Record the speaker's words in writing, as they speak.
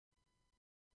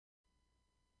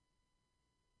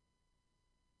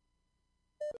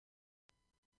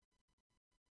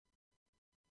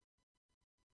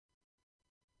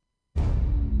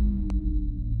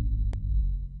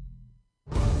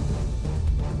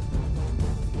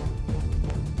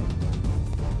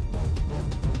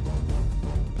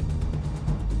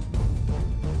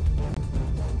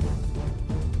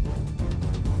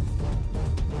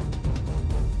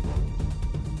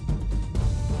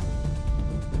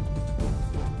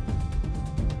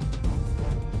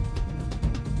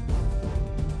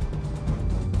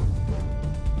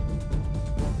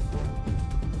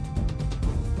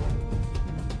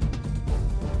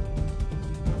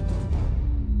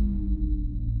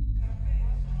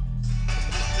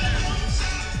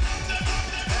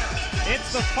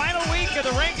It's the final week of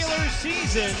the regular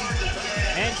season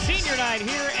and senior night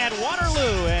here at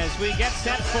Waterloo as we get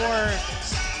set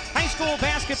for high school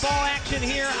basketball action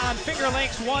here on Finger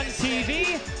Lakes 1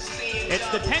 TV. It's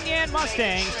the Penn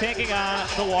Mustangs taking on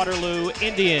the Waterloo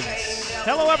Indians.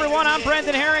 Hello everyone, I'm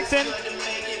Brendan Harrington,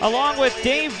 along with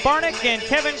Dave Barnick and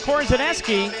Kevin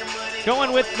Korzeniewski,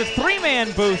 going with the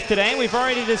three-man booth today. We've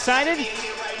already decided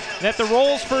that the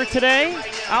roles for today,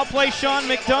 I'll play Sean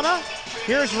McDonough.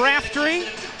 Here's Raftery.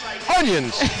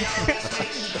 Onions.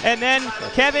 And then,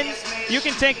 Kevin, you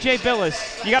can take Jay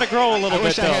Billis. You got to grow a little bit, I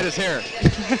wish though. I had his hair.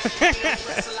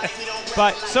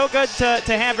 But so good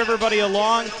to have everybody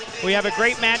along. We have a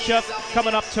great matchup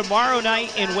coming up tomorrow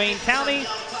night in Wayne County,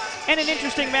 and an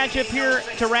interesting matchup here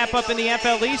to wrap up in the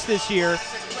FL East this year.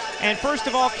 And first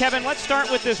of all, Kevin, let's start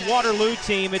with this Waterloo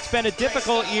team. It's been a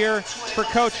difficult year for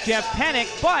Coach Jeff Pennick,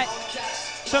 but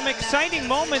some exciting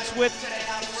moments with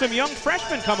some young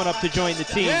freshmen coming up to join the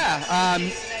team. Yeah,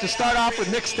 to start off with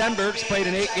Nick Stenberg's played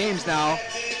in 8 games now.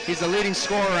 He's the leading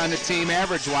scorer on the team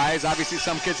average-wise. Obviously,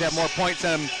 some kids have more points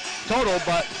than him total,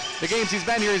 but the games he's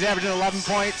been here, he's averaging 11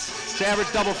 points. He's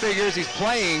averaged double figures. He's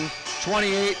playing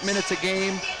 28 minutes a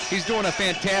game. He's doing a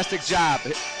fantastic job.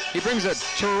 He brings a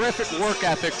terrific work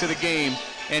ethic to the game,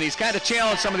 and he's kind of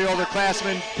challenged some of the older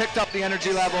classmen, picked up the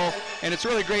energy level, and it's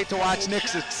really great to watch Nick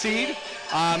succeed.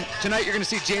 Tonight you're going to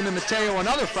see Jamin Mateo,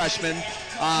 another freshman,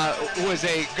 who is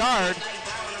a guard,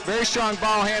 very strong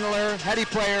ball handler, heady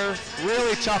player,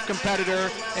 really tough competitor,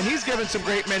 and he's given some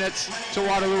great minutes to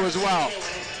Waterloo as well.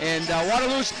 And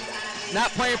Waterloo's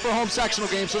not playing for a home sectional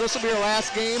game, so this will be our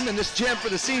last game in this gym for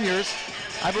the seniors.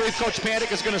 I believe Coach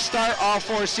Pennick is going to start all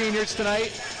 4 seniors tonight,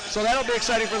 so that'll be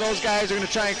exciting for those guys. They're going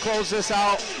to try and close this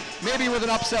out, maybe with an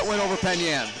upset win over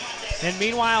Penn. And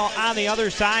meanwhile, on the other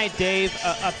side, Dave,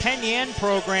 a Penn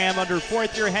program under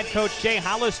 4th-year head coach Jay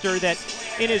Hollister that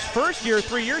in his first year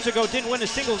 3 years ago didn't win a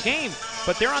single game,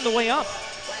 but they're on the way up.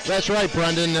 That's right,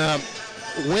 Brendan.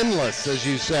 Winless, as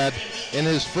you said, in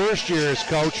his first year as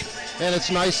coach. And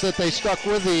it's nice that they stuck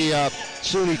with the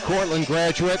SUNY Cortland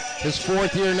graduate. His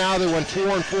 4th year now, they went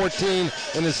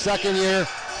 4-14 in his 2nd year,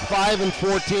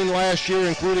 5-14 last year,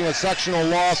 including a sectional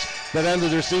loss that ended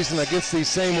their season against these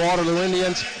same Waterloo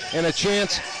Indians, and a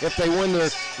chance, if they win their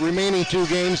remaining 2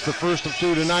 games, the first of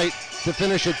 2 tonight, to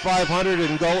finish at 500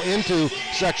 and go into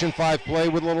Section 5 play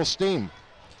with a little steam.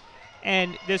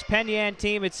 And this Penn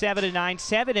team at 7-9,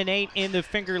 7-8 in the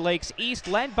Finger Lakes East,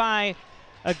 led by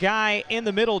a guy in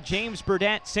the middle, James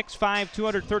Burdette, 6'5",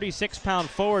 236-pound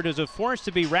forward, is a force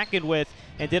to be reckoned with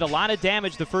and did a lot of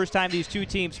damage the first time these two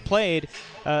teams played.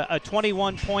 A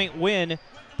 21-point win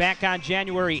back on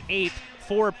January 8th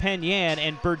for Penn,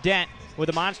 and Burdette with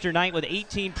a monster night with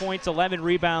 18 points, 11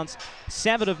 rebounds,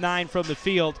 7 of 9 from the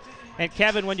field. And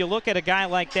Kevin, when you look at a guy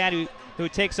like that who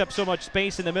takes up so much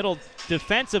space in the middle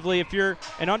defensively, if you're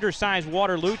an undersized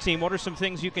Waterloo team, what are some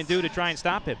things you can do to try and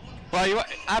stop him? Well,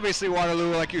 obviously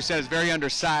Waterloo, like you said, is very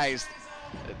undersized.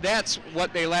 That's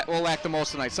what they will lack the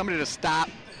most tonight, somebody to stop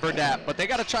Burdette. But they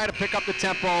got to try to pick up the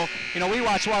tempo. You know, we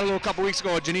watched Waterloo a couple weeks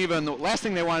ago at Geneva, and the last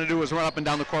thing they wanted to do was run up and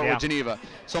down the court with Geneva.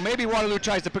 So maybe Waterloo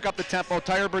tries to pick up the tempo,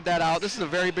 tire Burdette out. This is a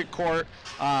very big court.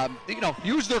 You know,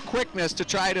 use their quickness to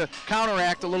try to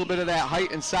counteract a little bit of that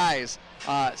height and size.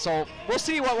 So we'll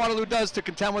see what Waterloo does to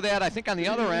contend with that. I think on the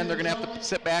other end, they're going to have to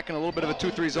sit back in a little bit of a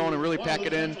 2-3 zone and really pack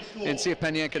it in and see if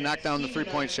Penn can knock down the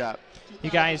 3-point shot. You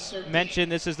guys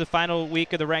mentioned this is the final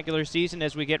week of the regular season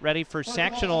as we get ready for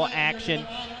sectional action.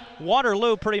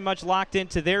 Waterloo pretty much locked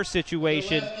into their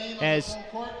situation as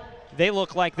they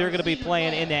look like they're going to be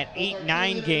playing in that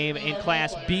 8-9 game in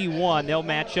Class B1. They'll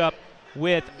match up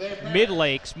with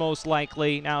Mid-Lakes most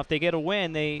likely. Now, if they get a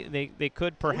win, they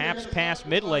could perhaps pass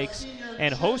Mid-Lakes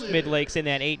and host Mid-Lakes in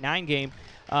that 8-9 game.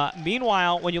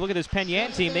 Meanwhile, when you look at this Penn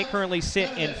team, they currently sit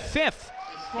in 5th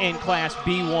in Class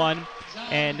B1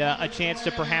 and a chance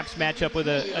to perhaps match up with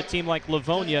a team like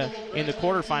Livonia in the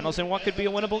quarterfinals in what could be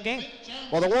a winnable game.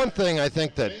 Well, the one thing I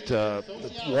think that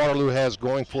Waterloo has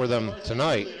going for them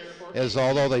tonight is,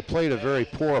 although they played a very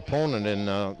poor opponent in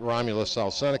Romulus,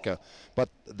 South Seneca, but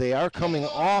they are coming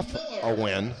off a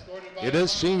win. It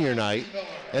is senior night,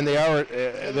 and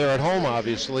they're at home,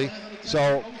 obviously.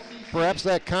 So perhaps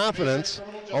that confidence,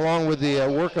 along with the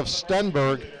work of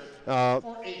Stenberg,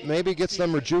 maybe gets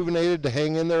them rejuvenated to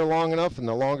hang in there long enough, and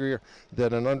the longer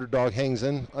that an underdog hangs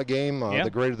in a game, the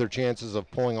greater their chances of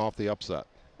pulling off the upset.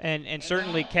 And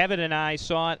certainly Kevin and I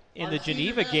saw it in the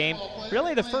Geneva game.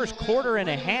 Really the first quarter and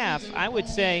a half, I would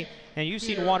say, and you've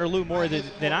seen Waterloo more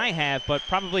than I have, but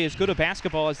probably as good a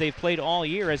basketball as they've played all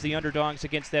year as the underdogs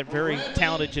against that very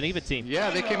talented Geneva team. Yeah,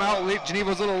 they came out, Geneva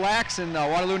was a little lax, and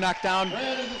Waterloo knocked down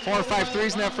 4 or 5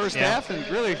 threes in that first half and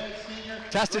really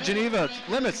tested Geneva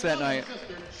limits that night.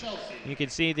 You can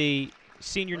see the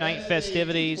senior night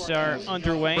festivities are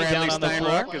underway Bradley down on the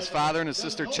floor. Steinruck, his father and his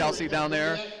sister Chelsea down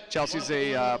there. Chelsea's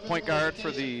a point guard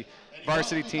for the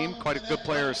varsity team, quite a good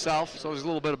player herself, so there's a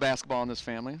little bit of basketball in this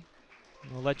family.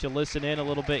 We'll let you listen in a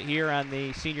little bit here on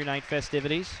the senior night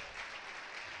festivities.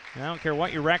 I don't care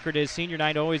what your record is, senior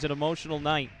night always an emotional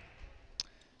night.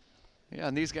 Yeah,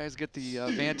 and these guys get the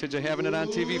advantage of having it on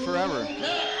TV forever.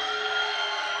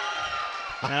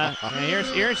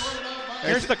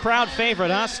 Here's the crowd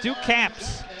favorite, huh? Stu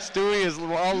Capps. Stewie is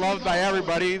well loved by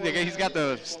everybody. He's got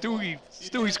the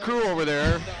Stewie's crew over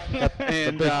there.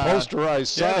 And the big posterized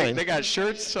sign. They got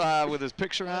shirts with his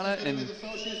picture on it, and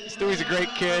Stewie's a great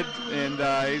kid, and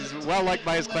he's well liked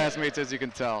by his classmates, as you can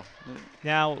tell.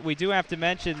 Now, we do have to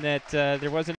mention that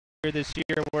there wasn't this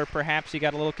year where perhaps he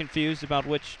got a little confused about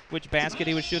which basket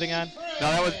he was shooting on.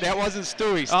 No, that wasn't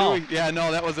Stewie. Oh. Yeah,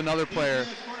 no, that was another player.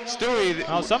 Stewie.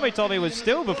 Oh, somebody told me it was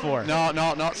Stu before. No,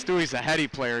 Stewie's a heady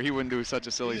player. He wouldn't do such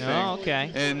a silly thing. Oh,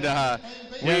 okay. And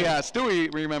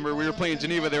Stewie, remember, we were playing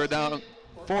Geneva. They were down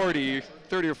 30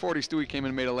 or 40. Stewie came in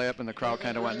and made a layup, and the crowd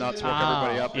kind of went nuts, woke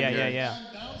everybody up. Yeah.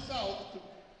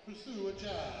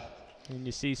 And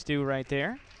you see Stu right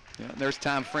there. Yeah, and there's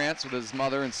Tom France with his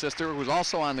mother and sister, who's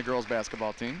also on the girls'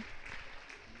 basketball team.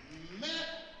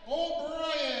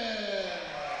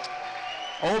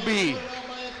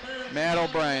 Matt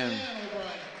O'Brien.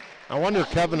 I wonder,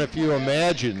 Kevin, if you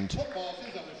imagined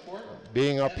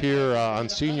being up here on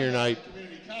senior night,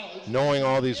 knowing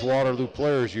all these Waterloo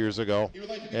players years ago,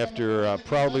 after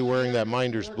proudly wearing that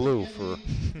Minders blue for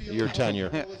your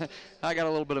tenure. I got a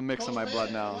little bit of mix in my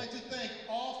blood now. I'd like to thank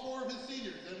all 4 of his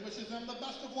seniors and wishes them the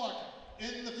best of luck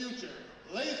in the future.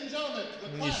 Ladies and gentlemen,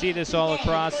 and you see this all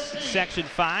across Section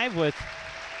 5 with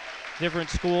different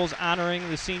schools honoring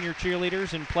the senior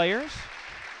cheerleaders and players.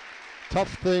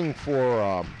 Tough thing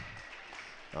for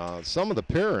some of the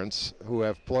parents who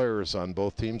have players on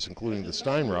both teams, including the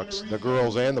Steinrucks, the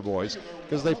girls and the boys,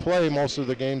 because they play most of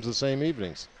the games the same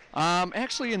evenings.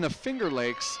 Actually, in the Finger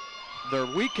Lakes, their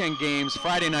weekend games,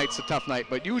 Friday night's a tough night,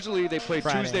 but usually they play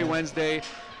Friday, Tuesday, Wednesday,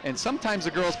 and sometimes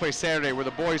the girls play Saturday, where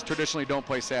the boys traditionally don't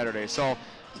play Saturday. So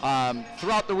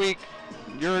throughout the week,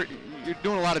 you're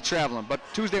doing a lot of traveling, but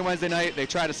Tuesday, Wednesday night, they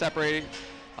try to separate it.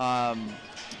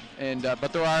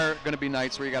 But there are going to be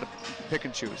nights where you got to pick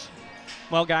and choose.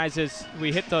 Well, guys, as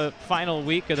we hit the final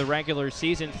week of the regular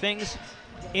season, things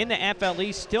in the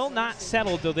FLE still not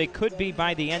settled, though they could be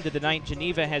by the end of the night.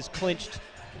 Geneva has clinched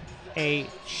a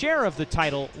share of the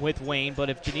title with Wayne, but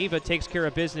if Geneva takes care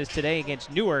of business today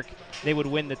against Newark, they would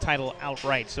win the title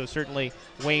outright. So certainly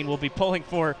Wayne will be pulling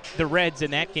for the Reds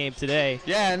in that game today.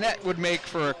 Yeah, and that would make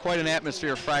for quite an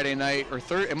atmosphere Friday night, or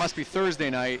it must be Thursday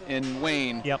night in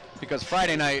Wayne. Yep. Because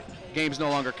Friday night games no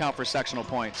longer count for sectional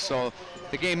points. So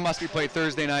the game must be played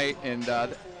Thursday night, and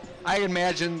I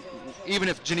imagine even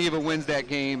if Geneva wins that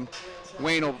game,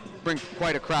 Wayne will bring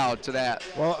quite a crowd to that.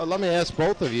 Well, let me ask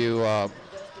both of you,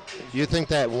 you think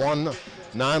that one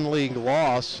non-league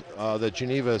loss that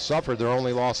Geneva suffered, their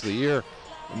only loss of the year,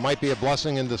 might be a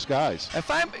blessing in disguise?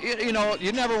 If I'm,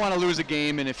 you never want to lose a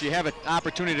game, and if you have an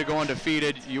opportunity to go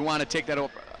undefeated, you want to take that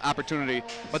opportunity.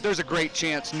 But there's a great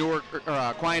chance Newark or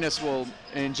Aquinas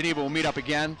and Geneva will meet up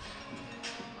again.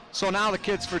 So now the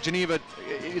kids for Geneva,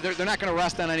 they're not going to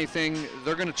rest on anything.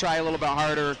 They're going to try a little bit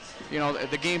harder.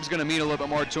 The game's going to mean a little bit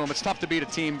more to them. It's tough to beat a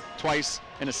team twice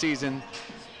in a season.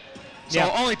 So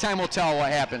only time will tell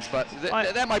what happens, but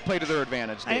that might play to their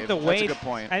advantage, Dave. That's a good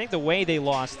point. I think the way they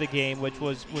lost the game, which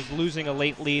was losing a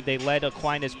late lead, they led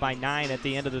Aquinas by 9 at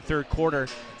the end of the third quarter,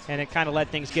 and it kind of let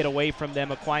things get away from them.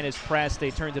 Aquinas pressed,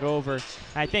 they turned it over.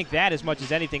 I think that, as much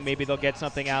as anything, maybe they'll get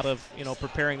something out of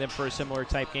preparing them for a similar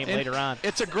type game later on.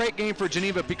 It's a great game for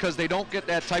Geneva because they don't get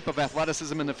that type of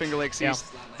athleticism in the Finger Lakes East.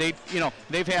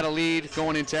 They've had a lead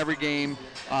going into every game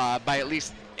by at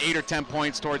least 8 or 10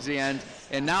 points towards the end.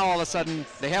 And now all of a sudden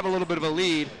they have a little bit of a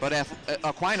lead, but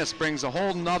Aquinas brings a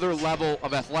whole nother level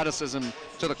of athleticism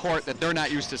to the court that they're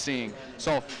not used to seeing.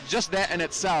 So just that in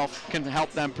itself can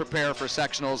help them prepare for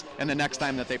sectionals and the next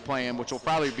time that they play them, which will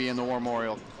probably be in the War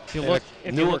Memorial.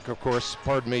 Newark, of course,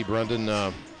 pardon me, Brendan,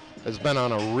 has been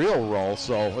on a real roll,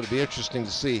 so it'll be interesting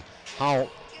to see how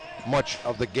much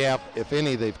of the gap, if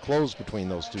any, they've closed between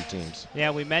those two teams.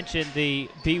 Yeah, we mentioned the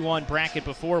B1 bracket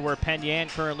before where Penn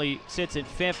currently sits in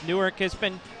 5th. Newark has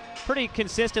been pretty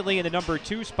consistently in the number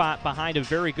 2 spot behind a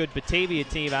very good Batavia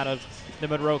team out of the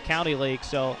Monroe County League.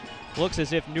 So looks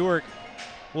as if Newark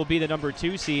will be the number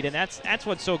 2 seed, and that's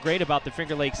what's so great about the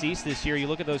Finger Lakes East this year. You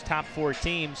look at those top 4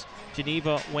 teams,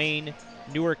 Geneva, Wayne,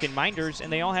 Newark, and Minders,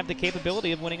 and they all have the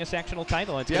capability of winning a sectional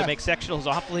title. It's going to make sectionals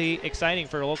awfully exciting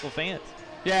for local fans.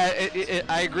 Yeah,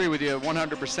 I agree with you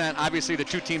 100%. Obviously, the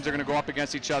 2 teams are going to go up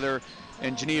against each other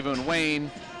in Geneva and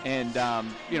Wayne, and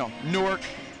Newark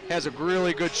has a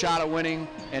really good shot at winning,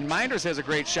 and Minders has a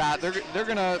great shot. They're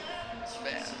going to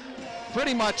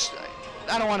pretty much,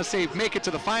 I don't want to say make it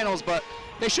to the finals, but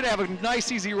they should have a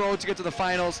nice, easy road to get to the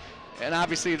finals. And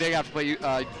obviously, they have to play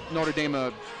Notre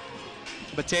Dame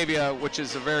Batavia, which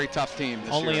is a very tough team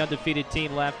this Only year. Undefeated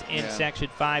team left in Section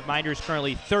 5. Minders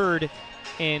currently 3rd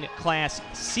in Class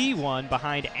C1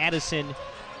 behind Addison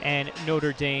and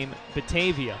Notre Dame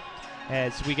Batavia.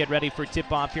 As we get ready for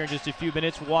tip-off here in just a few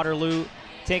minutes, Waterloo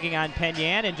taking on Penn.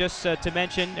 And just to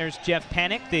mention, there's Jeff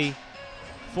Pennick, the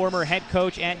former head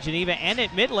coach at Geneva and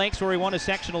at Mid-Lakes, where he won a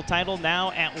sectional title,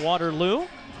 now at Waterloo.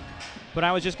 But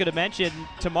I was just going to mention,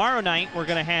 tomorrow night we're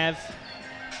going to have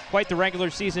quite the regular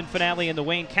season finale in the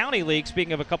Wayne County League,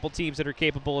 speaking of a couple teams that are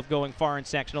capable of going far in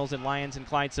sectionals, in Lions and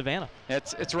Clyde Savannah.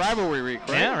 It's rivalry week,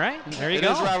 right? Yeah, right. There you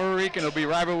go. It is rivalry week, and it'll be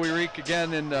rivalry week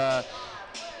again in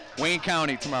Wayne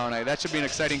County tomorrow night. That should be an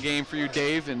exciting game for you,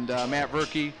 Dave, and Matt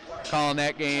Verkey calling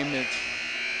that game.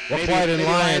 Well, Clyde and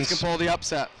Lions can pull the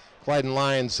upset. Clyde and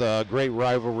Lions, great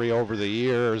rivalry over the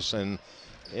years, and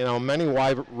many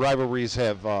rivalries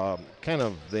have kind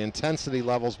of the intensity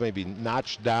levels maybe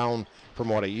notched down from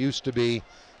what it used to be,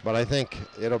 but I think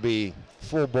it'll be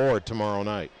full board tomorrow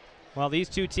night. Well, these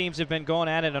 2 teams have been going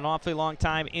at it an awfully long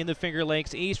time in the Finger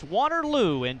Lakes East.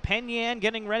 Waterloo and Penn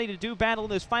getting ready to do battle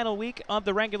this final week of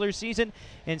the regular season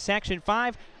in Section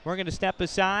 5. We're going to step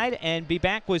aside and be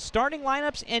back with starting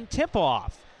lineups and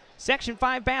tip-off. Section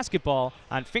 5 basketball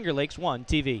on Finger Lakes 1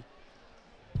 TV.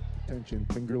 Attention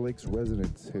Finger Lakes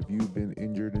residents, have you been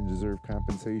injured and deserve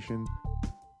compensation?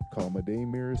 Call Madej,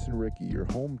 Maris, and Ricky, your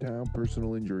hometown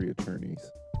personal injury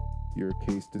attorneys. Your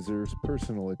case deserves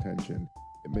personal attention.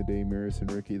 At Madej, Maris,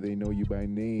 and Ricky, they know you by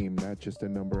name, not just a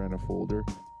number on a folder.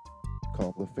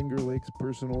 Call the Finger Lakes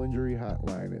Personal Injury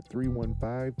Hotline at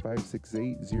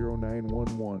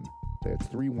 315-568-0911. That's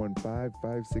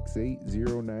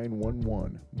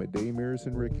 315-568-0911. Madej, Maris,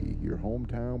 and Ricky, your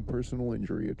hometown personal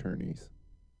injury attorneys.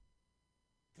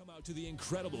 Come out to the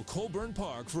incredible Colburn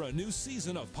Park for a new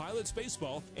season of Pilots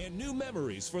baseball and new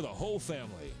memories for the whole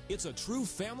family. It's a true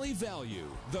family value.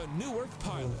 The Newark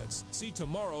Pilots. See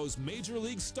tomorrow's Major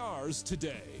League stars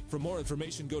today. For more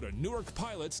information, go to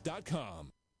newarkpilots.com.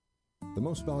 The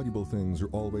most valuable things are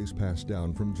always passed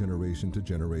down from generation to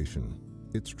generation.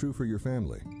 It's true for your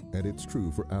family, and it's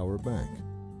true for our bank.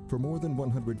 For more than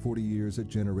 140 years at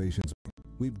Generations Bank,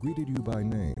 we've greeted you by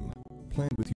name,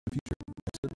 planned with you the future, and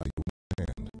stood by you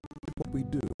hand. What we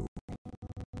do,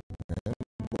 and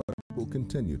what we'll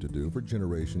continue to do for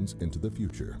generations into the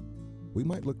future. We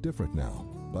might look different now,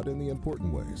 but in the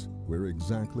important ways, we're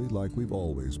exactly like we've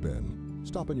always been.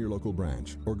 Stop in your local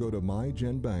branch or go to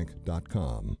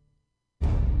mygenbank.com.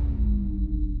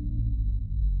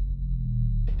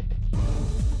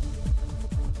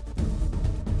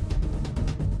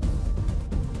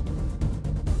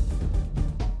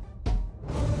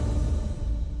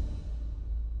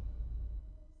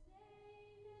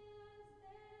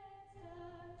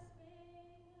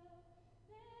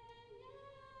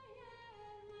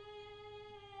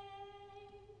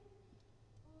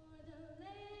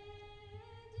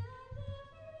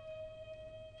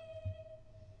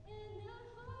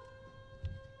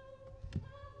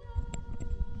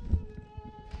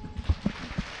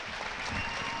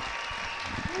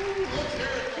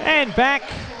 And back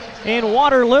in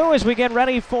Waterloo as we get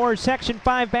ready for Section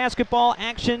 5 basketball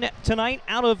action tonight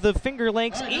out of the Finger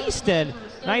Lakes East. And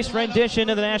nice rendition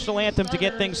of the national anthem to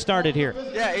get things started here.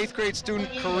 Yeah, 8th grade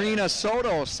student Karina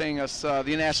Soto sang us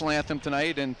the national anthem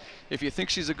tonight. And if you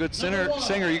think she's a good singer,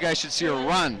 you guys should see her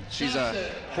run. She's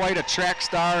quite a track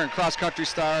star and cross-country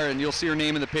star, and you'll see her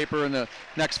name in the paper in the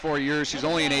next 4 years. She's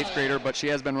only an 8th grader, but she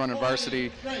has been running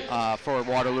varsity for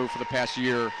Waterloo for the past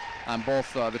year on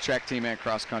both the track team and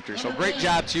cross-country. So great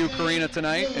job to you, Karina,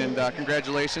 tonight, and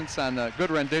congratulations on a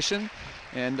good rendition.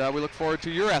 And we look forward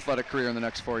to your athletic career in the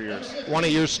next 4 years. One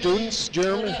of your students,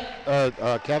 Jeremy,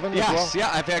 Kevin, yes, as well? Yeah,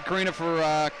 I've had Karina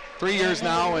for 3 years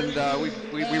now, and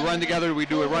we run together. We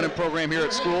do a running program here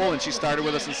at school, and she started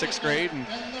with us in 6th grade, and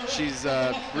she's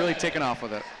really taken off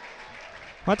with it.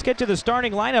 Let's get to the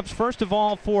starting lineups. First of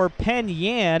all, for Penn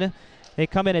Yan, they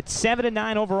come in at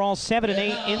 7-9 overall,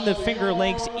 7-8 in the Finger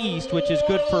Lakes East, which is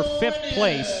good for 5th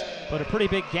place. but a pretty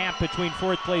big gap between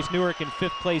 4th place Newark and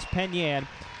 5th place Penn Yan.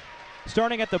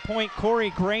 Starting at the point, Corey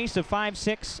Grace, a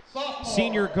 5'6"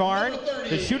 senior guard.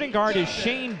 The shooting guard is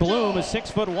Shane Bloom, a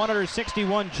 6 foot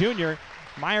 161 junior.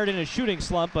 Mired in a shooting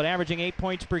slump, but averaging 8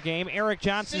 points per game. Eric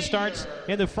Johnson starts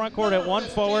in the front court at 1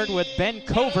 forward with Ben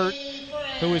Covert,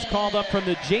 who was called up from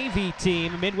the JV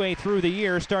team midway through the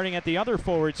year, starting at the other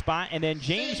forward spot. And then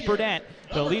James Burdette,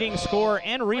 the leading scorer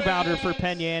and rebounder for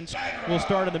Penn Yan, will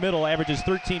start in the middle, averages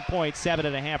 13 points,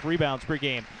 7.5 rebounds per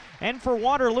game. And for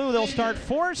Waterloo, they'll start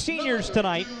 4 seniors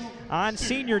tonight on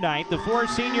senior night. The 4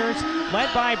 seniors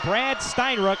led by Brad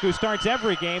Steinruck, who starts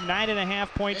every game, 9.5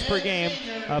 points per game,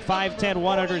 a 5'10",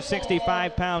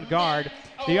 165-pound guard.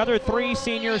 The other 3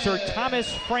 seniors are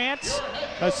Thomas France,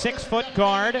 a 6 foot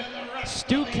guard,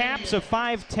 Stu Capps, a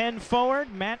 5'10"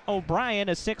 forward, Matt O'Brien,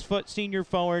 a 6 foot senior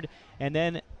forward, and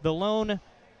then the lone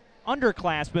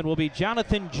underclassman will be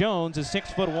Jonathan Jones, a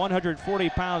 6 foot,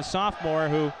 140-pound sophomore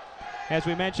who, as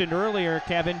we mentioned earlier,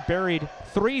 Kevin, buried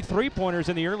 3 3-pointers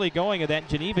in the early going of that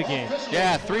Geneva game.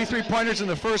 Yeah, 3 3-pointers in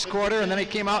the first quarter, and then he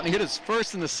came out and hit his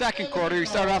first in the second quarter. He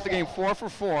started off the game 4 for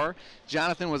 4.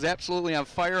 Jonathan was absolutely on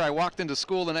fire. I walked into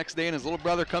school the next day, and his little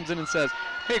brother comes in and says,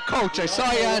 "Hey, Coach, I saw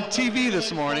you on TV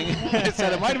this morning." I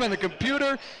said, "It might have been the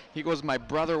computer." He goes, "My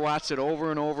brother watched it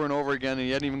over and over and over again, and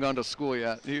he hadn't even gone to school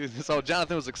yet." So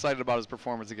Jonathan was excited about his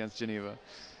performance against Geneva.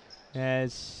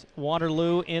 As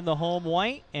Waterloo in the home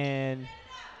white and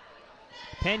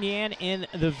Penn Yan in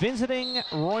the visiting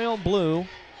royal blue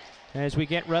as we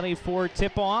get ready for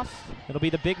tip-off. It'll be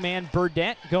the big man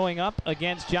Burdette going up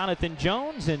against Jonathan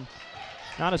Jones, and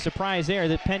not a surprise there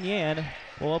that Penn Yan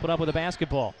will open up with a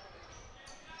basketball.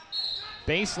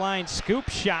 Baseline scoop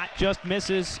shot just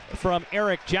misses from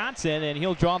Eric Johnson, and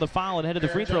he'll draw the foul and head to the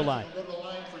free throw line.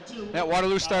 That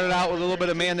Waterloo started out with a little bit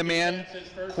of man-to-man.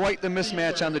 Quite the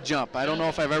mismatch on the jump. I don't know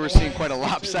if I've ever seen quite a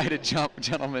lopsided jump,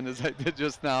 gentlemen, as I did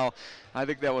just now. I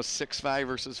think that was 6'5"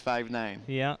 versus 5'9".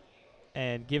 Yeah,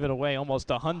 and give it away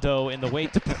almost a hundo in the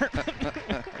weight department.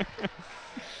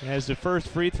 As the first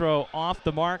free throw off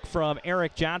the mark from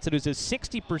Eric Johnson, who's a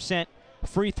 60%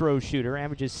 free throw shooter,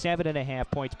 averages 7.5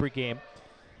 points per game.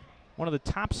 One of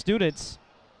the top students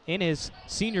in his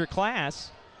senior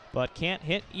class, but can't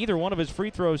hit either one of his free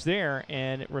throws there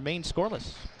and remains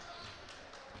scoreless.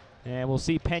 And we'll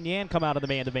see Penn Yan come out of the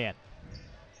man-to-man.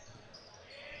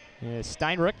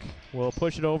 Steinruck will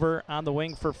push it over on the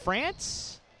wing for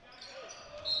France.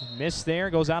 Miss there,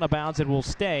 goes out of bounds, and will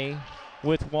stay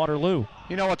with Waterloo.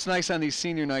 You know what's nice on these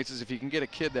senior nights is if you can get a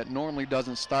kid that normally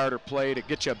doesn't start or play to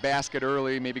get you a basket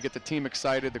early, maybe get the team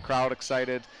excited, the crowd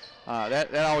excited.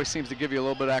 That always seems to give you a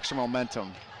little bit of extra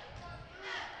momentum.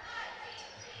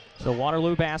 So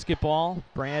Waterloo basketball,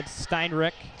 Brad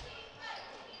Steinruck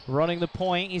running the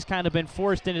point. He's kind of been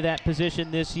forced into that position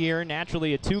this year,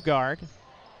 naturally a 2-guard.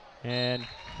 And,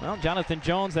 well, Jonathan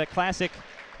Jones, that classic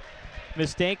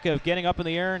mistake of getting up in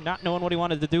the air, not knowing what he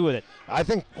wanted to do with it. I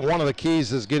think one of the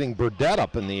keys is getting Burdette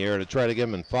up in the air to try to get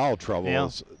him in foul trouble. Yeah.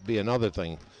 Be another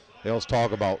thing. They always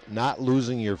talk about not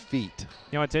losing your feet.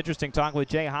 You know, it's interesting talking with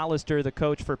Jay Hollister, the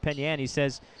coach for Penn Yan. He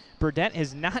says Burdette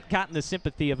has not gotten the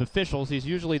sympathy of officials. He's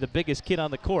usually the biggest kid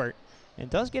on the court and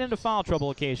does get into foul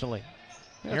trouble occasionally.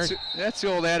 That's the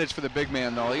old adage for the big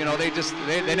man, though. You know,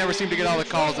 they never seem to get all the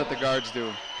calls that the guards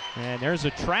do. And there's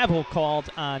a travel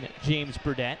called on James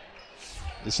Burdette.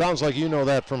 It sounds like you know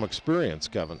that from experience,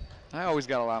 Kevin. I always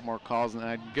got a lot more calls, and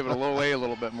I'd give it away a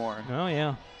little bit more. Oh,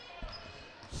 yeah.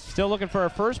 Still looking for our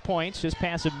first points, just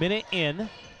past a minute in,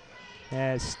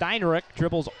 as Steinruck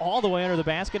dribbles all the way under the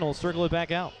basket and will circle it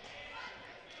back out.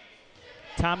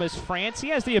 Thomas France, he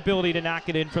has the ability to knock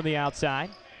it in from the outside.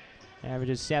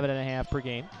 Averages 7.5 per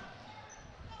game.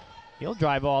 He'll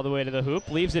drive all the way to the hoop,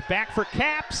 leaves it back for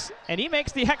Capps, and he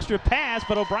makes the extra pass,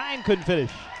 but O'Brien couldn't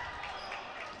finish.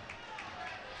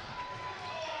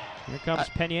 Here comes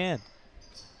Penn Yan.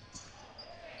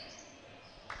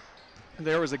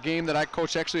 There was a game that I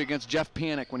coached actually against Jeff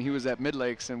Panic when he was at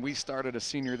Midlakes, and we started a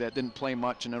senior that didn't play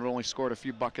much and had only scored a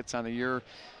few buckets on the year.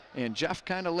 And Jeff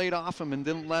kind of laid off him and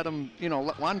didn't let him, you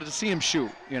know, wanted to see him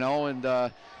shoot, you know,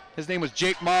 and his name was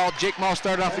Jake Mall. Jake Mall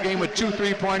started off the game with 2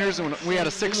 3-pointers, and we had a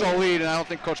 6-0 lead, and I don't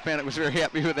think Coach Panic was very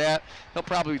happy with that. He'll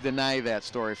probably deny that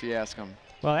story if you ask him.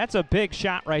 Well, that's a big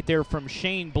shot right there from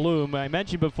Shane Bloom. I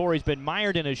mentioned before he's been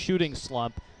mired in a shooting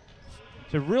slump.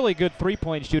 He's a really good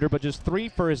three-point shooter, but just 3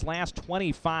 for his last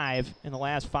 25 in the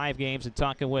last 5 games. And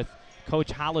talking with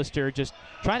Coach Hollister, just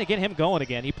trying to get him going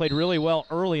again. He played really well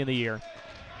early in the year.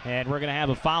 And we're going to have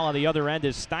a foul on the other end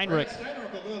as Steinruck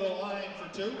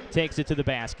takes it to the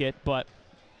basket. But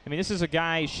I mean, this is a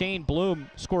guy, Shane Bloom,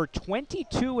 scored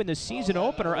 22 in the season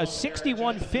opener, a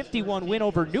 61-51 win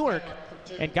over Newark.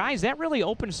 And, guys, that really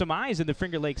opened some eyes in the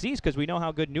Finger Lakes East because we know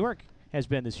how good Newark has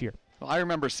been this year. Well, I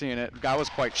remember seeing it. I was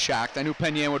quite shocked. I knew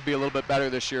Penn would be a little bit better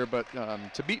this year, but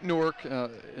to beat Newark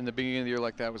in the beginning of the year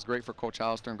like that was great for Coach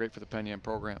Hollister and great for the Penn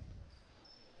program.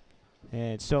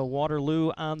 And so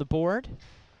Waterloo on the board.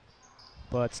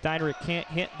 But Steinrich can't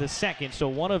hit the second, so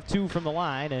 1 of 2 from the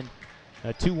line and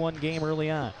a 2-1 game early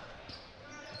on.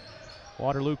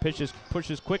 Waterloo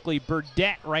pushes quickly.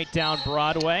 Burdette right down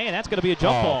Broadway, and that's going to be a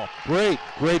jump ball.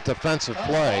 Great defensive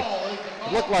play.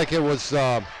 It looked like it was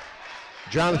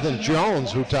Jonathan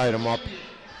Jones who tied him up.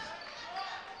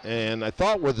 And I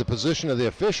thought with the position of the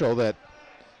official that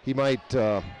he might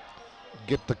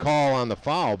get the call on the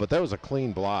foul, but that was a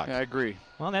clean block. Yeah, I agree.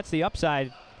 Well, that's the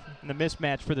upside in the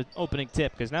mismatch for the opening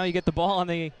tip, because now you get the ball on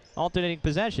the alternating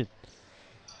possession.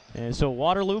 And so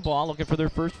Waterloo ball looking for their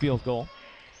first field goal.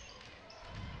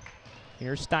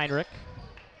 Here's Steinrich.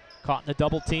 Caught in the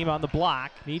double team on the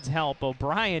block. Needs help.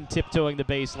 O'Brien tiptoeing the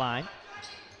baseline.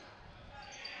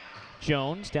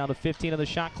 Jones down to 15 on the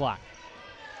shot clock.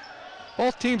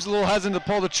 Both teams a little hesitant to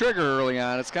pull the trigger early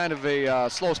on. It's kind of a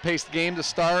slow-paced game to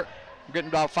start. We're getting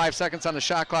about 5 seconds on the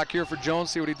shot clock here for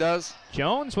Jones. See what he does.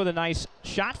 Jones with a nice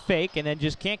shot fake and then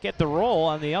just can't get the roll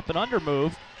on the up and under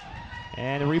move.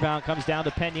 And the rebound comes down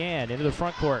to Penn into the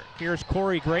front court. Here's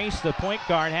Corey Grace, the point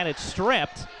guard, had it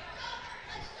stripped.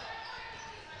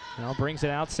 Now brings it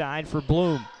outside for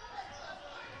Bloom.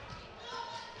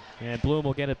 And Bloom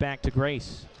will get it back to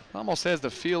Grace. Almost has the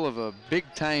feel of a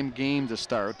big-time game to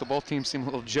start. Both teams seem a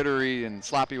little jittery and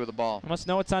sloppy with the ball. You must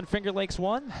know it's on Finger Lakes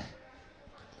 1.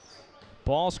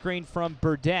 Ball screen from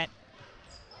Burdette.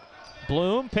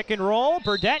 Bloom, pick and roll.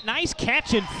 Burdette, nice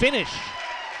catch and finish.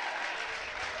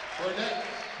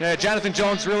 Yeah, Jonathan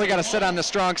Jones really got to sit on the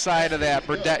strong side of that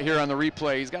Burdette here on the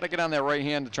replay. He's got to get on that right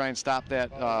hand to try and stop that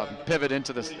pivot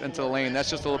into the lane. That's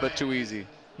just a little bit too easy.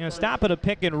 You know, stop at a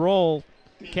pick and roll,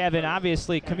 Kevin.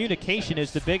 Obviously, communication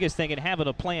is the biggest thing, and having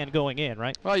a plan going in,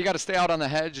 right? Well, you got to stay out on the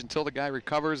hedge until the guy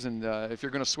recovers, and if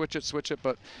you're going to switch it, switch it.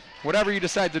 But whatever you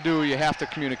decide to do, you have to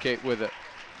communicate with it.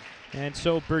 And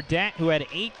so Burdette, who had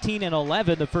 18 and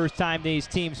 11 the first time these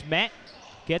teams met,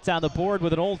 gets on the board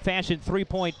with an old-fashioned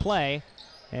three-point play,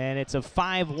 and it's a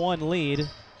 5-1 lead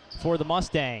for the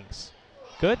Mustangs.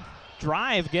 Good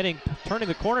drive turning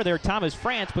the corner there, Thomas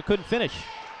France, but couldn't finish.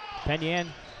 Penn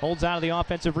holds out of the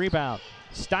offensive rebound.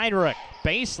 Steinrich,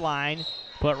 baseline,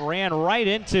 but ran right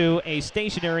into a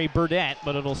stationary Burdette,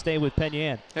 but it'll stay with Penn.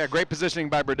 Yeah, great positioning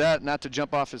by Burdette, not to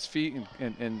jump off his feet,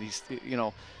 and he's, you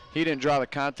know, he didn't draw the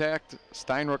contact.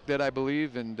 Steinrich did, I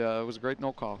believe, and it was a great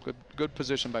no call. Good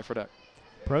position by Burdette.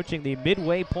 Approaching the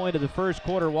midway point of the first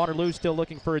quarter, Waterloo still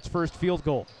looking for its first field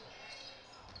goal.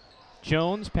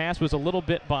 Jones' pass was a little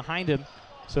bit behind him,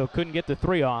 so couldn't get the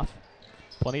three off.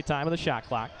 Plenty of time on the shot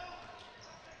clock.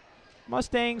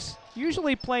 Mustangs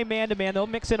usually play man-to-man. They'll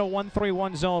mix in a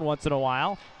 1-3-1 zone once in a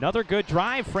while. Another good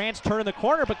drive. France turning the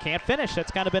corner, but can't finish.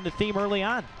 That's kind of been the theme early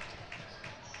on.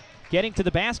 Getting to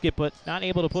the basket, but not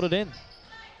able to put it in.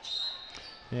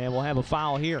 And we'll have a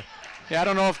foul here. Yeah, I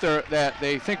don't know if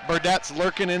they think Burdette's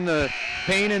lurking in the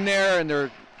paint in there, and they're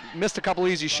missed a couple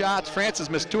easy shots. France has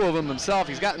missed 2 of them himself.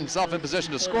 He's gotten himself in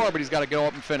position to score, but he's got to go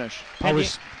up and finish. I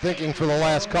was thinking for the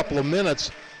last couple of minutes,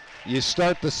 you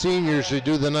start the seniors to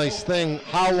do the nice thing.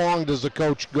 How long does the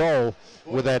coach go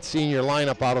with that senior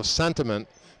lineup out of sentiment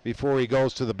before he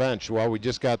goes to the bench? Well, we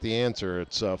just got the answer.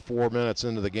 It's 4 minutes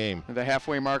into the game. The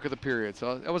halfway mark of the period.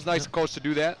 So it was nice of coach to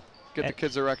do that, get the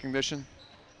kids their recognition.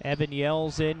 Evan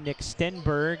Yells in, Nick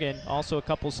Stenberg, and also a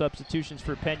couple substitutions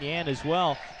for Penn as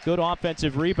well. Good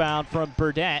offensive rebound from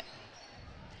Burdette.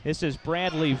 This is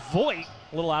Bradley Voigt,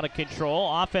 a little out of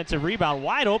control. Offensive rebound,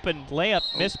 wide open layup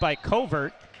missed by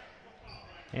Covert.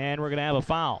 And we're going to have a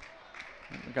foul.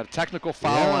 We got a technical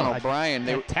foul on O'Brien.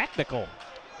 Technical.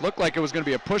 Looked like it was going to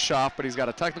be a push-off, but he's got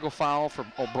a technical foul for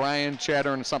O'Brien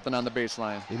chattering something on the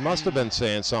baseline. He must have been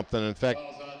saying something. In fact,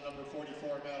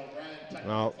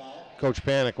 well, Coach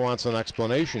Panic wants an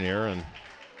explanation here. And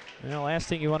well, last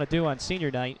thing you want to do on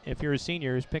senior night, if you're a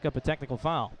senior, is pick up a technical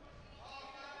foul.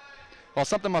 Well,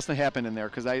 something must have happened in there,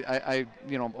 because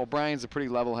you know, O'Brien's a pretty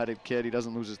level-headed kid. He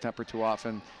doesn't lose his temper too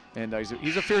often, and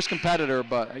he's a fierce competitor,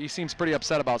 but he seems pretty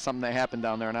upset about something that happened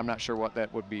down there, and I'm not sure what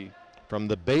that would be. From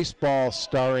the baseball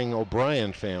starring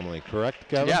O'Brien family, correct,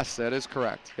 Kevin? Yes, that is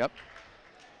correct. Yep.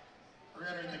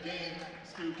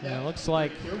 Yeah, it looks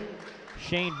like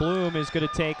Shane Bloom is going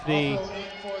to take the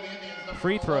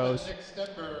free throws.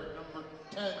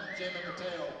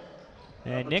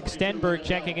 And Nick Stenberg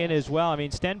checking in as well. I mean,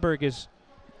 Stenberg is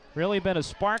really been a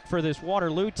spark for this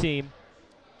Waterloo team.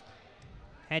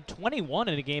 Had 21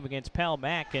 in a game against Pal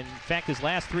Mac. And in fact, his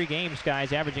last 3 games,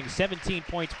 guys, averaging 17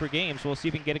 points per game. So we'll see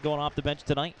if we can get it going off the bench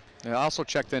tonight. Yeah, also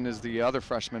checked in is the other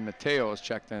freshman, Mateo, is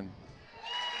checked in.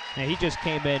 And he just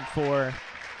came in for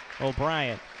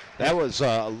O'Brien. That was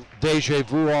deja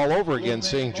vu all over again,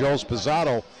 seeing Joe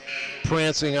Spizzato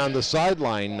prancing on the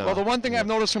sideline. Well, the one thing I've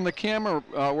noticed from the camera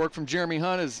work from Jeremy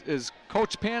Hunt is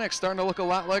Coach Panic starting to look a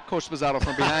lot like Coach Spizzato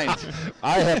from behind.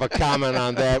 I have a comment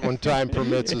on that when time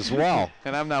permits as well.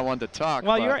 And I'm not one to talk.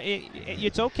 Well,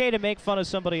 it's okay to make fun of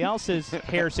somebody else's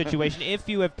hair situation if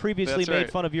you have previously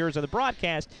made fun of yours on the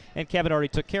broadcast, and Kevin already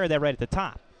took care of that right at the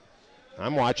top.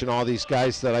 I'm watching all these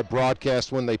guys that I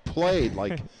broadcast when they played,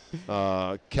 like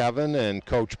Kevin and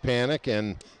Coach Panic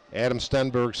and Adam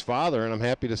Stenberg's father, and I'm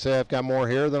happy to say I've got more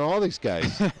hair than all these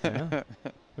guys. Yeah.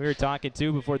 We were talking,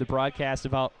 too, before the broadcast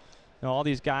about all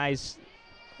these guys,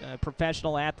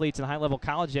 professional athletes and high-level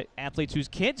college athletes whose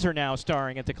kids are now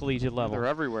starring at the collegiate level. They're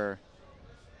everywhere.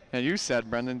 And you said,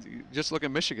 Brendan, just look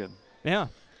at Michigan. Yeah.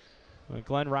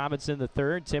 Glenn Robinson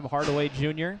III, Tim Hardaway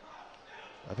Jr.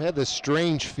 I've had this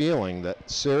strange feeling that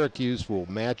Syracuse will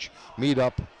meet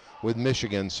up with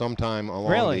Michigan sometime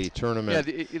along the tournament.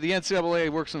 Yeah, the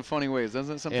NCAA works in funny ways,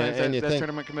 doesn't it? Sometimes that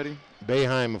tournament committee.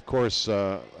 Boeheim, of course,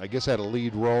 I guess had a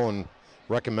lead role in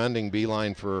recommending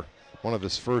Beeline for one of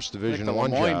his first Division I jobs.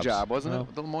 The Lemoyne job, wasn't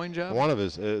it? The Lemoyne job? One of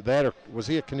his. Was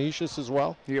he at Canisius as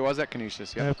well? He was at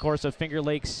Canisius, yeah. And, of course, a Finger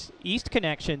Lakes East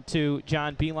connection to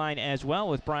John Beeline as well,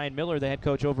 with Brian Miller, the head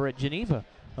coach over at Geneva.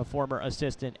 A former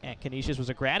assistant at Canisius, was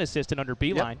a grad assistant under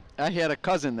Beeline. Yep. I had a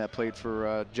cousin that played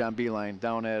for John Beeline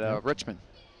down at Richmond.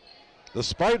 The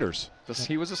Spiders.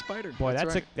 He was a Spider. Boy,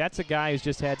 that's a guy who's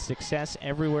just had success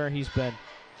everywhere he's been.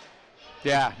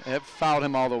 Yeah, it followed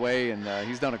him all the way, and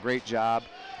he's done a great job.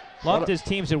 Loved his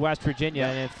teams in West Virginia,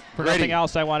 and if for nothing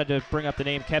else, I wanted to bring up the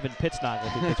name Kevin Pittsnoggle,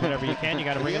 because whenever you can, you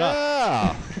got to bring it up.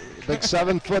 Yeah, big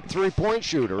 7-foot 3-point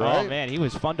shooter, right? Oh, man, he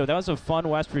was fun. That was a fun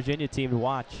West Virginia team to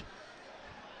watch.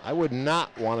 I would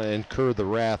not want to incur the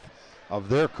wrath of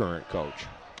their current coach,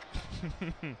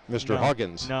 Mr.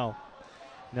 Huggins. No,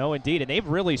 indeed. And they've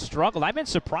really struggled. I've been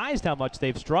surprised how much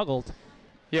they've struggled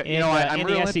in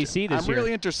the SEC this year. I'm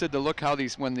really interested to look how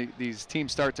when these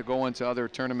teams start to go into other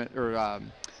tournament or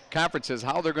conferences,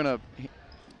 how they're going to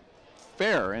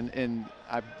fare. And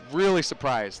I'm really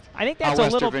surprised. I think that's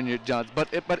how West Virginia does. But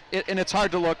it's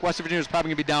hard to look. West Virginia is probably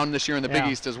going to be down this year in the Big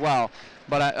East as well.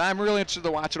 But I'm really interested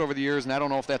to watch it over the years, and I don't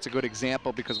know if that's a good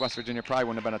example because West Virginia probably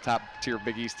wouldn't have been a top-tier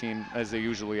Big East team as they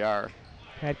usually are.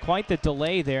 Had quite the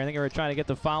delay there. I think they were trying to get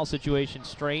the foul situation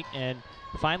straight, and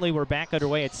finally we're back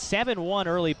underway. It's 7-1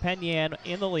 early. Penn Yan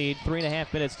in the lead.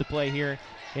 3.5 minutes to play here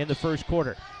in the first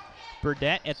quarter.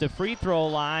 Burdette at the free throw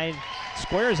line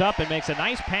squares up and makes a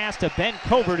nice pass to Ben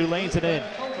Covert, who lays it in.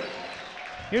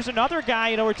 Here's another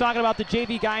guy. We're talking about the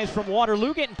JV guys from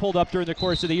Waterloo getting pulled up during the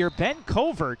course of the year. Ben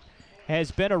Covert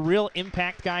has been a real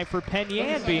impact guy for Penn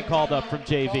Yan, being called up from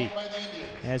JV.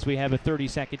 As we have a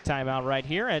 30-second timeout right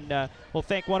here. And we'll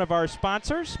thank one of our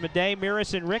sponsors, Madej,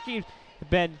 Miris, and Ricky, have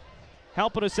been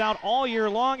helping us out all year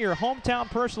long. Your hometown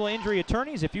personal injury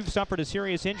attorneys. If you've suffered a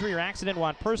serious injury or accident and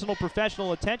want personal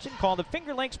professional attention, call the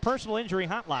Finger Lakes Personal Injury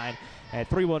Hotline at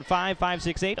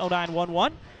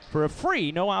 315-568-0911 for a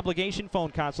free, no-obligation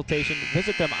phone consultation.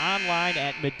 Visit them online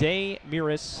at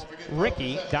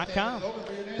madejmirisricky.com.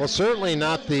 Well, certainly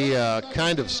not the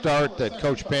kind of start that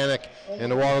Coach Panic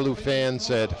and the Waterloo fans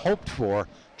had hoped for,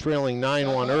 trailing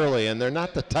 9-1 early, and they're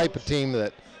not the type of team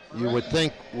that you would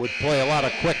think would play a lot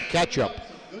of quick catch-up.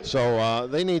 So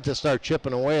they need to start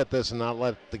chipping away at this and not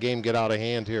let the game get out of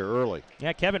hand here early.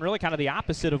 Yeah, Kevin, really kind of the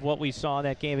opposite of what we saw in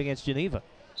that game against Geneva.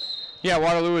 Yeah,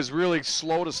 Waterloo is really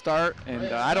slow to start,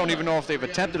 and I don't even know if they've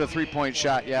attempted a three-point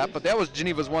shot yet, but that was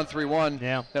Geneva's 1-3-1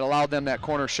 that allowed them that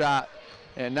corner shot.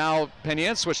 And now Penn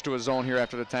Yan switched to a zone here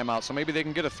after the timeout, so maybe they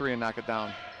can get a three and knock it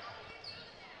down.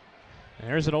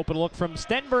 There's an open look from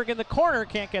Stenberg in the corner,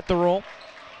 can't get the roll.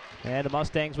 And the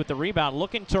Mustangs with the rebound,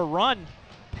 looking to run.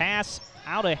 Pass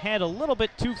out ahead a little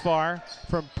bit too far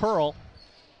from Pearl.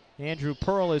 Andrew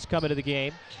Pearl is coming to the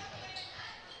game.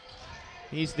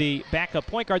 He's the backup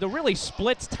point guard that really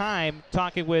splits time,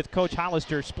 talking with Coach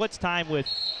Hollister, splits time with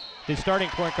his starting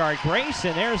point guard, Grace,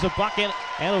 and there's a bucket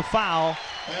and a foul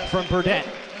from Burdette.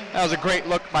 That was a great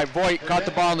look by Voigt. Caught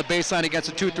the ball in the baseline against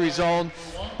a 2-3 zone.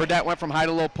 Burdette went from high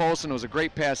to low post, and it was a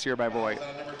great pass here by Voigt.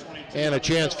 And a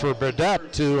chance for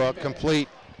Burdette to complete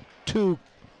 2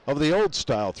 of the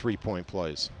old-style three-point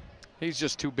plays. He's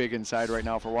just too big inside right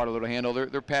now for Waterloo to handle.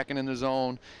 They're packing in the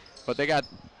zone, but they got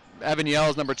Evan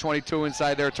Yells, number 22,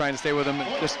 inside there trying to stay with him.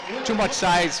 Just too much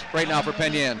size right now for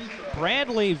Penn Yan.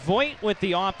 Bradley Voigt with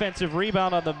the offensive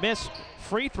rebound on the missed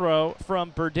free throw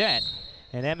from Burdette.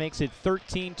 And that makes it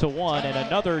 13-1, and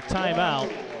another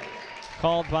timeout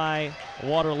called by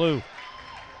Waterloo.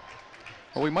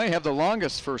 Well, we might have the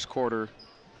longest first quarter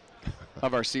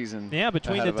of our season. Yeah,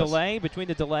 between the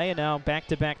delay and now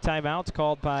back-to-back timeouts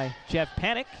called by Jeff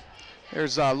Pennick.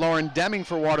 There's Lauren Deming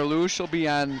for Waterloo. She'll be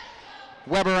on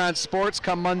Weber on Sports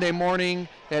come Monday morning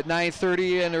at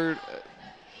 9:30, and her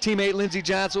teammate Lindsey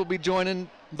Johnson will be joining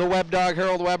the Web Dog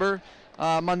Harold Weber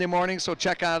Monday morning, so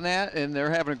check on that. And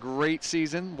they're having a great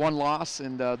season, 1 loss,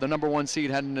 and the number 1 seed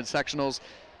heading into sectionals.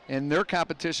 And their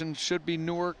competition should be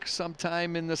Newark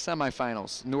sometime in the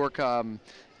semifinals. Newark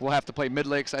will have to play Mid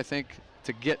Lakes, I think,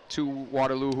 to get to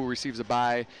Waterloo, who receives a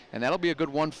bye, and that'll be a good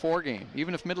 1-4 game,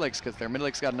 even if Mid Lakes gets there. Mid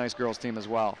Lakes got a nice girls team as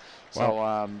well.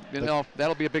 So,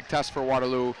 that'll be a big test for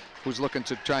Waterloo, who's looking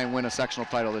to try and win a sectional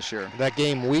title this year. That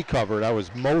game we covered, I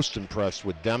was most impressed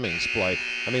with Deming's play.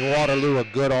 I mean, Waterloo, a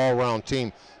good all-around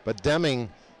team, but Deming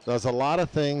does a lot of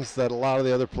things that a lot of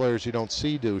the other players you don't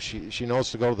see do. She knows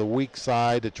to go to the weak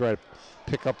side to try to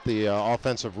pick up the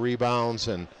offensive rebounds,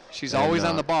 and she's always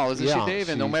on the ball, isn't she, Dave?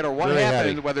 And no matter what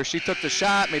happened, whether she took the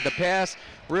shot, made the pass,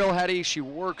 real heady, she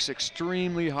works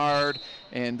extremely hard,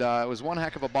 and it was one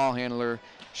heck of a ball handler.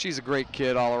 She's a great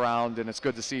kid all around, and it's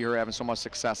good to see her having so much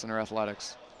success in her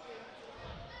athletics.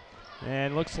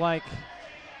 And looks like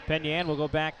Penn Yan will go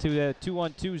back to the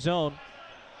 2-on-2 zone,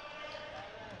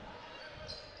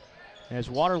 as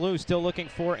Waterloo still looking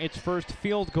for its first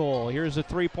field goal. Here's a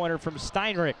three-pointer from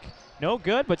Steinrich. No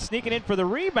good, but sneaking in for the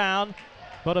rebound,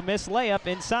 but a missed layup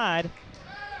inside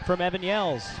from Evan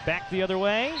Yells. Back the other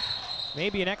way.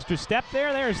 Maybe an extra step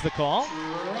there. There's the call.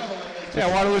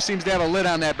 Yeah, Waterloo seems to have a lid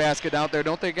on that basket out there,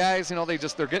 don't they, guys? You know,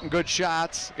 they're getting good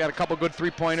shots. Got a couple good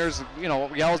three-pointers. You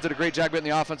know, Yells did a great job getting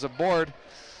the offensive board,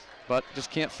 but just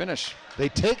can't finish. They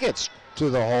take it to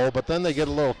the hole, but then they get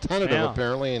a little tentative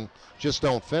apparently and just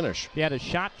don't finish. You had a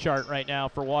shot chart right now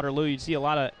for Waterloo. You'd see a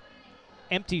lot of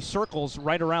empty circles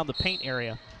right around the paint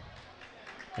area.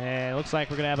 And it looks like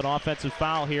we're going to have an offensive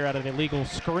foul here out of an illegal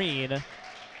screen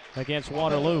against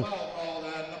Waterloo.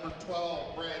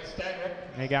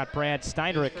 They got Brad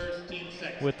Steinrich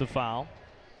with the foul.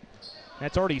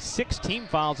 That's already 6 team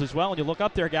fouls as well. When you look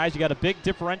up there, guys, you got a big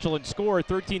differential in score,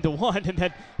 13-1, and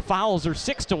then fouls are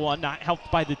 6-1, not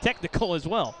helped by the technical as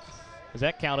well, because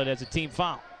that counted as a team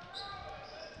foul.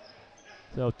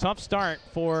 So tough start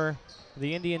for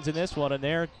the Indians in this one, and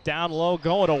they're down low,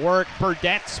 going to work.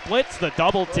 Burdette splits the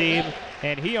double team,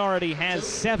 and he already has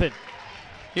 7.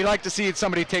 You'd like to see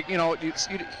somebody take, you know,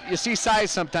 you see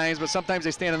size sometimes, but sometimes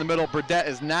they stand in the middle. Burdette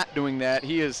is not doing that.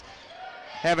 He is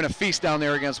having a feast down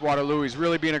there against Waterloo. He's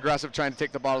really being aggressive, trying to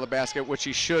take the ball to the basket, which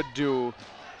he should do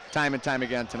time and time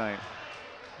again tonight.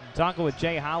 Talking with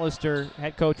Jay Hollister,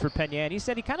 head coach for Penn Yan, he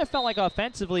said he kind of felt like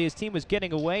offensively his team was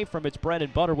getting away from its bread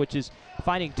and butter, which is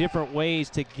finding different ways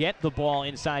to get the ball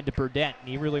inside to Burdette. And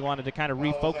he really wanted to kind of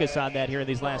refocus on that here in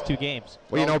these last 2 games.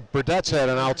 Well, you know, Burdette's had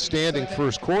an outstanding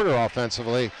first quarter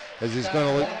offensively, as he's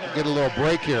going to get a little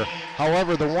break here.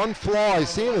 However, the one flaw I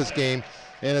see in this game,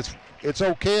 and it's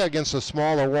okay against a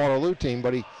smaller Waterloo team,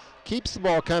 but he keeps the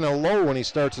ball kind of low when he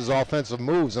starts his offensive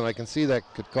moves, and I can see that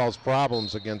could cause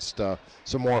problems against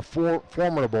some more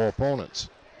formidable opponents.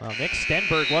 Well, Nick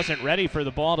Stenberg wasn't ready for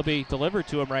the ball to be delivered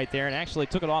to him right there, and actually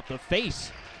took it off the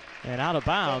face and out of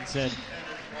bounds, and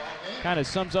kind of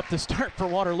sums up the start for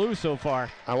Waterloo so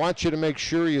far. I want you to make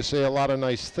sure you say a lot of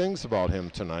nice things about him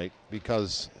tonight,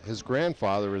 because his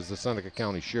grandfather is the Seneca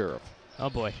County Sheriff. Oh,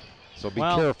 boy. So be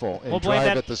careful and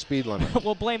drive at the speed limit.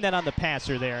 We'll blame that on the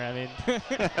passer there. I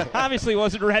mean, obviously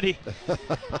wasn't ready.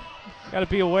 Got to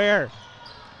be aware.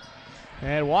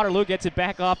 And Waterloo gets it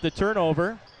back off the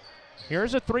turnover.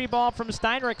 Here's a 3-ball from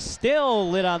Steinrich,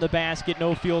 still lit on the basket.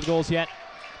 No field goals yet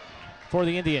for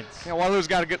the Indians. Yeah, Waterloo's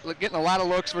got to getting a lot of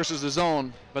looks versus the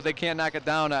zone, but they can't knock it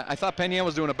down. I thought Penn Yan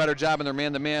was doing a better job in their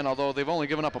man-to-man, although they've only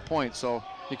given up a point, so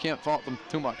you can't fault them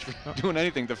too much for doing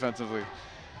anything defensively.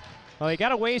 Well, they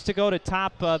got a ways to go to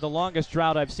top the longest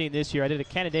drought I've seen this year. I did a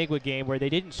Canandaigua game where they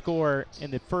didn't score in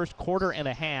the first quarter and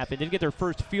a half and didn't get their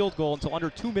first field goal until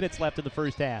under 2 minutes left in the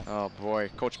first half. Oh,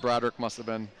 boy. Coach Broderick must have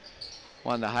been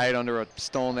wanting to hide under a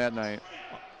stone that night.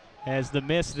 As the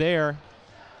miss there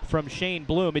from Shane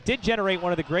Bloom. It did generate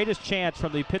one of the greatest chants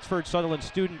from the Pittsburgh-Sutherland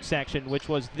student section, which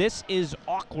was, "This is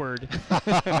awkward,"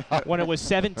 when it was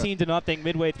 17-0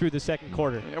 midway through the second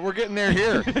quarter. Yeah, we're getting there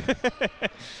here.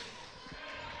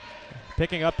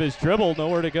 Picking up his dribble,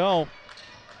 nowhere to go.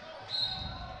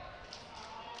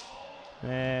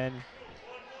 And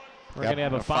We're going to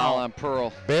have a foul on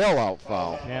Pearl. Bailout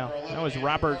foul. Yeah, that was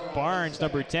Robert Barnes,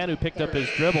 number 10, who picked up his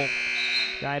dribble.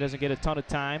 Guy doesn't get a ton of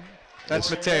time. That's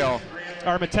Mateo.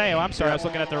 Or Mateo, I'm sorry, I was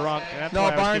looking at the wrong. No,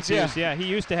 Barnes, yeah, he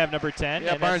used to have number 10.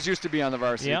 Yeah, Barnes used to be on the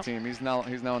varsity team. He's now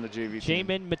on the JV team.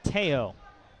 Jamin Mateo.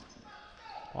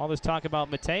 All this talk about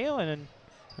Mateo, and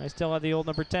I still have the old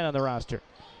number 10 on the roster.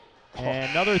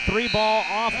 And another 3-ball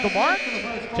off the mark.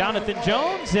 Jonathan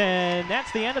Jones, and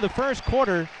that's the end of the first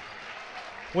quarter.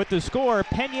 With the score,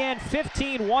 Penn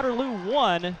 15, Waterloo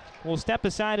 1. We'll step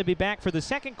aside and be back for the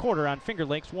second quarter on Finger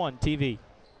Lakes 1 TV.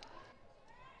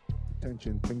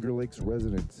 Attention Finger Lakes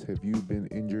residents, have you been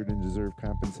injured and deserve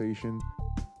compensation?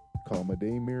 Call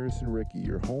Madej, Maris, and Ricky,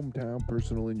 your hometown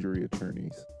personal injury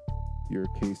attorneys. Your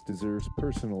case deserves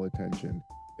personal attention.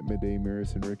 At Madej,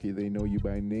 Maris, and Ricky, they know you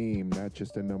by name, not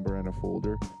just a number on a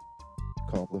folder.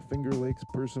 Call the Finger Lakes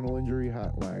Personal Injury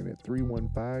Hotline at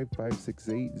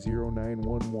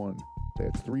 315-568-0911.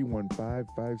 That's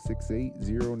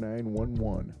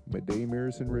 315-568-0911. Madej,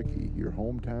 Maris, and Ricky, your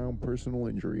hometown personal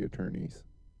injury attorneys.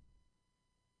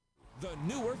 The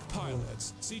Newark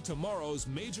Pilots. See tomorrow's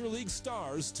Major League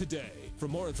stars today. For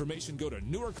more information, go to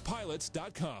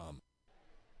newarkpilots.com.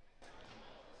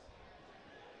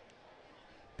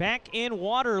 Back in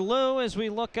Waterloo as we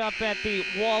look up at the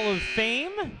Wall of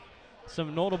Fame.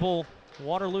 Some notable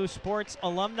Waterloo sports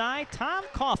alumni. Tom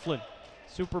Coughlin,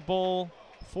 Super Bowl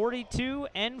 42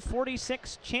 and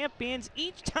 46 champions,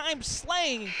 each time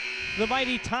slaying the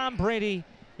mighty Tom Brady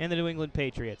and the New England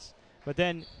Patriots. But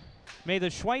then, may the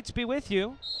Schweitz be with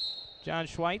you. John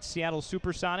Schweitz, Seattle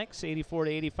Supersonics,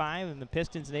 84-85, and the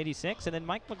Pistons in 86. And then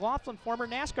Mike McLaughlin, former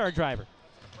NASCAR driver.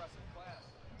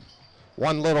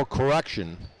 One little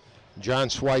correction. John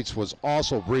Schweitz was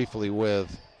also briefly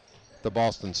with the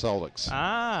Boston Celtics.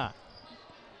 Ah.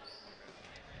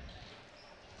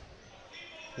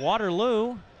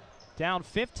 Waterloo down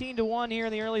 15-1 here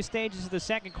in the early stages of the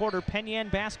second quarter. Penn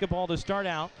basketball to start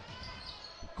out.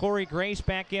 Corey Grace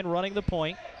back in running the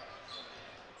point.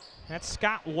 That's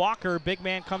Scott Walker. Big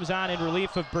man comes on in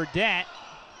relief of Burdette.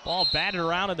 Ball batted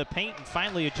around in the paint and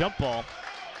finally a jump ball.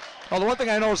 Well, the one thing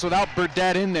I noticed without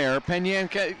Burdette in there, Penn,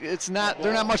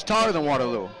 they're not much taller than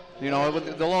Waterloo. You know,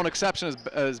 the lone exception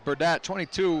is Burdette,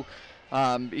 22.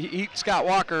 Scott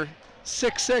Walker,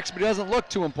 6'6", but he doesn't look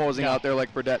too imposing out there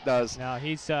like Burdette does. No,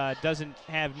 he doesn't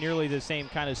have nearly the same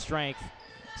kind of strength.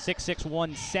 6'6",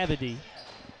 170.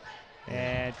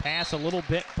 And pass a little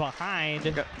bit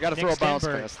behind. Got to throw a bounce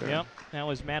pass there. Yep, that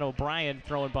was Matt O'Brien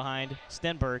throwing behind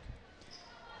Stenberg.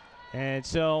 And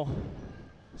so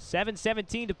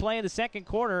 7:17 to play in the second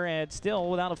quarter, and still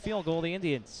without a field goal, the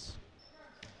Indians.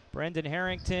 Brendan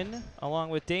Harrington, along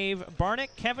with Dave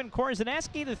Barnick, Kevin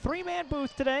Korzeniewski, the three-man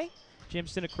booth today. Jim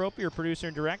Sinacropi, your producer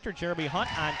and director. Jeremy Hunt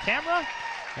on camera.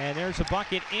 And there's a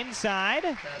bucket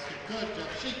inside.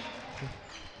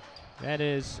 That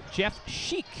is Jeff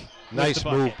Sheik. Nice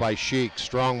move by Sheik.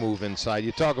 Strong move inside.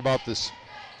 You talk about this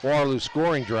Waterloo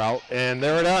scoring drought, and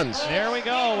there it ends. There we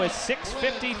go with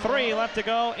 6:53 left to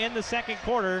go in the second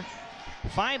quarter.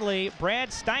 Finally,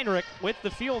 Brad Steinrich with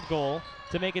the field goal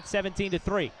to make it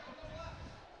 17-3.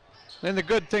 And the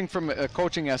good thing from a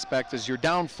coaching aspect is you're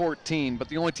down 14, but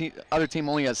the other team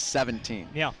only has 17.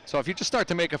 Yeah. So if you just start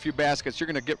to make a few baskets, you're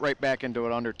going to get right back into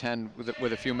it under 10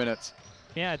 with a few minutes.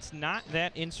 Yeah, it's not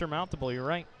that insurmountable. You're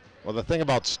right. Well, the thing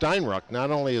about Steinrich,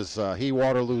 not only is he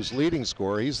Waterloo's leading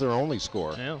scorer, he's their only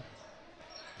scorer. Yeah.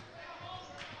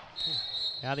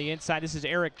 Now the inside, this is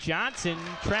Eric Johnson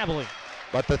traveling.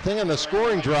 But the thing in the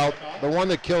scoring drought, the one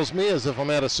that kills me is if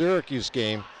I'm at a Syracuse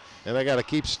game and I got to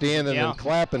keep standing and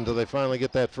clapping until they finally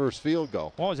get that first field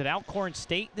goal. What was it, Alcorn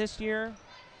State this year?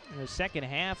 In the second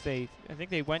half, I think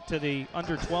they went to the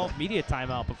under-12 media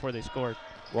timeout before they scored.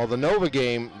 Well, the Nova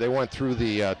game, they went through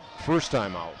the first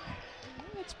timeout.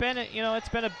 It's been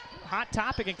a hot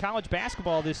topic in college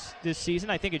basketball this season.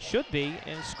 I think it should be,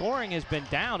 and scoring has been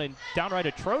down and downright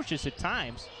atrocious at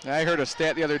times. I heard a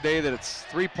stat the other day that it's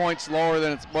 3 points lower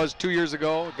than it was 2 years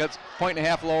ago. It got a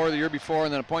 1.5 lower the year before,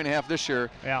 and then a 1.5 this year.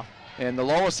 Yeah. And the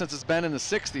lowest since it's been in the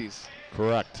 60s.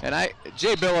 Correct. And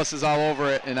Jay Billis is all over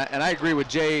it, and I agree with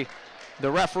Jay. The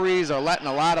referees are letting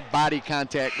a lot of body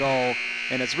contact go,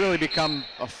 and it's really become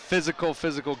a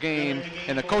physical game.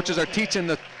 And the coaches are teaching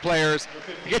the players,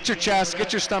 get your chest,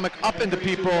 get your stomach up into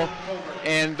people,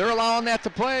 and they're allowing that to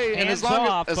play. Hands and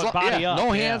off, but body up.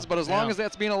 No hands, but as long as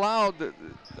that's being allowed,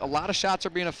 a lot of shots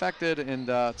are being affected, and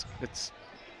it's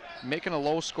making a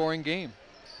low-scoring game.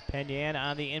 Penn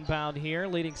on the inbound here,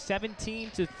 leading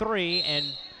 17-3, and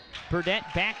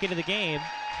Burdette back into the game,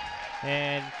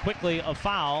 and quickly a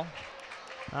foul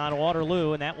on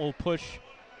Waterloo, and that will push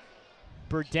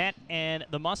Burdette and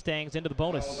the Mustangs into the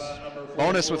bonus.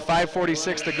 Bonus with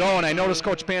 5:46 to go, and I noticed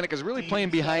Coach Panic is really playing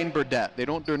behind Burdette.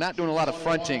 They're not doing a lot of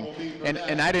fronting,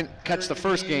 and I didn't catch the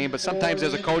first game, but sometimes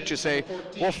as a coach you say,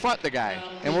 we'll front the guy,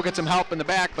 and we'll get some help in the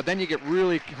back, but then you get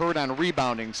really hurt on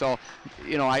rebounding. So,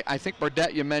 you know, I think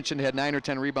Burdette, you mentioned, had 9 or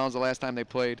 10 rebounds the last time they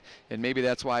played, and maybe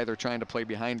that's why they're trying to play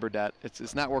behind Burdette.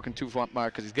 It's not working too far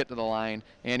because he's getting to the line,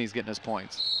 and he's getting his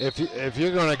points. If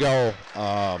you're going to go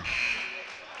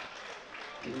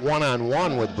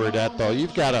one-on-one with Burdette, though,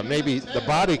 you've got to, maybe the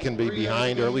body can be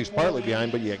behind, or at least partly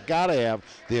behind, but you got to have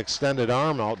the extended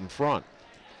arm out in front.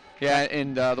 Yeah,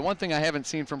 and the one thing I haven't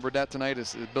seen from Burdette tonight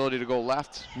is his ability to go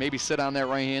left, maybe sit on that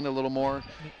right hand a little more.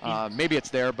 Maybe it's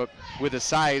there, but with his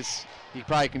size, he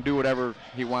probably can do whatever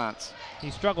he wants. He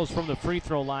struggles from the free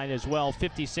throw line as well,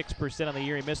 56% on the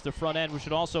year. He missed the front end. We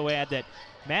should also add that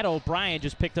Matt O'Brien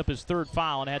just picked up his 3rd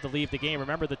foul and had to leave the game.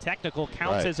 Remember, the technical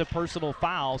counts as a personal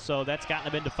foul, so that's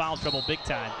gotten him into foul trouble big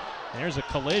time. And there's a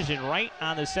collision right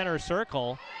on the center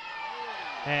circle.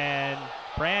 And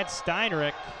Brad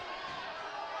Steinrich,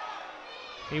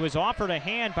 he was offered a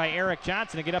hand by Eric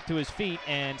Johnson to get up to his feet,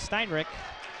 and Steinrich.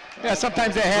 Yeah,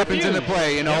 sometimes that happens in the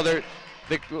play. You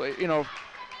know,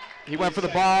 he went for the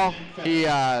ball. He,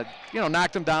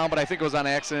 knocked him down, but I think it was on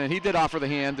accident. He did offer the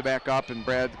hand to back up, and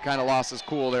Brad kind of lost his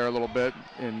cool there a little bit.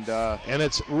 And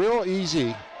it's real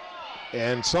easy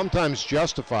and sometimes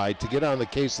justified to get on the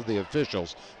case of the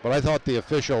officials, but I thought the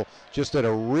official just did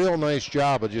a real nice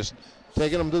job of just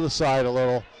taking them to the side a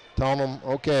little, telling them,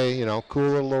 okay,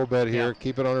 cool it a little bit here,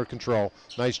 keep it under control.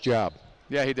 Nice job.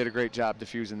 Yeah, he did a great job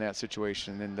diffusing that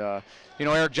situation. And,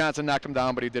 Eric Johnson knocked him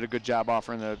down, but he did a good job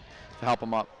offering to help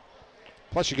him up.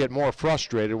 Plus, you get more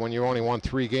frustrated when you only won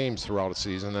 3 games throughout a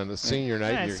season, and the senior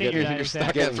night, you're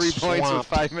stuck at 3 points with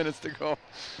 5 minutes to go.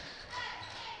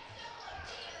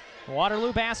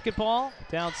 Waterloo basketball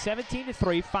down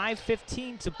 17-3,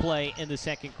 5:15 to play in the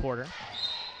second quarter.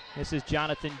 This is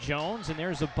Jonathan Jones, and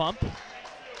there's a bump.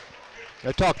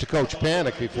 I talked to Coach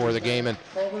Panic before the game, and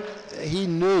he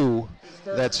knew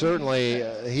that certainly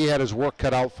he had his work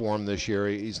cut out for him this year.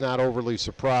 He's not overly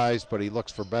surprised, but he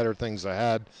looks for better things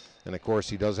ahead. And, of course,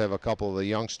 he does have a couple of the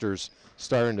youngsters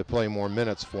starting to play more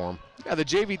minutes for him. Yeah, the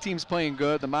JV team's playing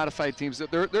good. The modified teams,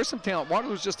 there's some talent.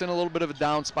 Waterloo's just in a little bit of a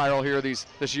down spiral here this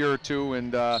year or two,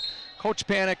 and Coach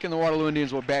Panic and the Waterloo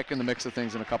Indians will back in the mix of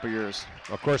things in a couple years.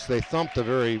 Of course, they thumped a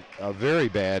very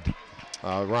bad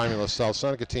Romulus South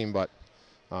Seneca team, but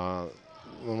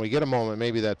when we get a moment,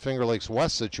 maybe that Finger Lakes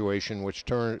West situation, which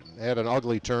had an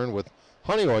ugly turn with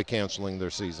Honeoye canceling their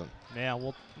season. Yeah,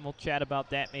 we'll chat about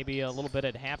that maybe a little bit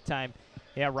at halftime.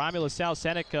 Yeah, Romulus South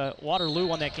Seneca, Waterloo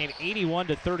won that game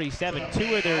 81-37.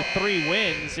 2 of their 3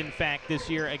 wins, in fact, this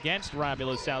year against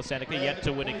Romulus South Seneca, yet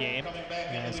to win a game.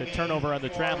 So turnover on the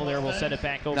travel there. We'll send it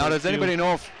back over. Now, does anybody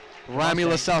know if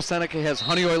Romulus South Seneca has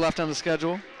Honeoye left on the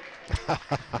schedule?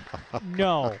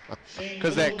 No.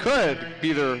 Because that could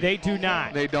be their... They do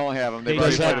not. They don't have them.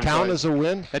 Does that count as a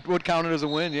win? It would count it as a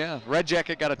win, yeah. Red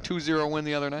Jacket got a 2-0 win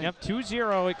the other night. Yep,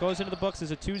 2-0. It goes into the books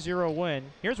as a 2-0 win.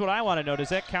 Here's what I want to know. Does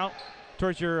that count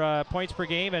towards your points per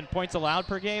game and points allowed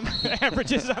per game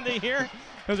averages on the year?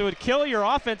 Because it would kill your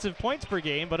offensive points per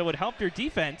game, but it would help your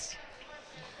defense.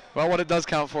 Well, what it does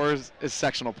count for is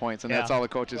sectional points, and that's all the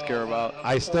coaches care about.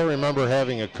 I still remember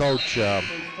having a coach,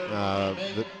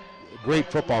 the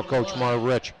great football coach, Marv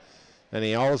Rich, and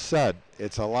he always said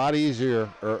it's a lot easier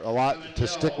or a lot to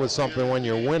stick with something when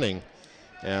you're winning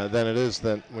than it is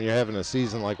when you're having a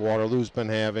season like Waterloo's been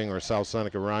having or South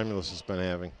Seneca Romulus has been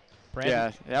having.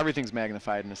 Yeah, everything's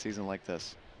magnified in a season like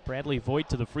this. Bradley Voigt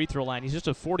to the free throw line. He's just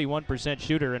a 41%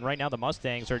 shooter, and right now the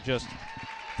Mustangs are just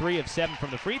 3 of 7 from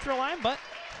the free throw line, but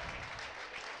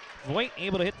Voigt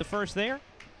able to hit the first there,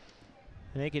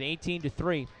 make it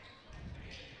 18-3.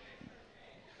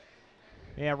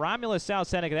 Yeah, Romulus South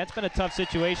Seneca, that's been a tough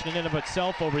situation in and of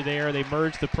itself over there. They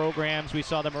merged the programs. We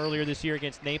saw them earlier this year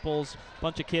against Naples. A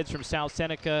bunch of kids from South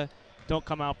Seneca don't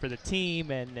come out for the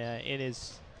team, and it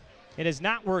has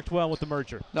not worked well with the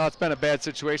merger. No, it's been a bad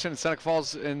situation. Seneca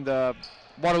Falls and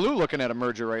Waterloo looking at a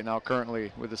merger right now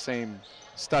currently with the same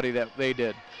study that they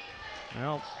did.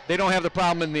 Well, they don't have the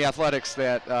problem in the athletics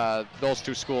that those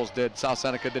 2 schools did. South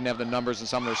Seneca didn't have the numbers in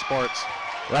some of their sports.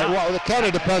 Right. Well, it kind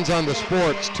of depends on the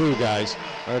sports too, guys,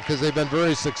 because they've been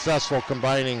very successful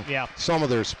combining some of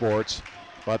their sports,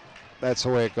 but that's the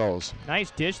way it goes.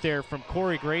 Nice dish there from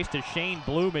Corey Grace to Shane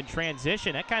Bloom in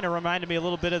transition. That kind of reminded me a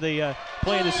little bit of the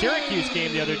play of the Syracuse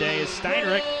game the other day as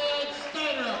Steinrich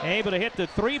able to hit the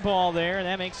 3 ball there, and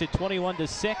that makes it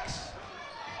 21-6.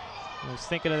 I was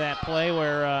thinking of that play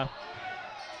where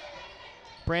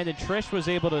Brandon Trish was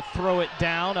able to throw it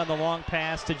down on the long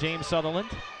pass to James Sutherland.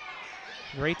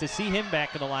 Great to see him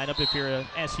back in the lineup if you're a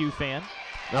SU fan.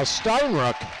 Now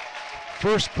Steinruck,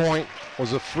 first point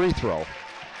was a free throw.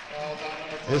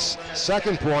 His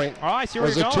second point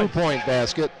was a 2-point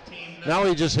basket. Now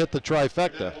he just hit the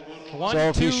trifecta. So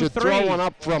if he should throw one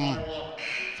up from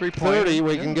 30,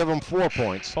 we can give him 4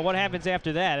 points. But what happens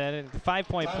after that? A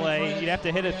 5-point play, you'd have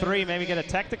to hit a 3, maybe get a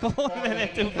technical, and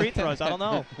then 2 free throws. I don't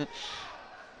know.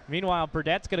 Meanwhile,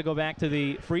 Burdette's going to go back to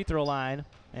the free throw line,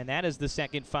 and that is the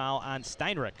second foul on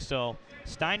Steinruck. So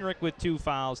Steinruck with 2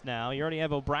 fouls now. You already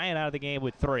have O'Brien out of the game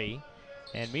with 3.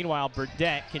 And meanwhile,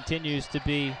 Burdette continues to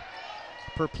be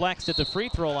perplexed at the free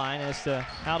throw line as to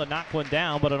how to knock one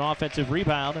down, but an offensive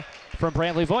rebound from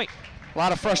Bradley Voigt. A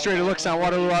lot of frustrated looks on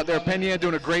Waterloo out there. Penn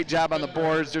doing a great job on the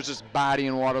boards. There's just body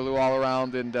in Waterloo all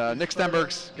around, and Nick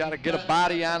Stenberg's got to get a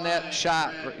body on that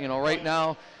shot. You know, right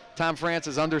now, Tom France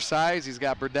is undersized. He's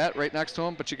got Burdette right next to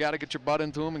him, but you got to get your butt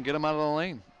into him and get him out of the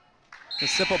lane.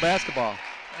 It's simple basketball.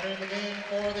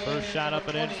 First shot up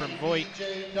and in from Voigt.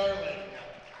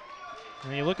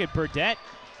 When you look at Burdette,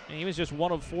 he was just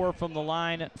 1 of 4 from the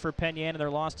line for Penn in their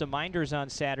loss to Minders on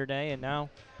Saturday, and now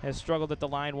has struggled at the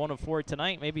line 1 of 4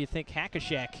 tonight. Maybe you think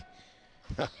Hackashack.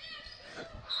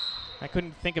 I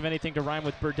couldn't think of anything to rhyme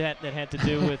with Burdette that had to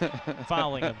do with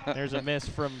fouling him. There's a miss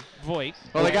from Voigt.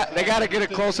 Well, they got to get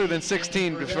it closer than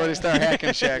 16 before they start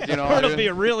hacking Shack. You know, it'll be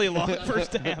a really long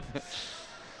first half.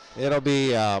 It'll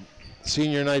be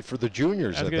senior night for the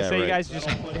juniors. I was going to say, you guys just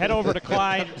head over to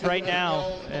Clyde right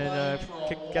now and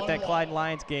get that Clyde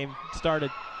Lions game started.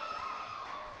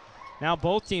 Now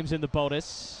both teams in the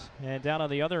bonus. And down on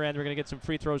the other end, we're going to get some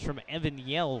free throws from Evan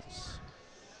Yells.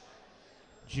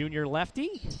 Junior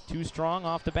lefty, too strong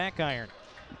off the back iron.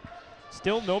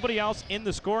 Still nobody else in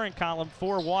the scoring column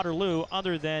for Waterloo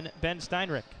other than Ben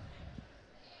Steinruck.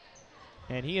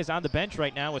 And he is on the bench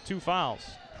right now with 2 fouls.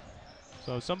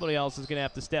 So somebody else is going to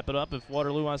have to step it up if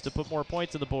Waterloo wants to put more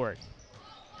points on the board.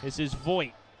 This is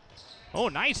Voigt. Oh,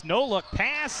 nice no-look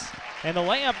pass, and the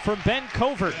layup from Ben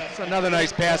Covert. That's another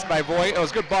nice pass by Voigt. It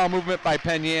was good ball movement by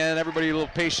Penn. Everybody a little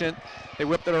patient. They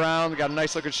whipped it around, got a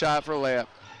nice-looking shot for a layup.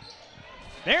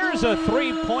 There's a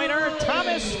 3-pointer,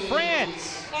 Thomas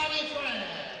France.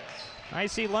 I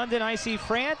see London, I see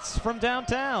France from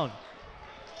downtown.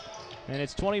 And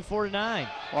it's 24-9.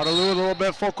 Waterloo a little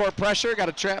bit full court pressure, got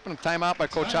a trap and a timeout by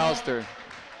Coach Hollister.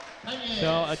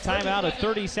 So a timeout, a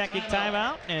 30-second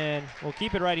timeout, and we'll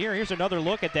keep it right here. Here's another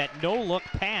look at that no-look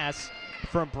pass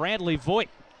from Bradley Voigt.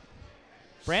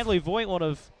 Bradley Voigt, one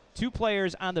of 2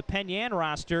 players on the Penn Yan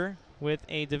roster with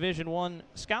a Division I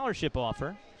scholarship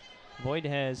offer. Voigt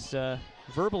has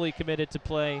verbally committed to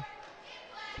play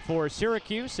for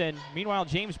Syracuse, and meanwhile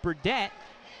James Burdette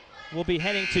will be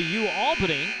heading to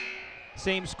UAlbany,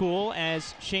 same school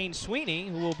as Shane Sweeney,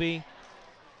 who will be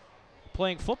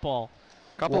playing football.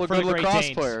 Couple of good lacrosse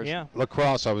players. Yeah.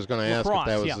 Lacrosse, I was going to ask if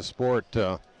that was the sport.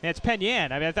 It's Penn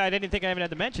Yan. I mean, I didn't think I even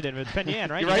had to mention it, but it's Penn Yan,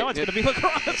 right? Right. You know it's going to be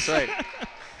lacrosse. That's right.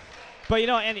 But, you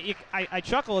know, and I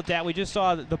chuckle at that. We just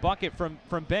saw the bucket from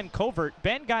Ben Covert.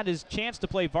 Ben got his chance to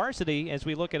play varsity as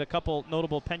we look at a couple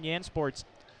notable Penn Yan sports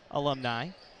alumni.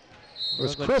 It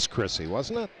was Chris Chrissy,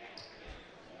 wasn't it?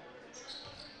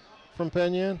 From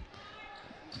Penn Yan?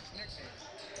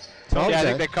 Yeah, I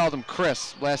think they called him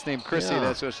Chris. Last name Chrissy.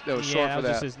 Yeah. That was short for that. Yeah, that was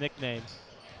just his nickname.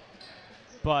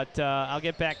 But I'll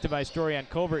get back to my story on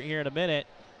Covert here in a minute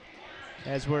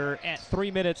as we're at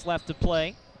 3 minutes left to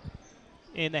play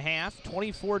in the half.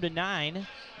 24-9.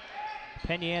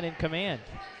 Penn Yan in command.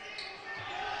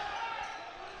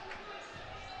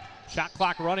 Shot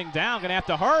clock running down. Going to have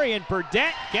to hurry, and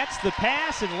Burdette gets the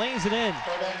pass and lays it in.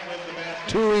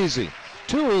 Too easy.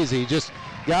 Too easy. Just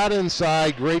got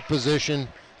inside. Great position.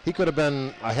 He could have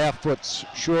been a half foot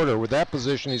shorter. With that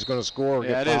position, he's going to score.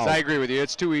 Yeah, it is. I agree with you.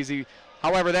 It's too easy.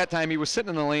 However, that time he was sitting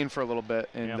in the lane for a little bit,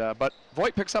 and but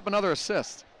Voigt picks up another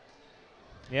assist.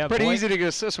 Yeah, pretty easy to get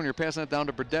assists when you're passing it down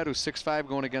to Burdette, who's 6'5",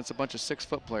 going against a bunch of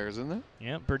 6-foot players, isn't it?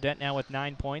 Yeah, Burdette now with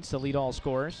 9 points to lead all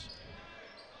scorers.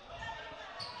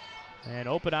 And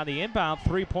open on the inbound,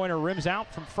 3-pointer rims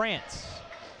out from France.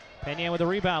 Penn Yan with a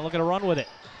rebound, looking to run with it.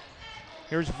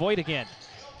 Here's Voigt again.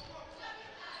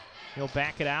 He'll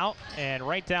back it out, and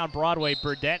right down Broadway,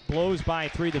 Burdette blows by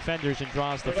 3 defenders and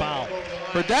draws the foul.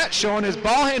 Burdette showing his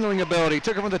ball handling ability.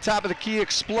 Took him from the top of the key,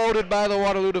 exploded by the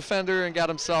Waterloo defender, and got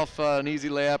himself an easy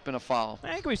layup and a foul.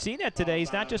 I think we've seen that today.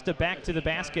 He's not just a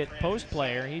back-to-the-basket post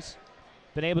player. He's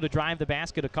been able to drive the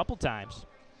basket a couple times.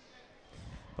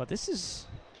 But this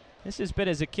has been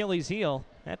his Achilles heel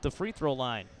at the free throw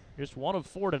line. Just 1 of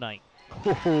 4 tonight.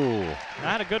 Ooh.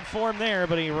 Not a good form there,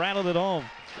 but he rattled it home.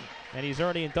 and he's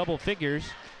already in double figures.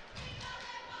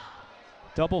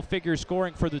 Double figure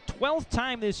scoring for the 12th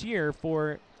time this year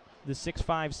for the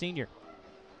 6'5" senior.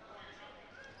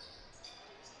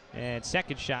 And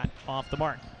second shot off the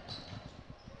mark.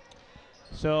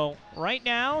 So right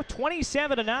now,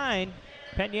 27-9.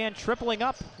 Penn tripling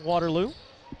up Waterloo.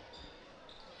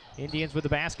 Indians with the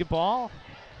basketball.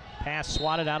 Pass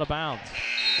swatted out of bounds.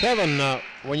 Kevin,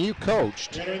 when you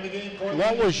coached,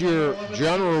 what was your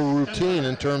general routine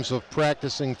in terms of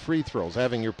practicing free throws,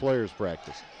 having your players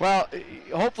practice? Well,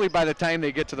 hopefully by the time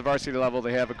they get to the varsity level,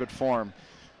 they have a good form.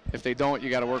 If they don't, you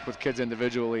got to work with kids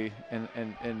individually,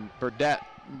 and Burdette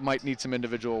might need some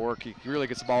individual work. He really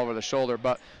gets the ball over the shoulder,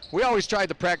 but we always tried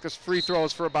to practice free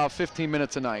throws for about 15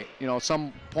 minutes a night. You know,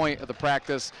 some point of the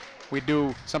practice,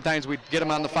 sometimes we'd get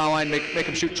them on the foul line, make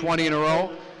them shoot 20 in a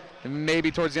row, and maybe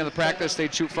towards the end of the practice,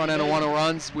 they'd shoot front end of one of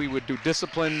runs. We would do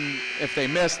discipline if they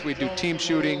missed. We'd do team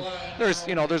shooting. There's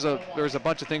a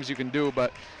bunch of things you can do,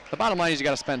 but the bottom line is you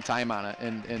got to spend time on it,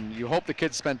 and you hope the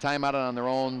kids spend time on it on their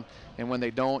own. And when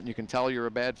they don't, you can tell you're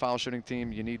a bad foul shooting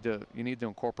team. You need to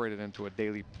incorporate it into a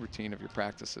daily routine of your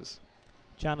practices.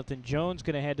 Jonathan Jones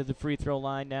going to head to the free throw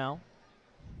line now,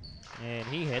 and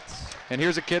he hits. And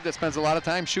here's a kid that spends a lot of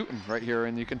time shooting right here,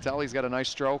 and you can tell he's got a nice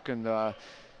stroke, and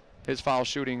his foul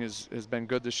shooting has been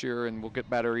good this year, and will get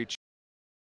better each.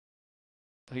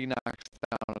 He knocks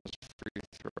down his free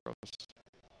throws.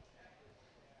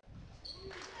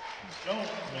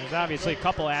 There's obviously a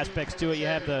couple aspects to it. You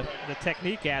have the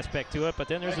technique aspect to it, but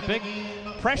then there's a big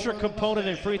pressure component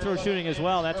in free throw shooting as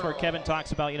well. That's where Kevin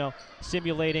talks about,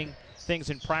 simulating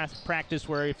things in practice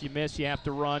where if you miss, you have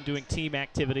to run, doing team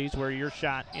activities where your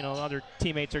shot, other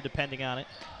teammates are depending on it.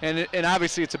 And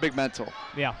obviously it's a big mental.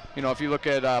 Yeah. If you look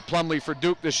at Plumlee for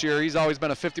Duke this year, he's always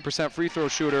been a 50% free throw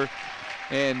shooter,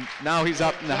 and now he's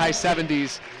up in the high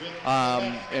 70s.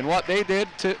 And what they did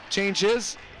to change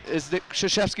his is that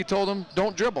Krzyzewski told him,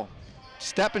 don't dribble,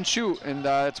 step and shoot, and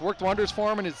it's worked wonders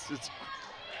for him, and it's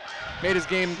made his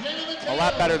game a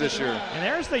lot better this year. And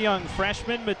there's the young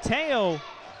freshman, Mateo,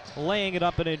 laying it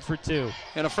up and in for two.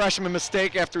 And a freshman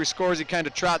mistake after he scores, he kind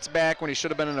of trots back when he should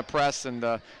have been in a press, and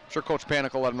I'm sure Coach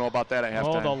Panic will let him know about that at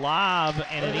halftime. Oh, the lob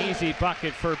and an easy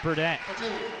bucket for Burdette.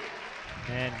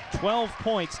 And 12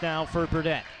 points now for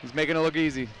Burdette. He's making it look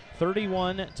easy.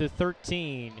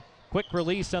 31-13. Quick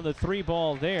release on the three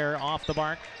ball there, off the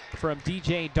mark from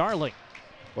DJ Darling.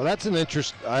 Well, that's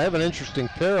I have an interesting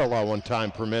parallel when time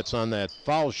permits on that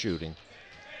foul shooting.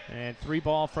 And three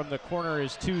ball from the corner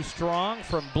is too strong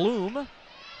from Bloom.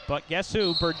 But guess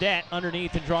who? Burdette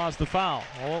underneath and draws the foul.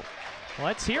 Well,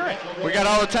 let's hear it. We got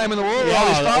all the time in the world with all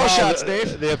these foul shots,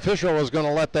 Dave. The official was going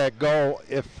to let that go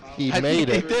if he made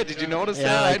it. He did. Did you notice that?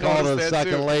 Yeah, I called it a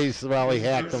second lace. Well, he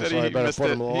hacked him, so I better put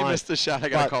him in the line. He missed the shot. I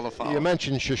got to call the foul. You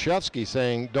mentioned Krzyzewski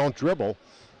saying don't dribble.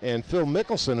 And Phil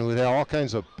Mickelson, who had all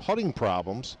kinds of putting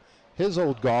problems, his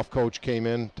old golf coach came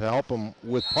in to help him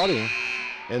with putting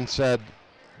and said,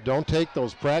 don't take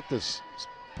those practice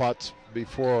putts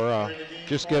before,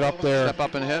 just get up there. Step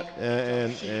up and hit.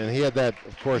 And he had that,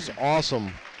 of course,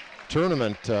 awesome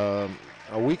tournament a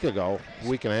week and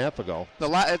a half ago.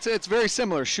 It's very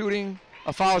similar, shooting,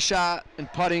 a foul shot,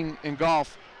 and putting in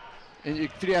golf. And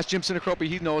if you ask Jim Sinacropi,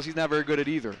 he knows he's not very good at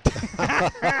either.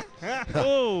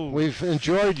 We've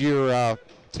enjoyed your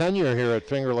tenure here at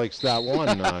Finger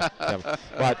Lakes.1, Kevin.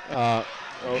 But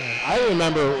I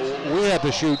remember we had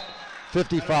to shoot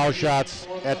 50 foul shots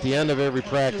at the end of every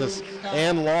practice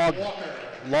and log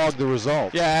the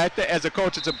result. Yeah, as a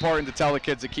coach, it's important to tell the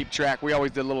kids to keep track. We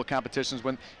always did little competitions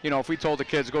when, if we told the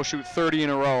kids go shoot 30 in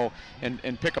a row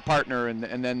and pick a partner, and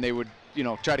then they would,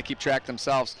 try to keep track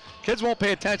themselves. Kids won't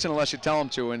pay attention unless you tell them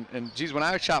to. And geez, when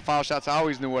I shot foul shots, I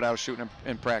always knew what I was shooting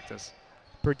in practice.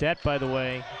 Burdette, by the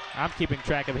way, I'm keeping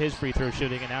track of his free throw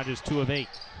shooting, and now just 2 of 8.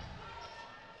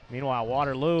 Meanwhile,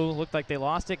 Waterloo looked like they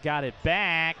lost it, got it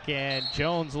back, and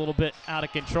Jones a little bit out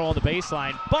of control of the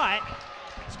baseline, but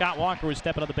Scott Walker was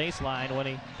stepping on the baseline when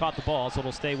he caught the ball, so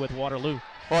it'll stay with Waterloo.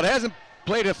 Well, it hasn't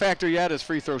played a factor yet as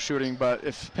free throw shooting, but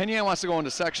if Penn wants to go into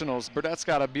sectionals, Burdette's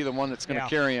got to be the one that's going to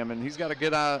carry him, and he's got to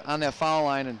get on that foul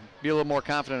line and be a little more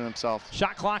confident in himself.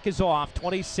 Shot clock is off,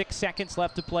 26 seconds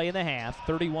left to play in the half,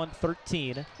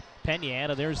 31-13. Penn,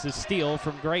 and there's the steal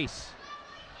from Grace.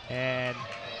 And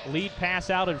lead pass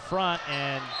out in front,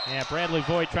 and Bradley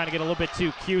Voigt trying to get a little bit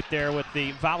too cute there with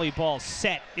the volleyball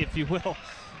set, if you will,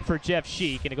 for Jeff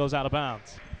Sheik, and it goes out of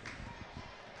bounds.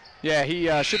 Yeah, he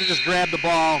should have just grabbed the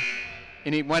ball,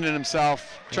 and he went in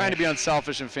himself, trying to be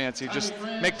unselfish and fancy, just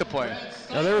make the play.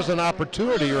 Now there's an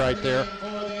opportunity right there.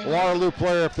 Waterloo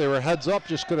player, if they were heads up,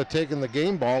 just could have taken the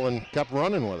game ball and kept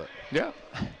running with it. Yeah.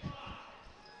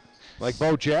 Like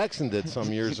Bo Jackson did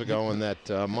some years ago in that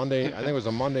Monday, I think it was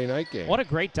a Monday night game. What a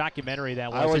great documentary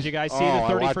that was. Did you guys see the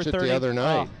 30 I watched for 30? it the other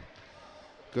night. Oh.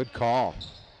 Good call.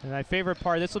 And my favorite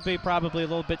part, this will be probably a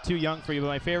little bit too young for you, but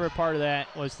my favorite part of that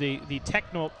was the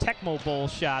Tecmo Bowl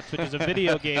shots, which is a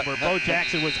video game where Bo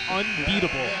Jackson was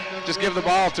unbeatable. Just give the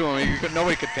ball to him.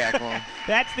 Nobody could tackle him.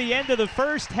 That's the end of the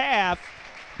first half.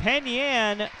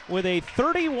 Penn with a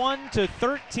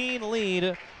 31-13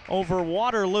 lead over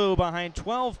Waterloo behind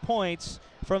 12 points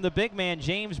from the big man,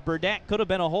 James Burdette. Could have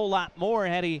been a whole lot more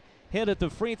had he hit at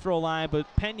the free throw line, but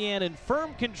Penn in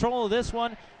firm control of this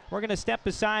one. We're going to step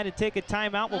aside and take a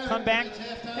timeout. We'll come back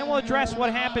and we'll address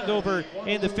what happened over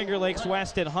in the Finger Lakes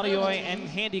West at Honeoye and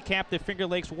handicap the Finger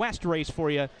Lakes West race for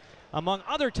you, among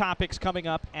other topics coming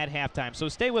up at halftime. So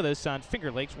stay with us on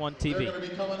Finger Lakes 1 TV. They're going to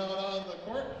be coming out on the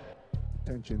court.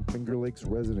 Attention Finger Lakes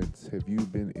residents, have you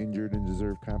been injured and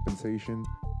deserve compensation?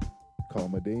 Call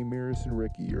Madej, Maris, and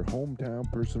Ricky, your hometown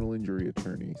personal injury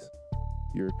attorneys.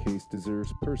 Your case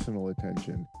deserves personal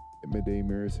attention. At Madej,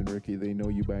 Maris, and Ricky, they know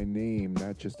you by name,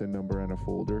 not just a number on a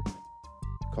folder.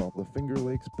 Call the Finger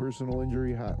Lakes Personal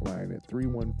Injury Hotline at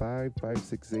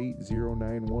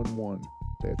 315-568-0911.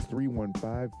 That's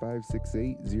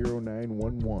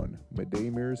 315-568-0911.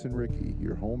 Madej, Maris, and Ricky,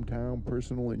 your hometown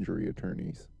personal injury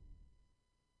attorneys.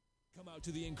 Come out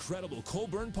to the incredible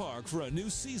Colburn Park for a new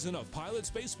season of Pilots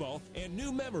baseball and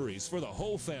new memories for the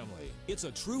whole family. It's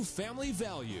a true family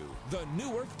value. The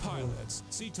Newark Pilots.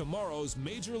 See tomorrow's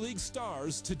Major League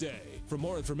stars today. For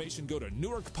more information, go to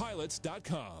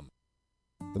newarkpilots.com.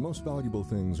 The most valuable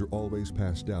things are always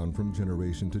passed down from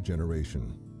generation to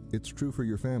generation. It's true for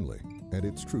your family, and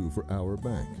it's true for our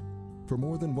bank. For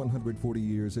more than 140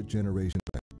 years at Generation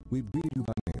Bank, we've greeted you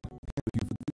by name, handed you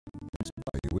for the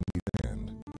inspire you in the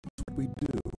hand. That's what we do,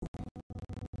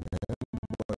 and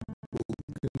what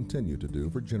we'll continue to do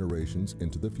for generations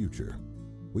into the future.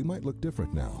 We might look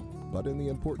different now, but in the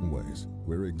important ways,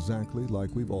 we're exactly like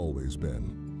we've always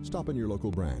been. Stop in your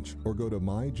local branch or go to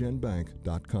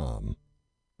mygenbank.com.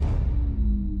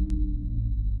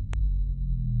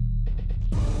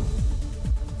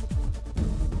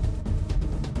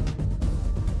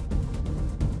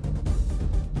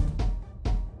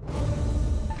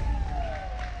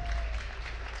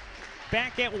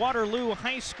 Back at Waterloo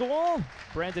High School,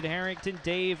 Brendan Harrington,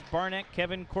 Dave Barnick,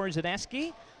 Kevin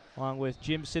Korzeniewski, along with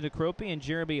Jim Sidicropi and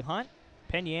Jeremy Hunt.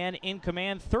 Penn in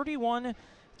command,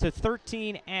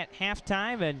 31-13 at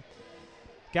halftime. And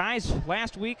guys,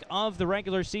 last week of the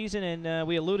regular season, and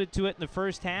we alluded to it in the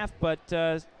first half,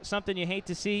 but something you hate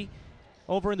to see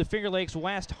over in the Finger Lakes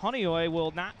West, Honeoye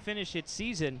will not finish its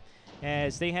season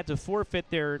as they had to forfeit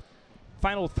their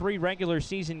final 3 regular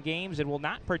season games and will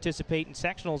not participate in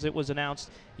sectionals. It was announced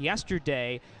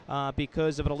yesterday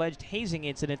because of an alleged hazing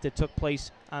incident that took place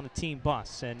on a team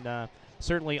bus, and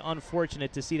certainly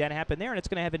unfortunate to see that happen there, and it's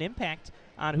going to have an impact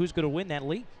on who's going to win that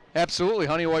league. Absolutely.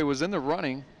 Honeoye was in the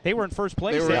running. They were in first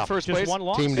place. They were in first place. Just one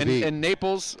loss. Team to beat. And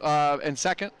Naples in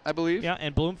second, I believe. Yeah,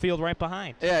 and Bloomfield right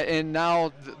behind. Yeah, and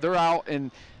now they're out, and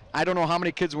I don't know how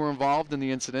many kids were involved in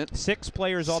the incident. 6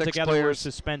 players altogether were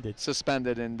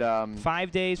suspended. And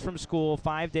 5 days from school,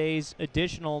 5 days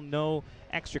additional, no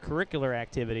extracurricular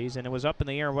activities, and it was up in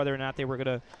the air whether or not they were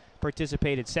going to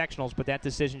participate in sectionals, but that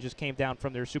decision just came down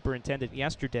from their superintendent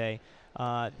yesterday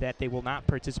that they will not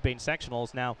participate in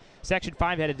sectionals. Now, Section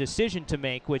 5 had a decision to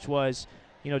make, which was,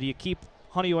 do you keep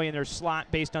Honeoye in their slot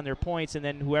based on their points, and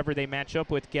then whoever they match up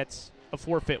with gets a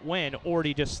forfeit win, or do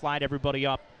you just slide everybody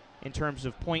up in terms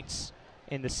of points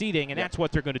in the seeding, and that's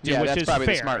what they're going to do, which that's is probably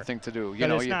fair. the smart thing to do.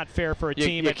 It's not fair for a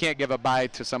team. You can't give a bye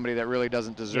to somebody that really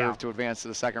doesn't deserve to advance to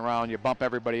the second round. You bump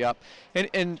everybody up.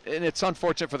 And it's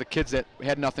unfortunate for the kids that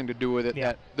had nothing to do with it,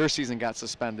 that their season got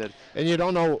suspended. And you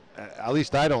don't know, at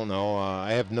least I don't know,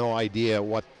 I have no idea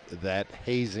what that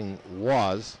hazing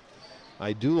was.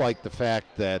 I do like the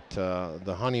fact that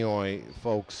the Honeoye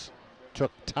folks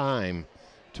took time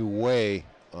to weigh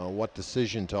what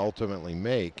decision to ultimately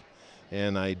make.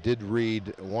 And I did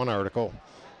read one article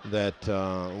that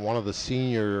one of the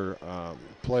senior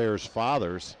players'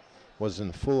 fathers was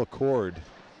in full accord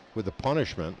with the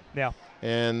punishment. Yeah.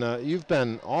 And you've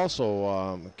been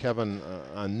also, Kevin,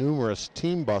 on numerous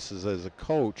team buses as a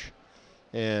coach,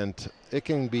 and it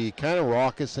can be kind of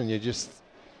raucous, and you just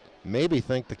maybe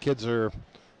think the kids are,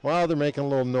 well, they're making a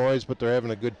little noise, but they're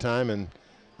having a good time, and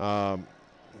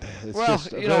it's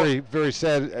just very, very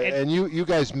sad. And you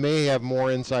guys may have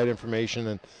more inside information,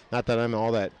 and not that I'm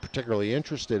all that particularly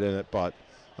interested in it, but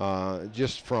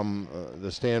just from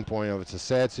the standpoint of it's a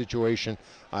sad situation.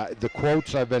 The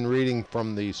quotes I've been reading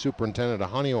from the superintendent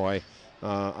of Honeoye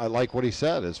I like what he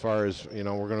said as far as, we're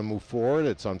going to move forward.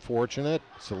 It's unfortunate.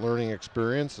 It's a learning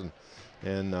experience.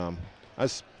 And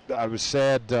I was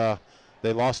sad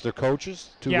they lost their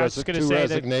coaches. Two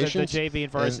resignations. The JV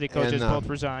and varsity coaches both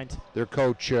resigned. Their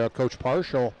coach, Coach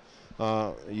Partial,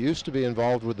 used to be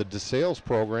involved with the DeSales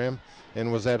program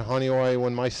and was at Honeoye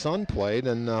when my son played.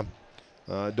 And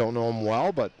don't know him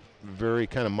well, but very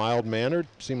kind of mild-mannered.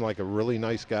 Seemed like a really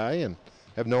nice guy, and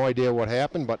have no idea what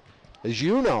happened. But as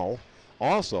you know,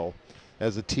 also,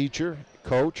 as a teacher,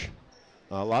 coach,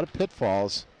 a lot of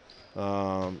pitfalls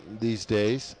these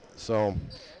days. So,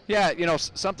 yeah,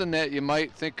 something that you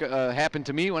might think happened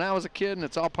to me when I was a kid, and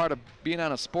it's all part of being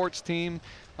on a sports team.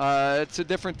 It's a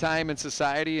different time in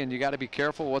society, and you got to be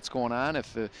careful what's going on.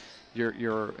 If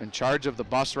you're in charge of the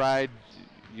bus ride,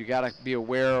 you got to be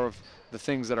aware of the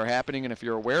things that are happening, and if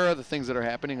you're aware of the things that are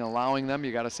happening and allowing them,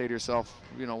 you got to say to yourself,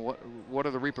 what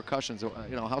are the repercussions?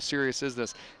 How serious is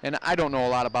this? And I don't know a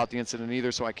lot about the incident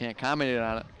either, so I can't comment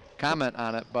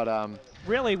on it. But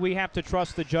really, we have to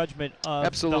trust the judgment of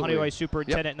absolutely. The Honeoye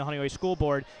superintendent and the Honeoye school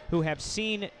board, who have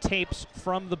seen tapes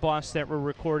from the bus that were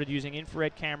recorded using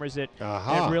infrared cameras that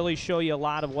really show you a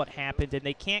lot of what happened, and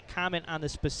they can't comment on the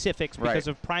specifics because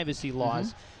of privacy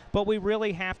laws. But we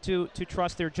really have to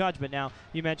trust their judgment. Now,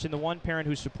 you mentioned the one parent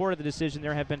who supported the decision.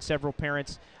 There have been several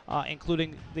parents,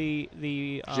 including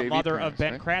the mother of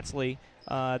Ben Kratzley,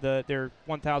 their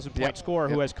 1,000-point scorer,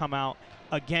 who has come out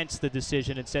against the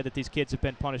decision and said that these kids have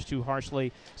been punished too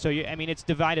harshly. So, it's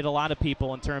divided a lot of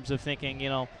people in terms of thinking,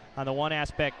 on the one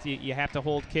aspect, you have to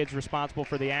hold kids responsible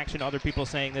for the action. Other people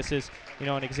saying this is,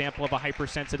 an example of a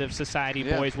hypersensitive society.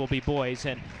 Boys will be boys.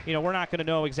 And, we're not going to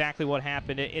know exactly what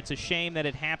happened. It's a shame that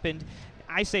it happened.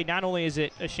 I say not only is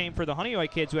it a shame for the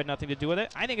Honeoye kids who had nothing to do with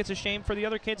it, I think it's a shame for the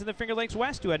other kids in the Finger Lakes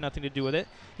West who had nothing to do with it.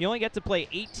 You only get to play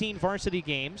 18 varsity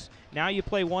games. Now you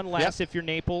play one less if you're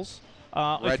Naples,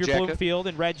 if you're Bloomfield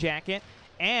and Red Jacket.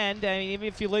 And even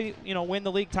if you win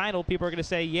the league title, people are going to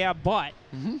say, yeah, but.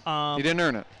 You didn't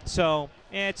earn it. So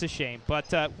it's a shame.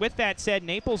 But with that said,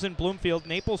 Naples and Bloomfield,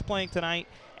 Naples playing tonight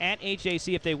at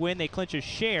HJC. If they win, they clinch a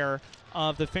share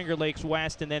of the Finger Lakes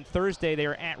West. And then Thursday, they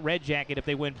are at Red Jacket. If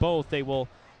they win both, they will.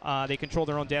 They control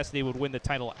their own destiny, would win the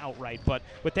title outright. But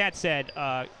with that said,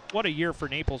 what a year for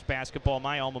Naples basketball,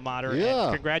 my alma mater. Yeah.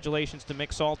 And congratulations to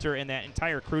Mick Salter and that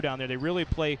entire crew down there. They really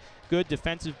play good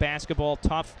defensive basketball,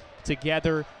 tough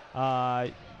together.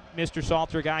 Mr.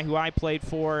 Salter, a guy who I played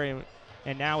for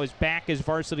and now is back as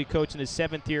varsity coach in his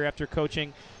 7th year after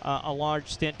coaching a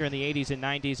large stint during the 80s and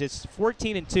 90s. It's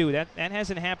 14-2. That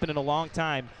hasn't happened in a long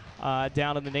time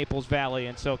down in the Naples Valley,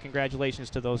 and so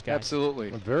congratulations to those guys. Absolutely.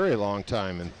 A very long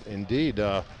time, indeed.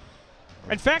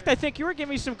 In fact, I think you were giving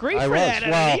me some grief for that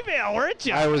in an email, weren't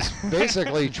you? I was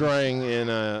basically trying in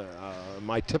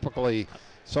my typically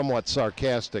somewhat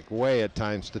sarcastic way at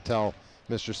times to tell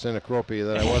Mr. Sinacropi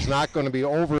that I was not going to be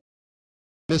over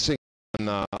missing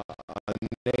on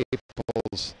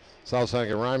Naples South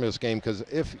Seneca Romulus game, because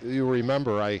if you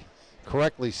remember, I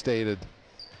correctly stated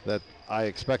that I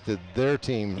expected their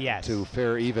team to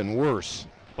fare even worse.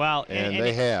 Well, and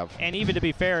they have. And even to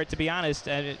be fair, to be honest,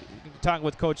 talking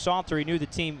with Coach Salter, he knew the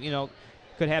team,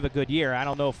 could have a good year. I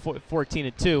don't know if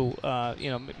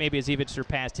 14-2, maybe has even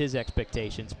surpassed his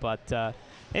expectations, but.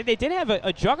 And they did have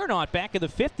a juggernaut back in the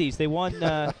 50s. They won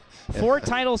 4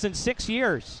 titles in 6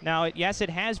 years. Now, yes, it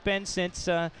has been since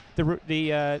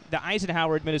the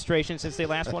Eisenhower administration since they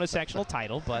last won a sectional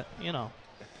title, but,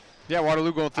 Yeah,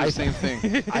 Waterloo going through the same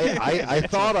thing. I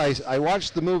thought I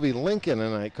watched the movie Lincoln,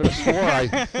 and I could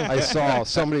have swore I saw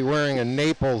somebody wearing a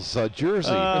Naples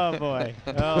jersey. Oh, boy.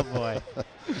 Oh, boy.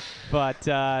 But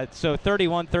so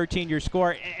 31-13 your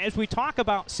score. As we talk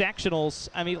about sectionals,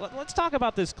 let's talk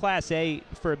about this Class A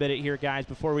for a minute here, guys,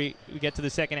 before we get to the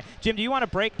second half. Jim, do you want to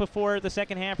break before the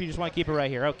second half, or you just want to keep it right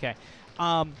here? Okay.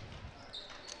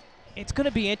 It's going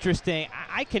to be interesting.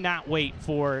 I cannot wait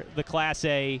for the Class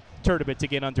A tournament to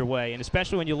get underway, and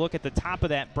especially when you look at the top of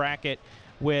that bracket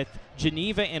with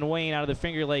Geneva and Wayne out of the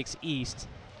Finger Lakes East,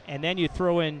 and then you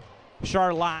throw in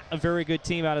Charlotte, a very good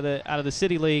team out of the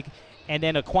City League, and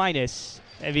then Aquinas.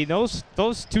 Those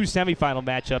 2 semifinal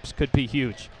matchups could be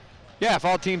huge. Yeah, if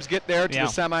all teams get there to the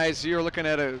semis, you're looking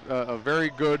at a very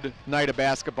good night of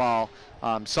basketball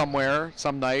somewhere,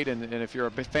 some night. And if you're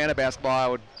a fan of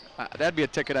basketball, that'd be a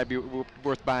ticket I'd be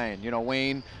worth buying.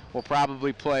 Wayne will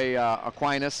probably play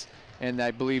Aquinas, and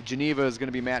I believe Geneva is going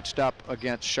to be matched up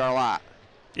against Charlotte.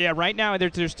 Yeah, right now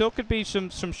there still could be some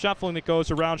shuffling that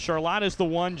goes around. Charlotte is the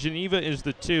 1, Geneva is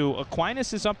the 2.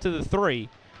 Aquinas is up to the 3.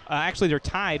 Actually, they're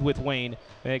tied with Wayne.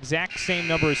 The exact same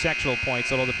number of sectional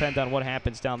points. It'll depend on what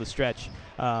happens down the stretch.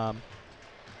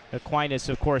 Aquinas,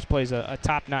 of course, plays a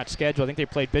top-notch schedule. I think they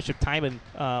played Bishop Timon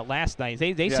last night.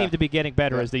 They seem to be getting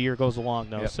better as the year goes along,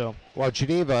 though. So, well,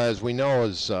 Geneva, as we know,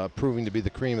 is proving to be the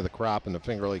cream of the crop in the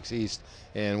Finger Lakes East,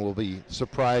 and will be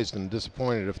surprised and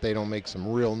disappointed if they don't make some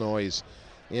real noise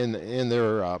in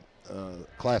their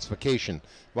classification.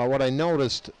 But what I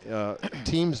noticed,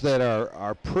 teams that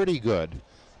are pretty good,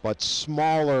 but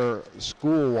smaller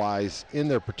school-wise in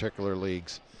their particular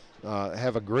leagues,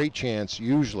 have a great chance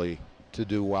usually to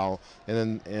do well,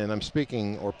 and I'm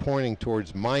speaking or pointing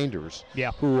towards Minders,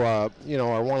 who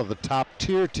are one of the top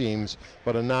tier teams,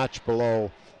 but a notch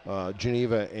below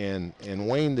Geneva and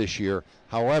Wayne this year.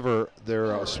 However,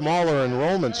 they're a smaller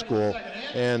enrollment school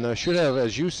and should have,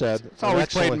 as you said, it's always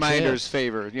played Minders' chance.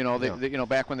 favor.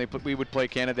 Back when we would play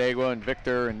Canandaigua and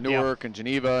Victor and Newark and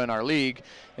Geneva in our league,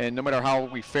 and no matter how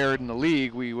we fared in the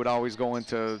league, we would always go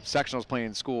into sectionals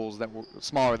playing schools that were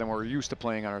smaller than we're used to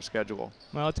playing on our schedule.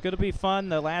 Well, it's going to be fun.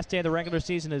 The last day of the regular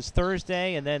season is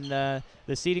Thursday, and then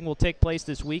the seeding will take place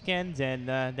this weekend, and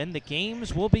then the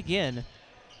games will begin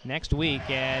next week.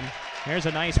 And there's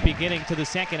a nice beginning to the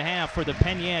second half for the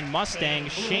Penn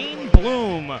Mustangs. Shane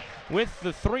Bloom with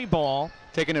the 3-ball.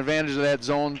 Taking advantage of that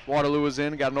zone Waterloo was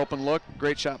in, got an open look.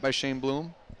 Great shot by Shane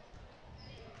Bloom.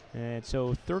 And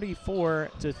so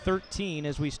 34-13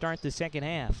 as we start the second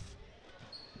half.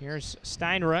 Here's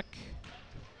Steinruck.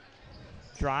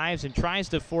 Drives and tries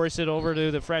to force it over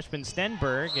to the freshman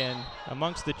Stenberg, and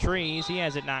amongst the trees, he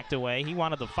has it knocked away. He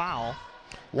wanted the foul.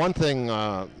 One thing,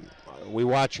 we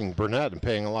watching Burnette and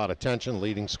paying a lot of attention,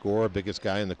 leading scorer, biggest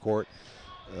guy in the court.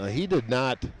 He did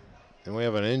not, and we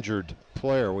have an injured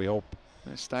player. We hope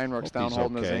Steinruck's down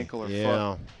holding his ankle or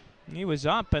foot. He was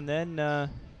up and then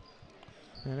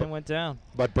went down.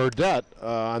 But Burdette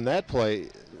on that play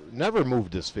never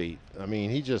moved his feet. I mean,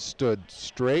 he just stood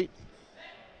straight,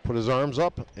 put his arms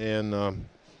up, and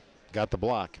got the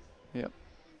block. Yep.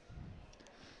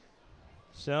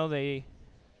 So they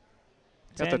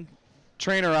got the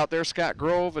trainer out there, Scott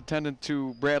Grove, attending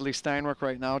to Bradley Steinruck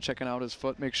right now, checking out his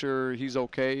foot, make sure he's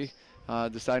okay,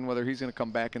 deciding whether he's going to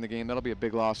come back in the game. That'll be a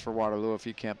big loss for Waterloo if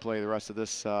he can't play the rest of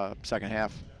this second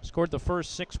half. Scored the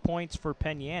first 6 points for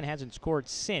Penn, hasn't scored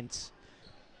since.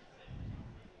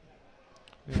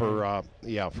 For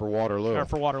Waterloo. Or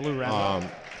for Waterloo, rather.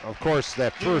 Of course,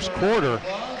 that first quarter,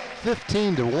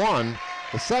 15-1.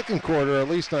 The second quarter, at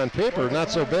least on paper, not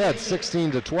so bad,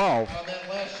 16-12.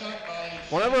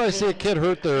 Whenever I see a kid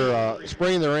hurt their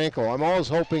sprain their ankle, I'm always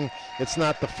hoping it's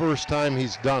not the first time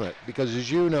he's done it, because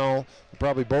as you know,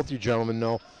 probably both you gentlemen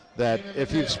know, that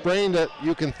if you've sprained it,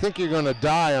 you can think you're going to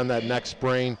die on that next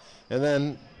sprain, and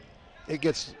then it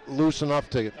gets loose enough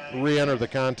to re-enter the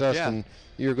contest, and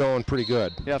you're going pretty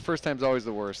good. Yeah, first time's always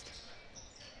the worst.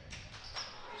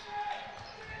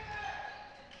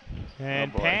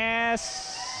 And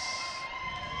pass.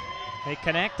 They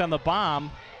connect on the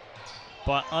bomb,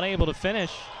 but unable to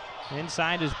finish.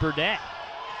 Inside is Burdette,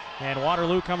 and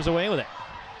Waterloo comes away with it.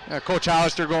 Yeah, Coach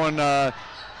Hollister going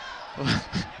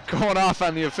going off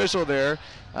on the official there.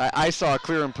 I saw a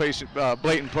clear and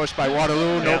blatant push by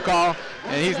Waterloo, no call,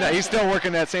 and he's still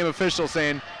working that same official,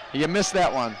 saying you missed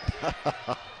that one.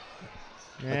 I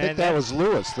think that was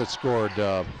Lewis that scored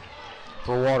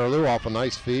for Waterloo off a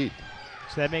nice feed.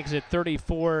 So that makes it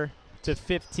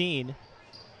 34-15.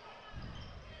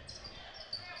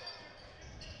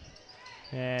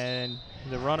 And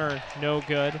the runner, no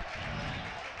good.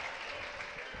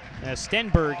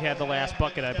 Stenberg had the last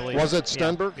bucket, I believe. Was it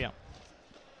Stenberg? Yeah.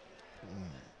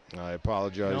 I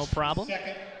apologize. No problem.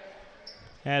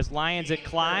 As Lions at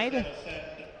Clyde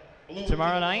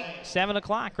tomorrow night, 7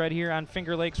 o'clock, right here on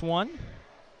Finger Lakes 1.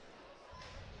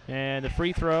 And the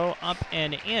free throw up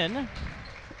and in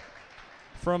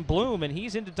from Bloom, and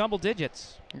he's into double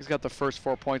digits. He's got the first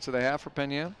 4 points of the half for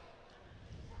Penn.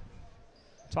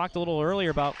 Talked a little earlier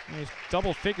about his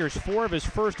double figures, 4 of his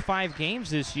first 5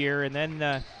 games this year, and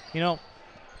then,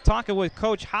 talking with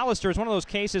Coach Hollister is one of those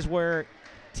cases where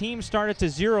teams started to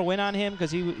zero in on him because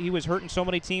he was hurting so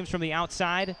many teams from the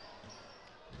outside.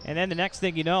 And then the next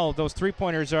thing you know, those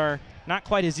three-pointers are not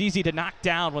quite as easy to knock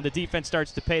down when the defense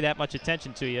starts to pay that much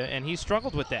attention to you, and he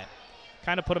struggled with that.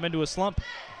 Kind of put him into a slump.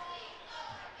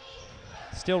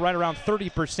 Still right around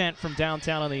 30% from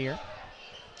downtown on the year.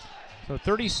 So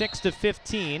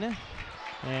 36-15,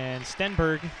 and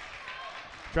Stenberg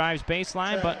drives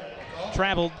baseline, but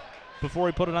traveled before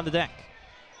he put it on the deck.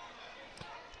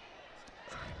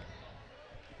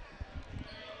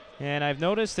 And I've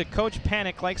noticed that Coach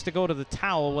Panic likes to go to the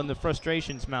towel when the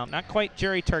frustrations mount. Not quite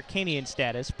Jerry Tarkanian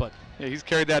status, but... Yeah, he's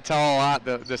carried that towel a lot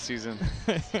this season.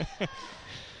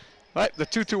 Right, the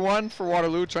 2-2-1 for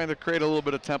Waterloo, trying to create a little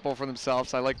bit of tempo for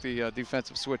themselves. I like the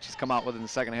defensive switch he's come out with in the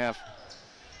second half.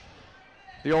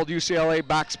 The old UCLA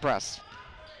box press.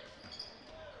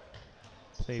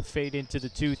 They fade into the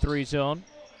 2-3 zone.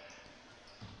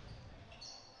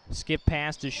 Skip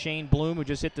pass to Shane Bloom, who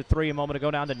just hit the 3 a moment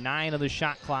ago, down to 9 on the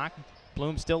shot clock.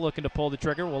 Bloom still looking to pull the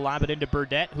trigger. We'll lob it into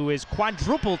Burdette, who is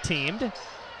quadruple teamed.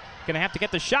 Going to have to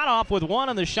get the shot off with 1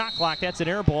 on the shot clock. That's an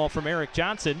air ball from Eric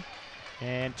Johnson.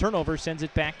 And turnover sends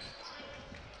it back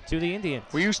to the Indians.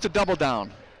 We used to double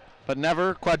down, but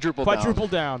never quadruple down. Quadruple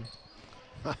down.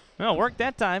 Well, worked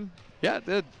that time. Yeah, it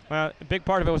did. Well, a big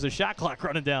part of it was the shot clock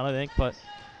running down, I think, but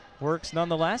works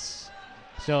nonetheless.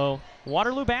 So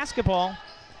Waterloo basketball,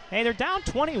 hey, they're down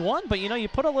 21, but you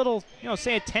put a little,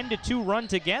 say a 10-2 run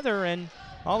together, and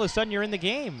all of a sudden you're in the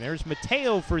game. There's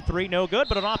Mateo for 3, no good,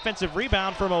 but an offensive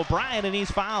rebound from O'Brien, and he's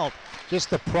fouled.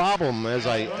 Just the problem, as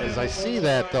I see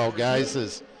that though, guys,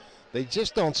 is they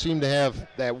just don't seem to have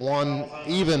that one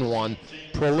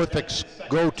prolific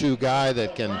go-to guy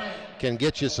that can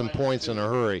get you some points in a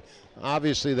hurry.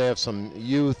 Obviously, they have some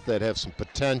youth that have some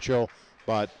potential,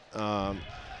 but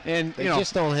they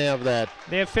just don't have that.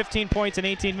 They have 15 points in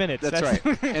 18 minutes. That's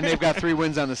right, and they've got 3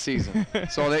 wins on the season.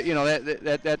 So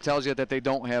that tells you that they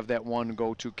don't have that one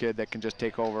go-to kid that can just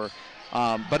take over.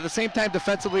 But at the same time,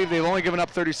 defensively, they've only given up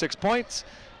 36 points.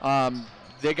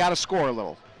 They got to score a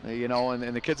little,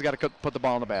 and the kids got to put the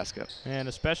ball in the basket. And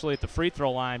especially at the free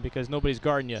throw line, because nobody's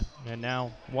guarding you. And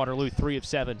now Waterloo 3 of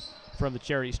 7 from the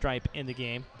charity stripe in the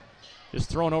game. Just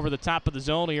thrown over the top of the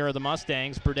zone here are the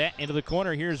Mustangs. Burdette into the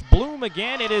corner. Here's Bloom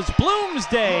again. It is Bloom's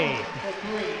day.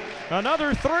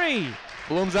 Another 3.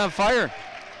 Bloom's on fire.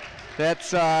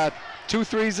 That's 2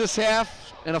 threes this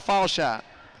half and a foul shot.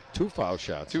 2 foul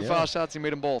shots. 2 foul shots. He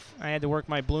made them both. I had to work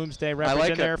my Bloom's Day reference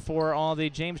in there for all the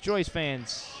James Joyce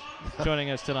fans joining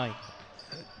us tonight.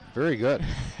 Very good.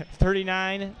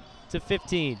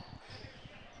 39-15.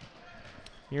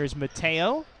 Here's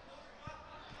Mateo,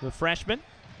 the freshman.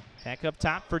 Back up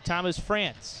top for Thomas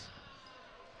France.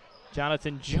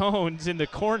 Jonathan Jones in the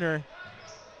corner.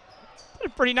 Did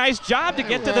a pretty nice job to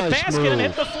get to the basket and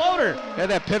hit the floater. Yeah,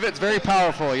 that pivot's very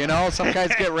powerful, Some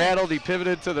guys get rattled. He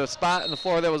pivoted to the spot in the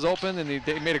floor that was open, and he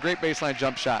made a great baseline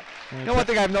jump shot. One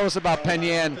thing I've noticed about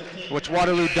Penn, which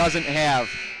Waterloo doesn't have,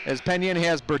 is Penn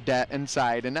has Burdette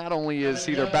inside, and not only is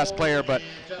he their best player, but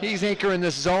he's anchoring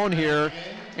this zone here,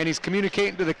 and he's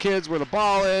communicating to the kids where the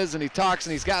ball is, and he talks,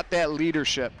 and he's got that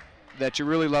leadership that you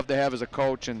really love to have as a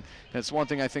coach, and it's one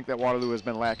thing I think that Waterloo has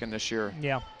been lacking this year.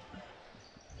 Yeah.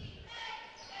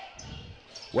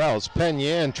 Well, as Penn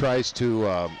Yan tries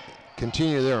to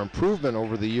continue their improvement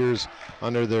over the years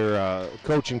under their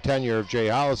coaching tenure of Jay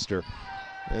Hollister,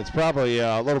 it's probably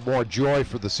a little more joy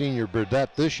for the senior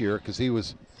Burdette this year because he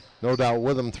was no doubt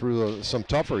with them through some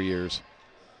tougher years.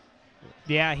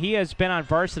 Yeah, he has been on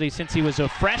varsity since he was a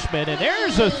freshman, and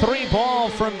there's a 3 ball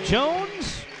from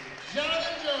Jones.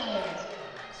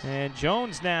 And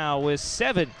Jones now with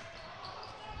 7.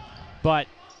 But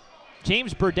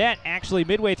James Burdette actually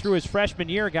midway through his freshman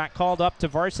year got called up to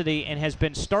varsity and has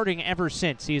been starting ever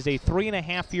since. He is a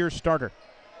 3.5-year starter.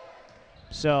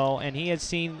 So, and he has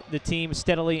seen the team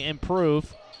steadily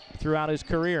improve throughout his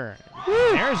career.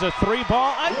 There's a 3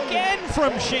 ball again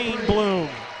from Shane Bloom.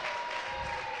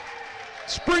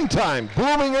 Springtime,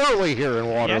 blooming early here in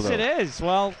Waterloo. Yes, it is.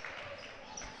 Well,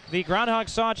 the groundhog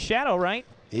saw its shadow, right?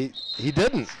 He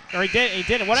didn't. Or he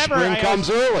didn't. Whatever. Spring comes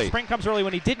early. Spring comes early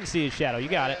when he didn't see his shadow. You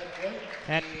got it.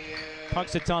 And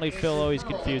Punxsutawney Phil always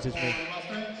confuses me.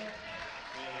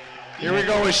 Here we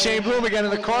go with Shane Bloom again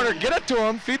in the corner. Get it to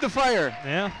him. Feed the fire.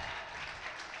 Yeah.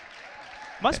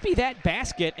 Must be that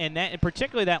basket and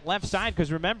particularly that left side,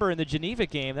 because remember in the Geneva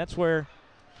game, that's where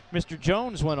Mr.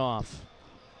 Jones went off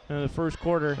in the first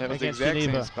quarter against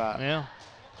Geneva. Same spot. Yeah.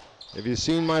 Have you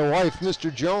seen my wife,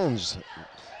 Mr. Jones?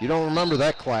 You don't remember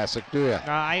that classic, do you?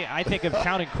 I think of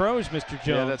Counting Crows, Mr. Jones.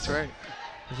 Yeah, that's right.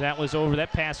 That was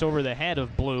that pass over the head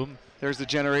of Bloom. There's the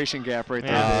generation gap right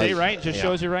there. Yeah, see, right? Just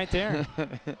shows you right there.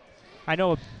 I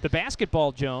know the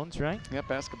basketball Jones, right? Yeah,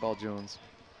 basketball Jones.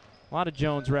 A lot of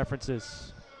Jones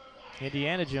references.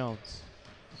 Indiana Jones.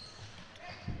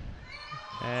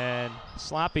 And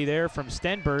sloppy there from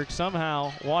Stenberg.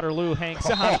 Somehow Waterloo hangs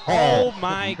on. Oh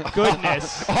my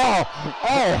goodness!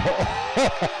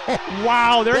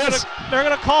 Wow, they're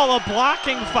gonna call a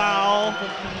blocking foul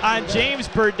on James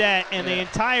Burdette, and the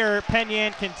entire Penn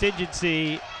Yan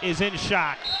contingency is in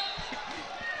shock.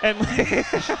 And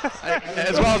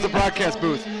as well as the broadcast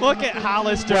booth. Look at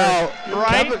Hollister,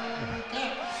 right?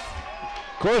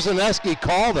 Korzeniewski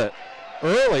called it.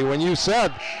 early when you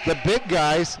said the big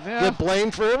guys get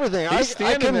blamed for everything. He's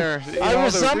standing there. I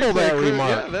resemble that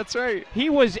remark. Yeah, that's right. He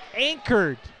was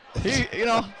anchored.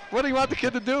 What do you want the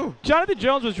kid to do? Jonathan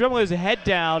Jones was dribbling his head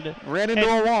down. Ran into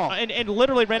a wall. And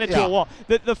literally ran into a wall.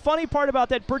 The funny part about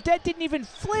that, Burdette didn't even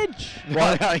flinch.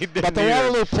 Well, but the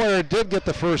Waterloo player did get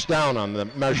the first down on the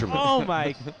measurement. Oh,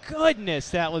 my goodness.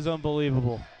 That was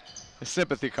unbelievable. A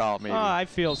sympathy call, maybe. Oh, I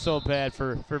feel so bad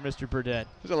for Mr. Burdette.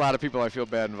 There's a lot of people I feel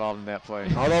bad involved in that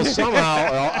play. Although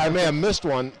somehow I may have missed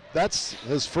one. That's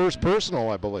his first personal,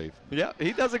 I believe. Yeah,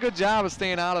 he does a good job of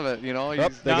staying out of it.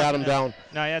 They got him down.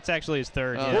 No, that's actually his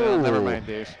third. Yeah. Never mind,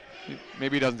 Dave.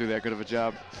 Maybe he doesn't do that good of a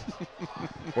job.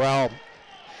 Well,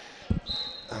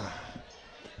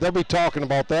 they'll be talking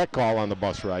about that call on the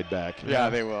bus ride back.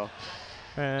 Yeah, they will.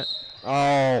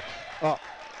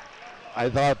 I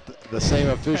thought the same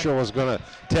official was going to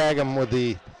tag him with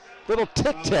the little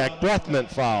tic-tac breath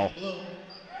mint foul.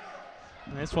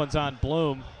 This one's on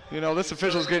Bloom. This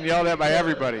official's getting yelled at by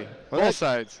everybody, both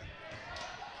sides.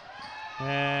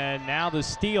 And now the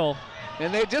steal.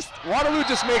 And Waterloo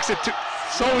just makes it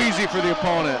so easy for the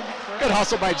opponent. Good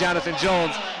hustle by Jonathan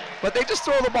Jones, but they just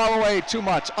throw the ball away too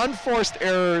much. Unforced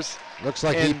errors. Looks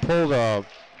like he pulled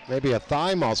maybe a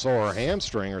thigh muscle or a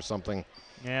hamstring or something.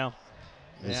 Yeah.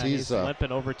 He's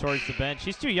limping over towards the bench.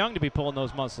 He's too young to be pulling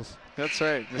those muscles. That's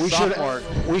right.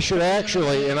 We should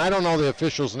actually, and I don't know the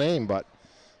official's name, but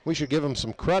we should give him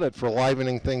some credit for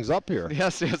livening things up here.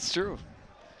 Yes, it's true.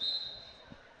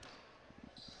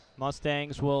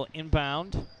 Mustangs will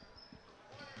inbound.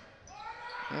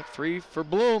 3 for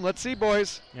Bloom. Let's see,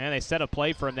 boys. Yeah, they set a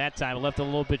play for him that time. Left a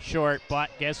little bit short, but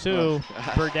guess who?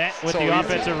 Burdette with the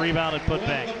offensive rebound and put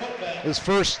back. His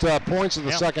first points of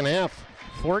the second half.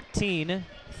 14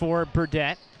 for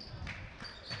Burdette.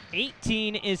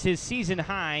 18 is his season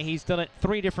high. He's done it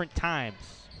 3 different times.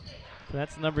 So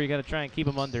that's the number you got to try and keep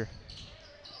him under.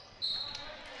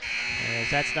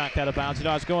 As that's knocked out of bounds.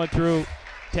 I was going through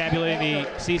tabulating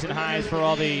the season highs for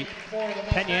all the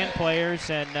Penn players,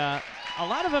 and a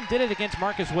lot of them did it against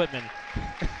Marcus Whitman.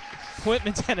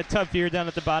 Whitman's had a tough year down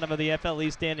at the bottom of the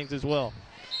FLE standings as well.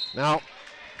 Now,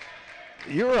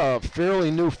 you're a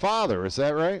fairly new father, is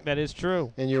that right? That is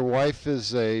true. And your wife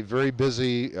is a very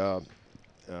busy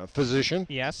physician?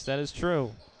 Yes, that is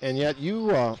true. And yet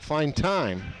you find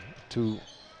time to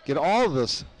get all of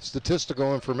this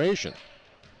statistical information.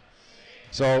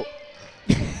 So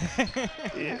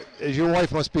your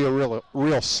wife must be a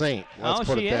real saint. Let's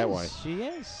put it that way. She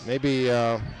is. Maybe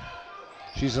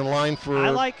she's in line for.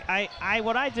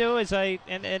 What I do is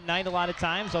at night a lot of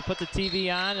times I'll put the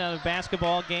TV on a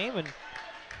basketball game and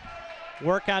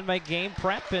work on my game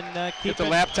prep and keep the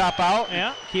laptop out.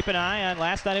 Yeah, keep an eye on.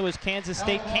 Last night it was Kansas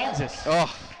State, Kansas.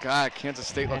 Oh God, Kansas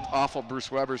State looked awful.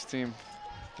 Bruce Weber's team.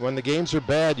 When the games are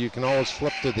bad, you can always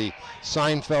flip to the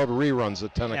Seinfeld reruns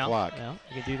at 10 o'clock. Yeah,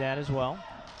 you can do that as well.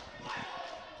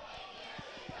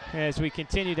 As we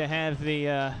continue to have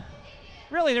the,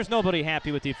 really there's nobody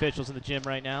happy with the officials in the gym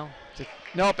right now.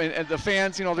 Nope, and the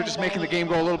fans, they're just making the game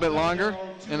go a little bit longer,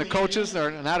 and the coaches are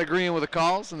not agreeing with the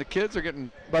calls, and the kids are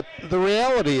getting. But the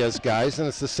reality is, guys, and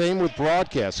it's the same with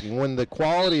broadcasting, when the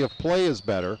quality of play is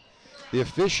better, the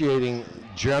officiating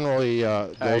generally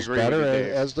goes better,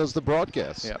 as does the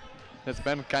broadcast. Yeah, it's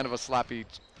been kind of a sloppy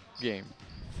game.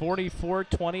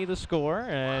 44-20 the score,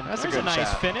 and that's there's a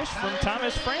nice finish from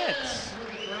Thomas France.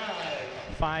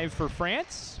 5 for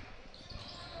France.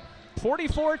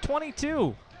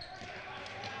 44-22.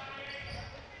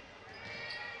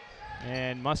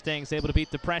 And Mustangs able to beat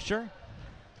the pressure.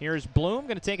 Here's Bloom,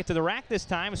 going to take it to the rack this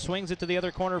time. Swings it to the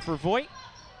other corner for Voigt.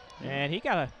 And he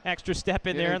got an extra step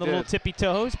in there in the little tippy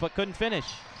toes, but couldn't finish.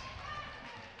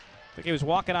 I think he was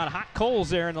walking on hot coals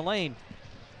there in the lane.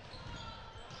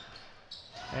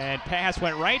 And pass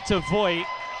went right to Voigt.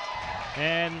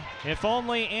 And if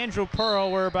only Andrew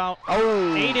Pearl were about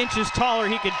 8 inches taller,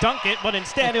 he could dunk it, but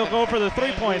instead he'll go for the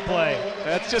three-point play.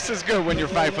 That's just as good when you're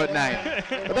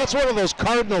 5'9". But that's one of those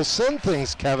cardinal sin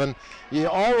things, Kevin. You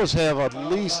always have at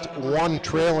least one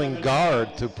trailing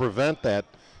guard to prevent that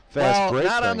fast break.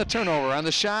 Not on the turnover. On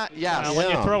the shot, yes. When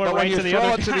you throw it right to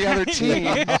the other team,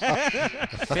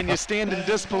 and you stand in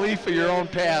disbelief of your own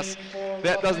pass,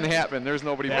 that doesn't happen. There's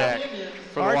nobody back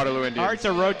for the Waterloo Indians. Hard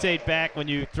to rotate back when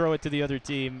you throw it to the other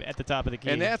team at the top of the key.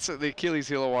 And that's the Achilles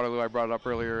heel of Waterloo I brought it up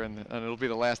earlier, and it'll be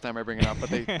the last time I bring it up. But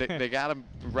they got to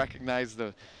recognize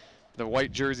the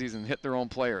white jerseys and hit their own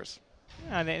players.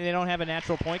 Yeah, they don't have a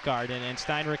natural point guard, and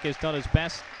Steinrich has done his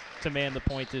best to man the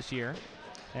point this year.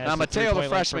 Now Mateo, the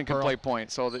freshman, can play point,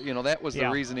 so that was the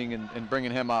reasoning in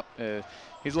bringing him up.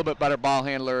 He's a little bit better ball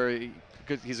handler.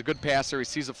 He's a good passer. He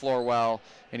sees the floor well,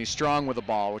 and he's strong with the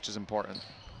ball, which is important.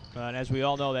 But as we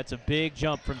all know, that's a big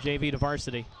jump from JV to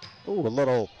varsity. Ooh, a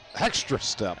little extra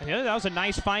step. Yeah, that was a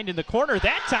nice find in the corner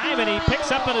that time, and he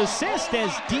picks up an assist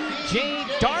as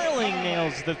DJ Darling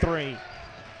nails the three.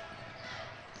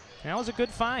 That was a good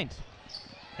find.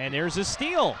 And there's a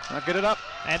steal. Now get it up.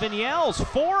 Evan Yells,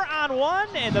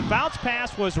 4-on-1, and the bounce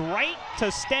pass was right to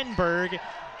Stenberg,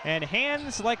 and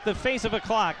hands like the face of a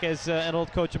clock, as an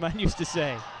old coach of mine used to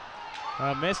say.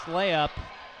 A missed layup,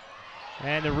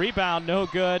 and the rebound no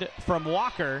good from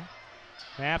Walker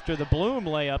after the Bloom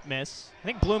layup miss. I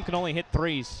think Bloom can only hit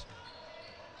threes.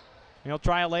 He'll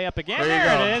try a layup again.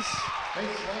 There it is.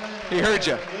 He heard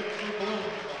you.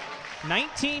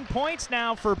 19 points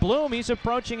now for Bloom. He's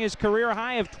approaching his career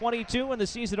high of 22 in the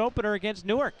season opener against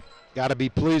Newark. Got to be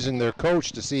pleasing their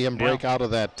coach to see him break out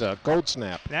of that cold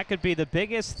snap. That could be the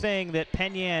biggest thing that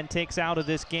Penn Yan takes out of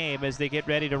this game as they get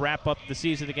ready to wrap up the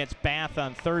season against Bath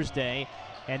on Thursday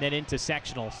and then into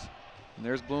sectionals. And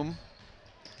there's Bloom.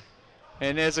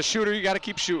 And as a shooter, you got to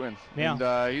keep shooting. Yeah.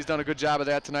 And he's done a good job of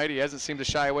that tonight. He hasn't seemed to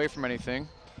shy away from anything.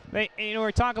 You know,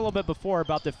 we talked a little bit before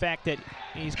about the fact that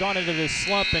he's gone into this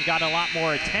slump and got a lot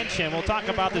more attention. We'll talk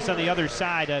about this on the other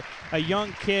side, a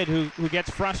young kid who gets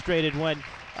frustrated when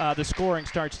the scoring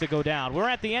starts to go down. We're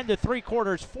at the end of three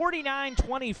quarters,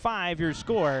 49-25 your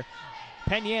score.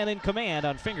 Penn Yan in command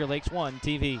on Finger Lakes 1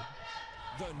 TV.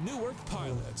 The Newark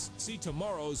Pilots. See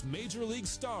tomorrow's Major League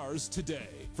stars today.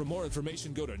 For more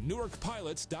information, go to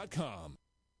newarkpilots.com.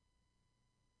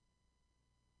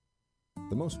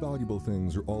 The most valuable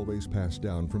things are always passed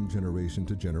down from generation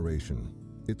to generation.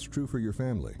 It's true for your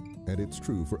family, and it's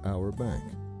true for our bank.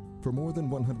 For more than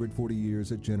 140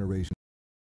 years at Generation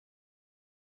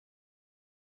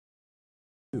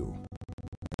 2,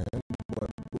 and what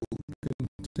will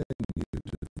continue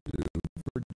to do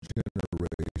for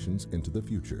generations into the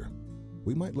future.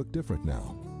 We might look different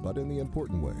now, but in the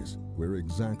important ways, we're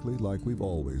exactly like we've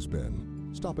always been.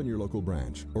 Stop in your local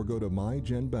branch or go to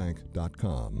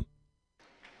mygenbank.com.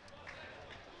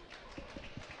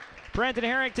 Brendan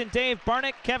Harrington, Dave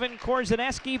Barnick, Kevin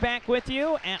Korzeniewski back with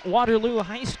you at Waterloo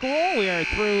High School. We are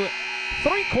through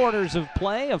three quarters of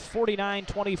play, of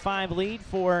 49-25 lead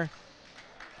for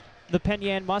the Penn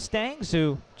Yan Mustangs,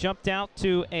 who jumped out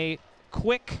to a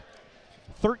quick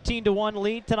 13-1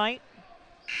 lead tonight.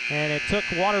 And it took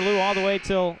Waterloo all the way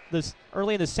till this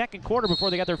early in the second quarter before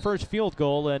they got their first field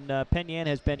goal, and Penn Yan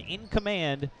has been in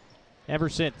command ever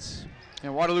since.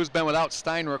 And Waterloo's been without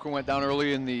Steinrock, who went down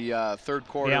early in the third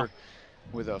quarter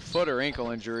with a foot or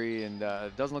ankle injury, and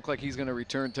it doesn't look like he's going to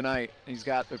return tonight. He's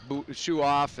got the shoe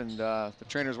off, and the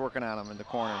trainer's working on him in the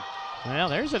corner. Well,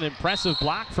 there's an impressive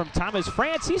block from Thomas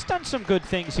France. He's done some good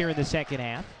things here in the second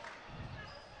half.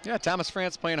 Yeah, Thomas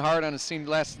France playing hard on his scene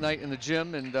last night in the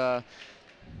gym, and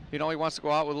you know, he wants to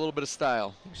go out with a little bit of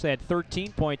style. Actually had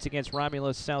 13 points against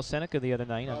Romulus South Seneca the other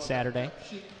night on Saturday.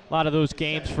 A lot of those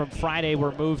games from Friday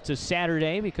were moved to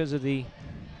Saturday because of the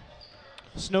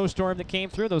snowstorm that came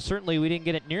through, though certainly we didn't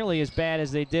get it nearly as bad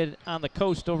as they did on the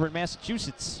coast over in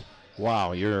Massachusetts.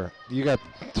 Wow, you got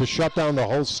to shut down the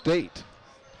whole state.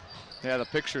 Yeah, the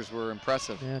pictures were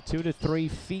impressive. Yeah, 2 to 3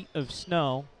 feet of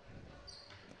snow.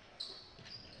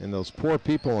 And those poor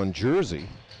people in Jersey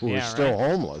who are still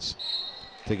homeless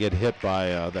to get hit by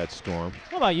that storm.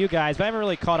 What about you guys? I haven't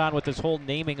really caught on with this whole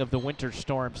naming of the winter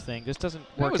storms thing. This doesn't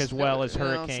work as well as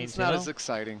hurricanes. It's not as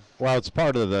exciting. Well, it's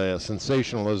part of the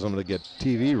sensationalism to get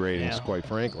TV ratings, quite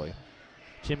frankly.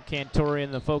 Jim Cantori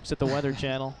and the folks at the Weather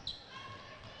Channel.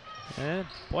 And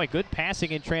boy, good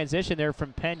passing in transition there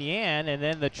from Penn Yan, and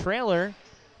then the trailer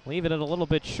leaving it a little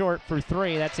bit short for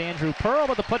three. That's Andrew Pearl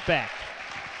with the putback.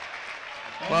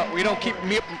 Well, we don't keep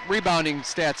rebounding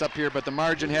stats up here, but the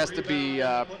margin has to be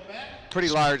pretty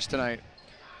large tonight.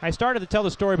 I started to tell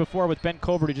the story before with Ben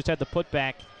Covert, who just had the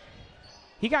putback.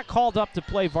 He got called up to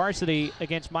play varsity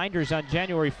against Minders on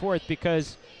January 4th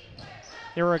because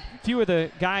there were a few of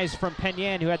the guys from Penn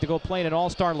Yan who had to go play in an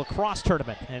all-star lacrosse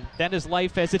tournament. And that is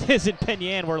life as it is in Penn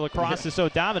Yan, where lacrosse is so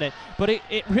dominant. But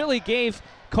it really gave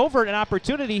Covert an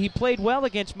opportunity. He played well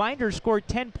against Minders, scored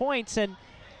 10 points,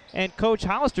 and Coach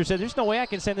Hollister said, there's no way I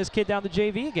can send this kid down to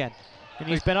JV again. And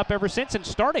he's been up ever since and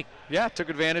starting. Yeah, took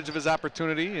advantage of his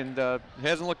opportunity and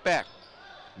hasn't looked back.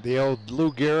 The old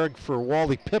Lou Gehrig for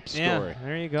Wally Pipp story. Yeah,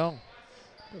 there you go.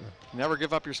 Never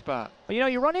give up your spot. Well, you know,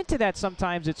 you run into that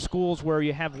sometimes at schools where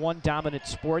you have one dominant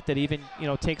sport that even,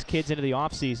 takes kids into the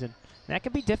off-season. That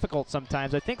can be difficult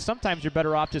sometimes. I think sometimes you're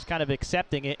better off just kind of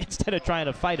accepting it instead of trying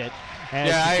to fight it. And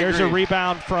there's a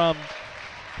rebound from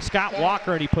Scott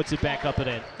Walker, and he puts it back up and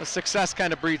in. The success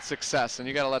kind of breeds success, and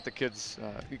you got to let the kids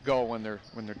go when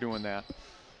they're doing that.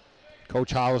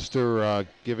 Coach Hollister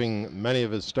giving many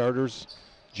of his starters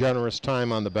generous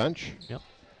time on the bench. Yep.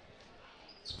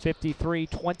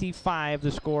 53-25 the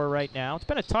score right now. It's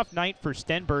been a tough night for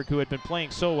Stenberg, who had been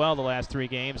playing so well the last 3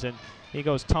 games, and he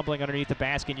goes tumbling underneath the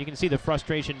basket. You can see the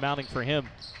frustration mounting for him.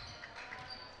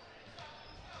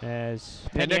 As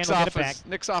Nick's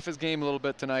off his game a little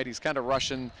bit tonight. He's kind of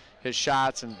rushing his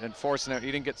shots and forcing it. He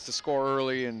didn't get to score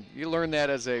early, and you learn that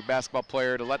as a basketball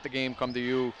player, to let the game come to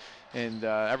you, and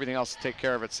everything else to take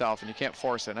care of itself, and you can't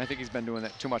force it. And I think he's been doing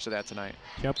that, too much of that tonight.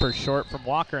 Jumper short from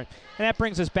Walker. And that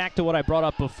brings us back to what I brought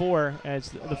up before as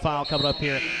the foul coming up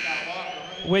here,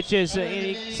 which is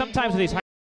sometimes with these high,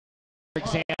 for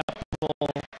example,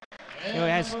 he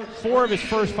has 4 of his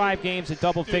first 5 games in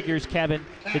double figures, Kevin.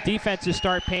 The defenses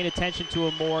start paying attention to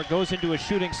him more, goes into a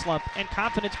shooting slump, and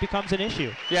confidence becomes an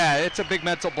issue. Yeah, it's a big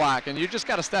mental block, and you just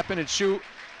got to step in and shoot.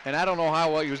 And I don't know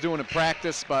how well he was doing in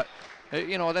practice, but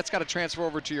that's got to transfer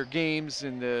over to your games,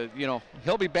 and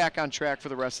he'll be back on track for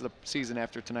the rest of the season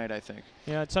after tonight, I think.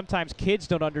 And sometimes kids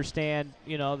don't understand,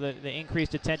 the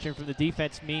increased attention from the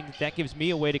defense means that gives me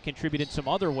a way to contribute in some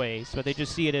other ways, but they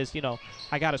just see it as,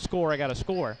 I got to score, I got to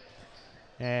score.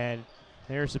 And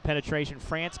there's the penetration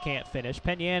France can't finish.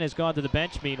 Penn has gone to the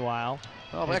bench meanwhile.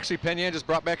 Well, actually, Penn just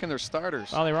brought back in their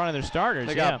starters. Oh, they brought in their starters,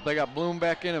 they got Bloom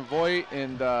back in and Voigt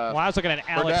and well, I was looking at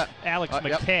Alex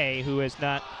McKay, yep. who has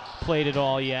not played at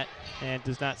all yet and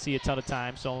does not see a ton of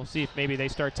time. So we'll see if maybe they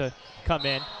start to come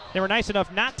in. They were nice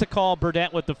enough not to call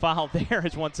Burdette with the foul there,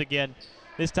 as once again,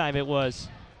 this time it was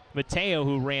Mateo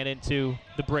who ran into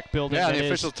the brick building. Yeah, that the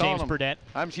is official told James him.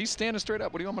 Burdette. He's standing straight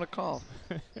up. What do you want me to call?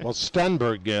 Well,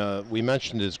 Stenberg, we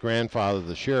mentioned his grandfather,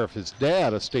 the sheriff. His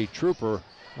dad, a state trooper.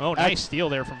 Oh, nice steal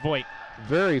there from Voigt.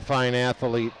 Very fine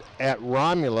athlete at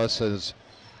Romulus as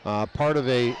part of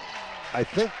a, I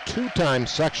think, 2-time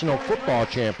sectional football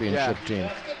championship team.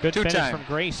 Good finish from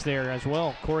Grace there as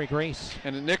well, Corey Grace.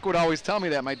 And Nick would always tell me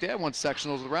that. My dad won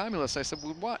sectionals with Romulus. I said,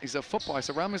 well, what? He said, football. I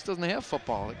said, Romulus doesn't have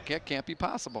football. It can't be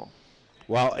possible.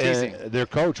 Well, their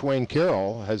coach, Wayne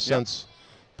Carroll, has since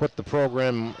put the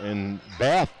program in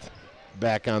Bath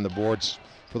back on the boards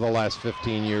for the last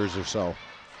 15 years or so.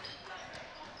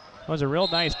 It was a real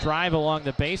nice drive along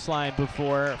the baseline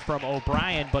before from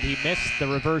O'Brien, but he missed the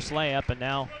reverse layup, and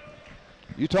now.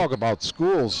 You talk about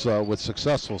schools with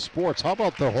successful sports. How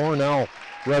about the Hornell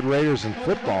Red Raiders in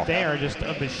football? They are just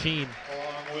a machine.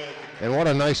 And what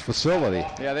a nice facility.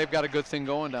 Yeah, they've got a good thing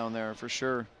going down there for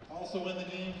sure.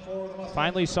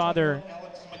 Finally saw their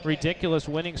ridiculous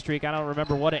winning streak. I don't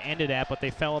remember what it ended at, but they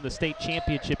fell in the state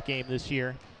championship game this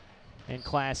year in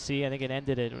Class C. I think it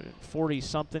ended at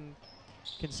 40-something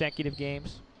consecutive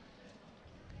games.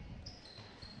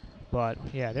 But,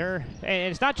 yeah, and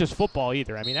it's not just football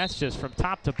either. I mean, that's just from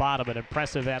top to bottom an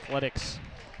impressive athletics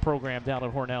program down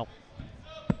at Hornell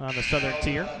on the southern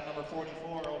tier.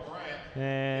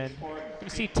 And you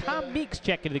see Tom Meeks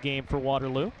check into the game for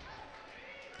Waterloo.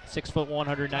 6'1",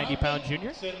 190-pound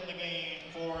junior.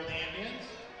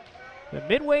 But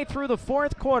midway through the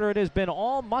 4th quarter, it has been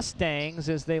all Mustangs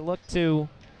as they look to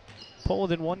pull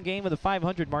within one game of the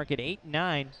 500 mark at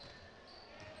 8-9.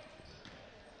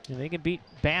 And they can beat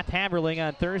Bath Haverling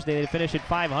on Thursday. They finish at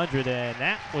 500, and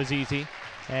that was easy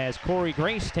as Corey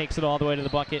Grace takes it all the way to the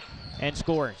bucket and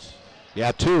scores.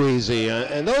 Yeah, too easy.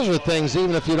 And those are things,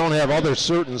 even if you don't have other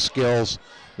certain skills,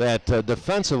 that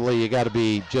defensively you got to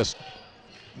be just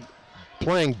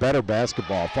playing better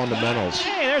basketball, fundamentals.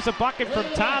 Hey, there's a bucket from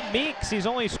Tom Meeks. He's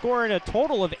only scored a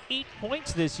total of 8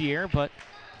 points this year, but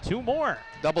 2 more.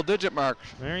 Double-digit mark.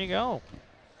 There you go.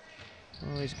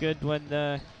 Always good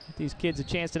when these kids a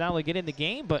chance to not only get in the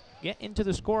game, but get into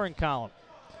the scoring column.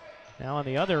 Now on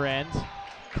the other end,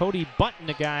 Cody Button,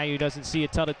 a guy who doesn't see a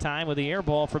ton of time with the air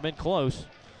ball from in close.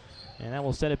 And that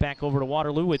will set it back over to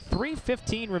Waterloo with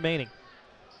 3:15 remaining.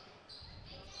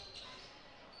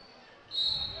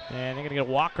 And they're going to get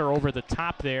Walker over the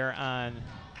top there on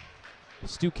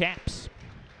Stu Capps.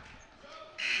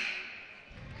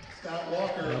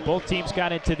 Both teams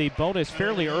got into the bonus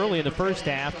fairly early in the first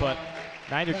half, but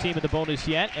neither team in the bonus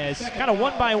yet. As kind of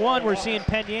one by one, we're seeing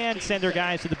Penn send their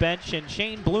guys to the bench, and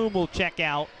Shane Bloom will check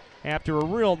out after a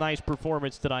real nice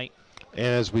performance tonight. And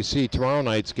as we see tomorrow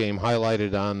night's game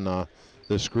highlighted on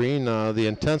the screen, the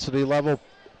intensity level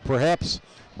perhaps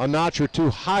a notch or two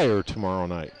higher tomorrow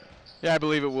night. Yeah, I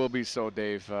believe it will be so,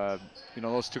 Dave.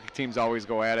 Those two teams always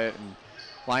go at it, and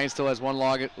Lions still has one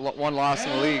loss in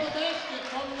the league.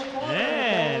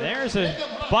 Yeah, there's a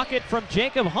bucket from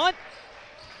Jacob Hunt.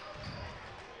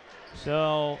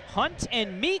 So Hunt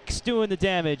and Meeks doing the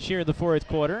damage here in the 4th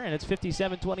quarter, and it's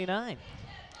 57-29. Wonder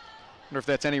if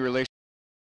that's any relation.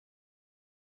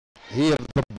 He of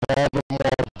the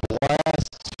Baltimore Black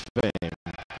Fame.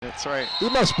 That's right. He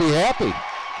must be happy.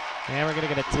 And we're going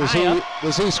to get a tie-up.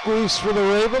 Does he squeeze for the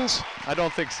Ravens? I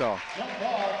don't think so.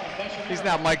 He's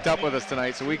not mic'd up with us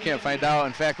tonight, so we can't find out.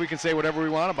 In fact, we can say whatever we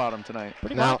want about him tonight.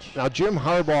 Pretty much. Now, Jim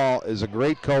Harbaugh is a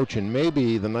great coach and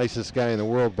maybe the nicest guy in the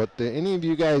world, but do any of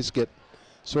you guys get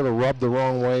sort of rubbed the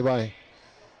wrong way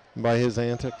by his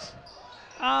antics?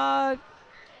 I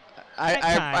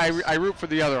root for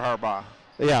the other Harbaugh.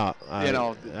 Yeah, you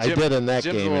know, I did in that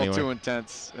Jim's game a little anyway. too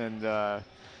intense, and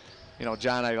you know,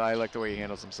 John, I like the way he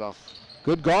handles himself.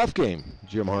 Good golf game,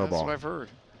 Jim Harbaugh. That's what I've heard.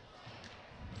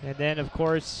 And then, of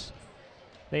course,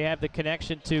 they have the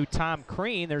connection to Tom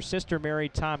Crean. Their sister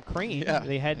married Tom Crean. Yeah,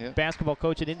 the head basketball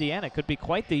coach at Indiana. Could be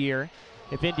quite the year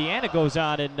if Indiana goes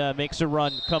on and makes a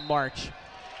run come March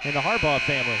in the Harbaugh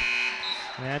family.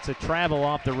 And that's a travel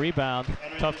off the rebound.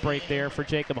 Tough break there for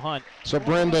Jacob Hunt. So,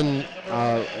 Brendan,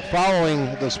 following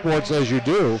the sports as you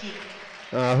do,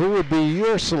 who would be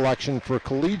your selection for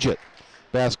collegiate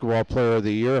basketball player of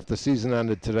the year if the season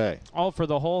ended today? Oh, for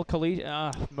the whole collegiate?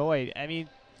 Boy, I mean.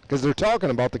 Because they're talking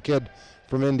about the kid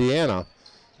from Indiana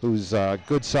who's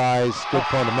good size, good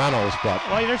fundamentals. But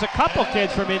well, there's a couple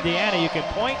kids from Indiana you can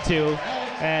point to.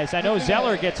 As I know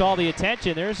Zeller gets all the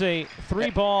attention. There's a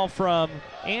 3-ball from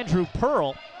Andrew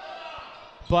Pearl.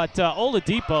 But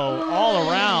Oladipo all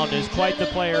around is quite the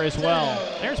player as well.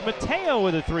 There's Mateo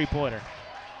with a 3-pointer.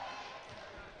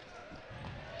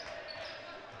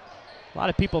 A lot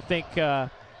of people think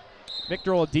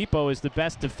Victor Oladipo is the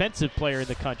best defensive player in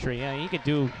the country. Yeah, he can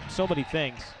do so many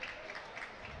things.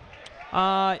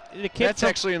 The kid That's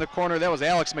actually in the corner. That was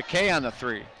Alex McKay on the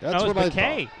 3. That's what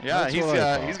McKay. Yeah,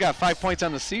 he's got 5 points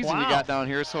on the season. Wow. He got down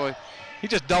here, so he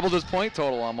just doubled his point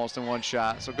total almost in one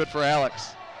shot. So good for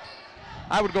Alex.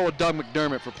 I would go with Doug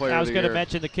McDermott for player of the year. I was going to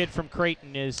mention the kid from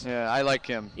Creighton is. Yeah, I like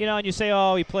him. You know, and you say,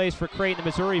 oh, he plays for Creighton, the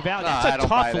Missouri Valley. That's I a don't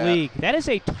tough buy that. league. That is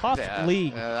a tough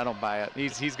league. Yeah, I don't buy it.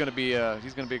 He's going to be a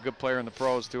good player in the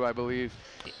pros too, I believe.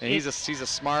 And he's a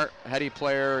smart, heady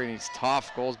player, and he's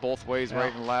tough. Goes both ways,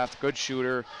 right and left. Good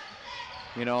shooter.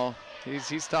 You know,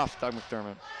 he's tough, Doug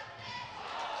McDermott.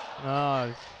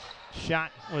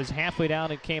 Shot was halfway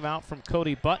down and came out from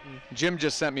Cody Button. Jim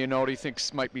just sent me a note he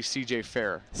thinks might be C.J.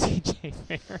 Fair. C.J.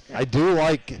 Fair. I do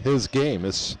like his game,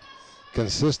 his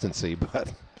consistency,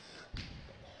 but.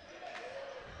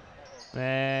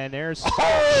 And there's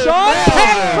Sean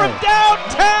Penn from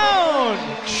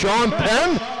downtown. Sean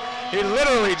Penn? He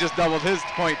literally just doubled his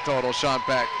point total, Sean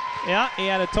Peck. Yeah, he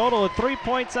had a total of 3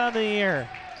 points on the year.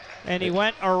 And he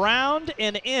went around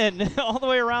and in, all the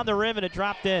way around the rim, and it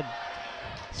dropped in.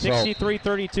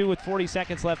 63-32 with 40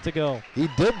 seconds left to go. He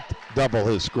did double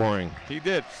his scoring. He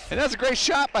did. And that's a great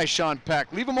shot by Sean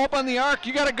Peck. Leave him open on the arc.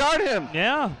 You got to guard him.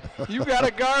 Yeah. You got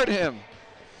to guard him.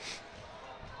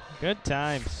 Good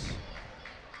times.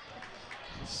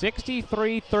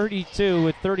 63-32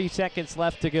 with 30 seconds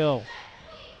left to go.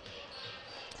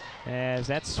 As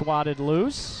that's swatted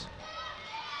loose.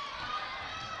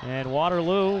 And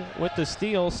Waterloo with the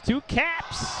steals. 2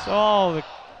 Caps. Oh, the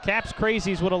Caps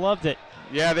crazies would have loved it.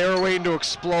 Yeah, they were waiting to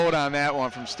explode on that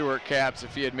one from Stuart Caps.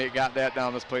 If he had got that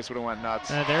down, this place would have went nuts.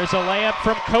 And there's a layup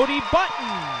from Cody Button.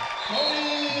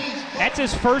 That's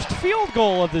his first field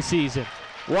goal of the season.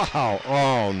 Wow.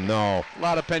 Oh, no. A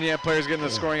lot of Penn players getting the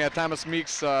scoring at Thomas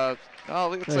Meeks. Looks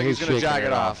like he's going to jog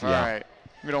it off. All right.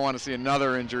 We don't want to see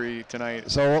another injury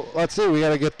tonight. So let's see. We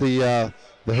got to get the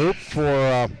hoop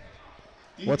for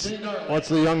what's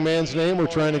the young man's name we're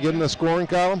trying to get in the scoring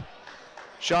column?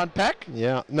 Sean Peck?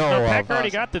 Yeah. No. Peck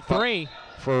already got the 3.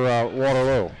 For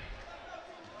Waterloo.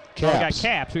 Caps. Oh, we got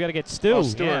Caps. We got to get Stu. Oh,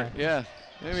 Stewart. Yeah.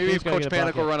 Maybe Coach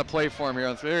Panic will run a play for him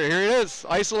here. Here it is.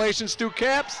 Isolation, Stu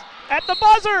Caps. At the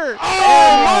buzzer.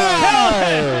 Oh,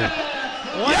 my!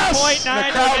 1.9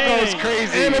 the crowd goes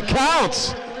crazy. And it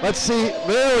counts. Let's see.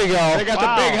 There we go. They got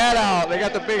the big head out. They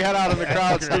got the big head out in the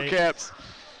crowd, Stu Caps.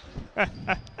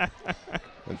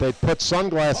 If they put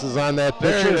sunglasses on that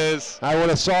picture, there it is. I would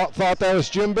have thought that was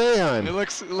Jim Boeheim. It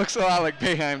looks a lot like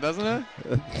Boeheim, doesn't it?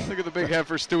 Look at the big head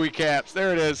for Stewie Caps.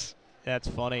 There it is. That's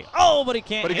funny. Oh, but he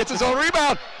can't. But he gets his own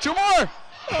rebound. 2 more.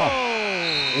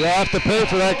 Oh. You'll have to pay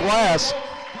for that glass.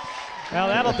 Well,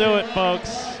 that'll do it,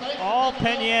 folks. All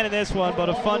Penn Yan in this one, but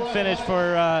a fun finish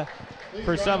for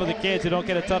some of the kids who don't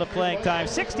get a ton of playing time.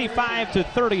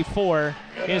 65-34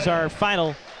 is our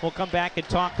final. We'll come back and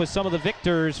talk with some of the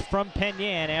victors from Penn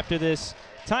Yan after this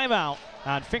timeout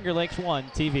on Finger Lakes 1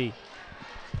 TV.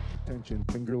 Attention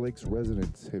Finger Lakes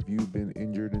residents, have you been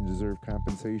injured and deserve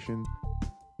compensation?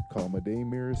 Call Madej,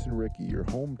 Maris, and Ricky, your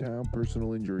hometown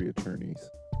personal injury attorneys.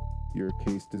 Your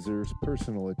case deserves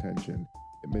personal attention.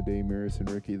 At Madej, Maris, and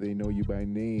Ricky, they know you by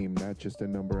name, not just a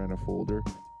number on a folder.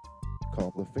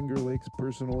 Call the Finger Lakes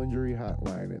Personal Injury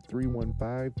Hotline at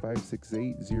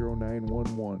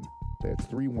 315-568-0911. That's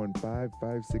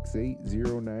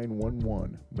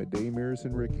 315-568-0911. Madej, Maris,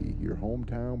 and Ricky, your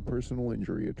hometown personal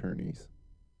injury attorneys.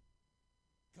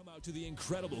 Come out to the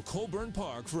incredible Colburn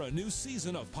Park for a new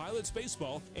season of Pilots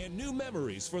baseball and new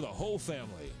memories for the whole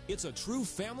family. It's a true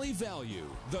family value.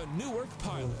 The Newark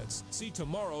Pilots. See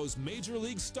tomorrow's Major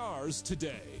League stars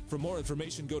today. For more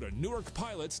information, go to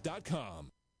newarkpilots.com.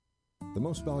 The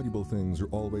most valuable things are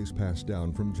always passed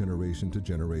down from generation to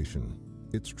generation.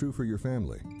 It's true for your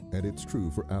family, and it's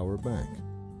true for our bank.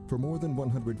 For more than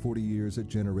 140 years at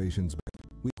Generations Bank,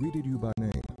 we greeted you by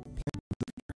name,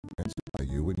 and stood by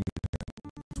you when you did.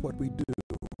 It's what we do,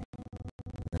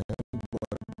 and what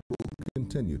we'll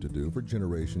continue to do for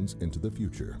generations into the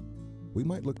future. We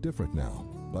might look different now,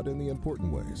 but in the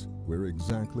important ways, we're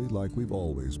exactly like we've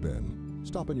always been.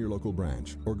 Stop in your local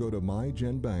branch or go to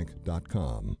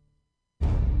mygenbank.com.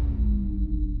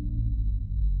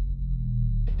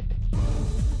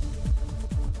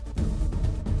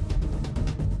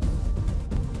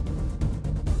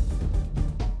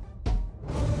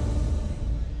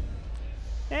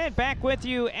 And back with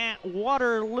you at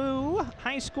Waterloo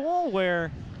High School,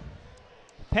 where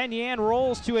Penn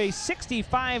rolls to a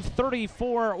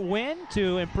 65-34 win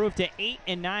to improve to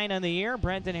 8-9 on the year.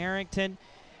 Brendan Harrington,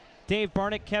 Dave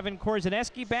Barnick, Kevin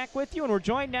Korzeniewski back with you, and we're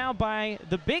joined now by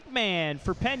the big man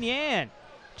for Penn,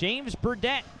 James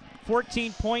Burdette.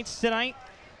 14 points tonight,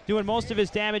 doing most of his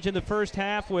damage in the first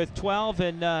half with 12.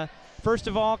 And first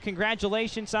of all,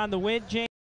 congratulations on the win, James.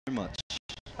 Very much.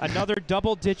 Another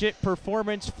double-digit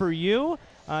performance for you.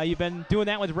 You've been doing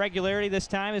that with regularity this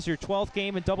time as your 12th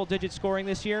game in double-digit scoring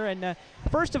this year. And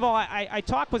first of all, I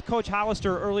talked with Coach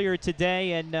Hollister earlier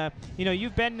today, and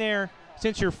you've been there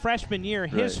since your freshman year,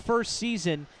 his first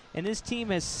season, and this team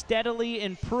has steadily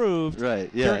improved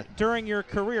during your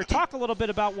career. Talk a little bit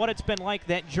about what it's been like,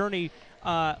 that journey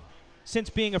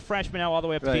since being a freshman now all the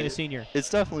way up to being a senior.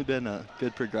 It's definitely been a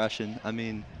good progression. I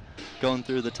mean, going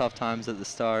through the tough times at the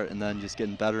start and then just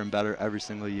getting better and better every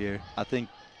single year. I think,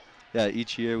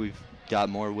 each year we've got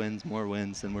more wins,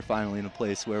 and we're finally in a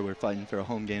place where we're fighting for a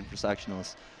home game for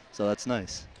sectionals. So that's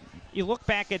nice. You look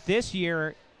back at this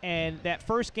year, and that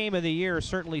first game of the year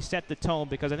certainly set the tone,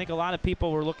 because I think a lot of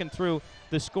people were looking through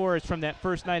the scores from that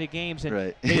first night of games,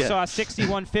 and they saw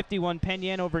 61-51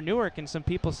 Penn over Newark, and some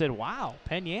people said, wow,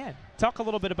 Penn. Talk a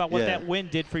little bit about what that win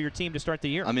did for your team to start the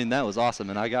year. I mean, that was awesome,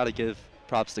 and I got to give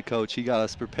props to Coach. He got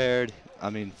us prepared. I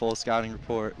mean, full scouting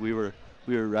report. We were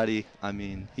ready. I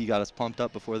mean, he got us pumped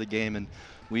up before the game, and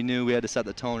we knew we had to set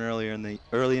the tone early in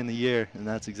the year, and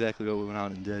that's exactly what we went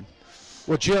out and did.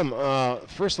 Well, Jim,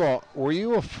 first of all, were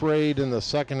you afraid in the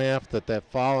second half that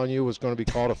foul on you was going to be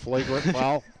called a flagrant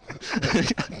foul?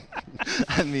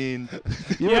 I mean,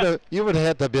 you would have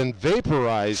had to have been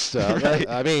vaporized.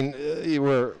 I mean, you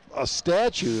were a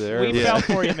statue there. We felt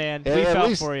for you, man. We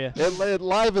felt for you. It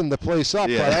livened the place up.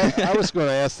 But I was going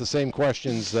to ask the same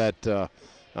questions that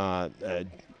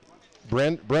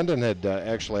Brendan had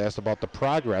actually asked about the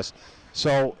progress.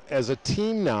 So, as a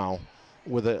team now,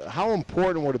 how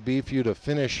important would it be for you to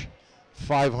finish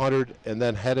 500 and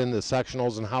then head into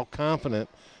sectionals, and how confident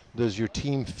does your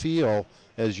team feel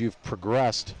as you've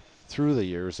progressed through the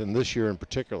years, and this year in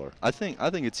particular? I think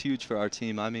it's huge for our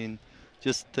team. I mean,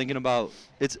 just thinking about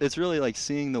it's really like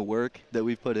seeing the work that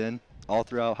we've put in all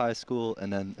throughout high school,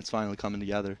 and then it's finally coming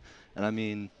together. And I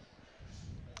mean,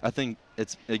 I think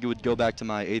it would go back to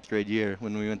my 8th grade year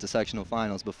when we went to sectional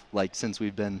finals, since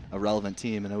we've been a relevant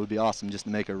team, and it would be awesome just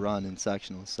to make a run in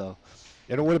sectionals. So,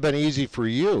 and it would have been easy for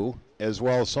you, as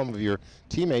well as some of your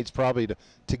teammates, probably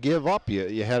to give up.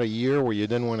 You had a year where you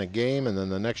didn't win a game, and then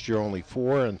the next year only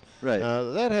 4, and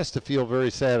that has to feel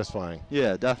very satisfying.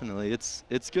 Yeah, definitely.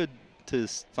 It's good to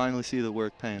finally see the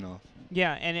work paying off.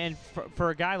 Yeah, and for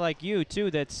a guy like you,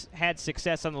 too, that's had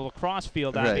success on the lacrosse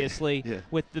field, obviously,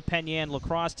 with the Penn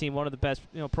lacrosse team, one of the best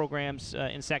programs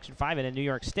in Section 5 and in New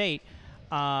York State,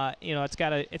 it's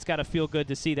got to feel good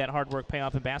to see that hard work pay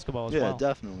off in basketball as well. Yeah,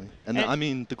 definitely. And I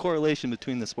mean, the correlation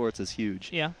between the sports is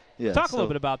huge. Yeah. Talk a little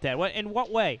bit about that. In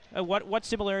what way? What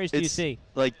similarities do you see?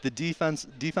 Like the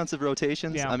defensive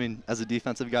rotations. Yeah. I mean, as a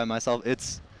defensive guy myself,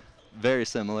 it's very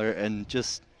similar, and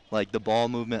just like the ball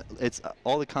movement, it's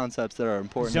all the concepts that are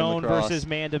important in lacrosse. Zone versus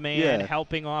man-to-man,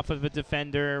 helping off of a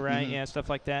defender, right? Mm-hmm. Yeah, stuff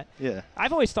like that. Yeah.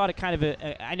 I've always thought it kind of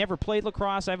I never played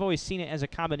lacrosse. I've always seen it as a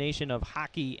combination of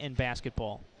hockey and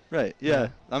basketball. Right, yeah.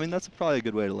 I mean, that's probably a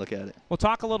good way to look at it. Well,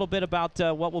 talk a little bit about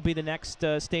what will be the next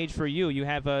stage for you. You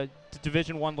have a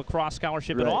Division I lacrosse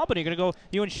scholarship at Albany. You're going to go,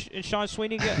 you and Sean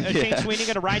Sweeney, Shane Sweeney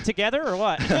going to ride together or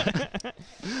what?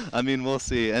 I mean, we'll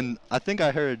see. And I think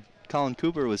I heard Colin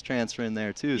Cooper was transferring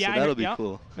there too, Yeah, so that'll be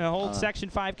cool. The whole Section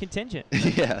 5 contingent.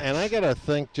 Yeah. And I got to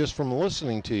think, just from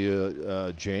listening to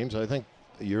you, James, I think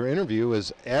your interview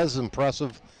is as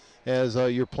impressive as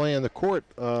you're playing the court.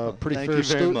 Pretty thank fair you very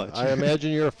student. much. I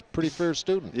imagine you're a pretty fair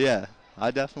student. Yeah,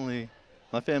 I definitely.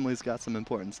 My family's got some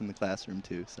importance in the classroom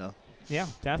too, so. Yeah,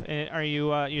 are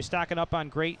you stocking up on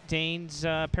Great Danes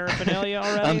paraphernalia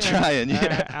already? I'm trying,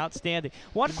 yeah. Outstanding.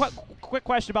 One quick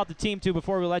question about the team, too,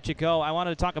 before we let you go. I wanted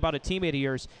to talk about a teammate of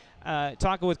yours.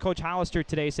 Talking with Coach Hollister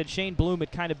today, said Shane Bloom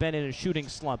had kind of been in a shooting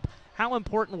slump. How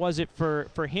important was it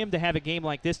for him to have a game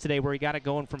like this today where he got it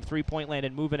going from three-point land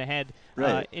and moving ahead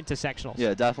into sectionals?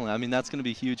 Yeah, definitely. I mean, that's going to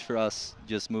be huge for us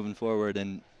just moving forward.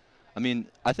 And, I mean,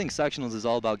 I think sectionals is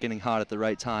all about getting hot at the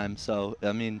right time. So,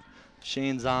 I mean,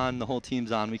 Shane's on, the whole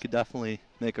team's on. We could definitely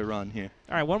make a run here.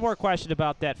 All right, one more question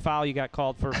about that foul you got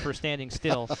called for standing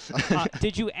still.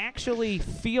 Did you actually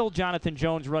feel Jonathan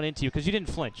Jones run into you? Because you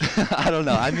didn't flinch. I don't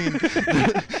know. I mean,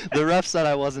 the ref said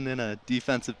I wasn't in a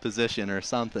defensive position or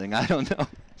something. I don't know.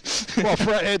 Well,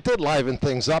 it did liven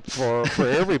things up for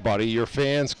everybody. Your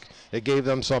fans, it gave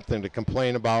them something to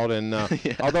complain about. And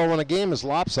although when a game is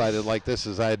lopsided like this,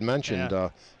 as I had mentioned,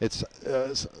 it's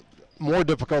more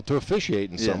difficult to officiate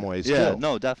in some ways. Yeah,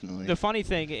 no, definitely. The funny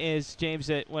thing is, James,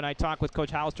 that when I talked with Coach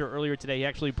Hollister earlier today, he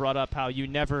actually brought up how you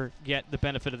never get the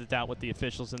benefit of the doubt with the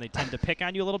officials, and they tend to pick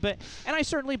on you a little bit. And I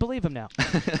certainly believe him now.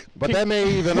 But that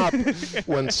may even up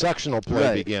when sectional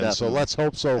play begins. Definitely. So let's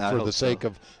hope so for the sake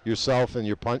of yourself and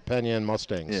your Penn and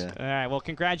Mustangs. Yeah. All right. Well,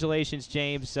 congratulations,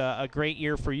 James. A great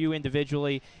year for you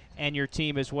individually and your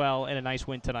team as well, and a nice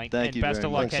win tonight. Thank and you best very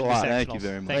of luck much. heading Thanks to a lot. sectionals. Thank you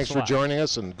very much. Thanks for joining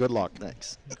us, and good luck.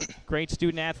 Thanks. Great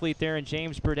student athlete there, and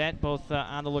James Burdette, both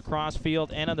on the lacrosse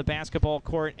field and on the basketball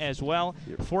court as well.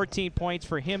 14 points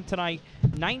for him tonight,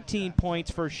 19 points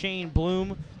for Shane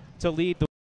Bloom to lead the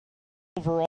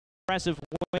overall impressive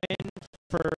win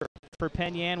for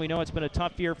Penn Yan. We know it's been a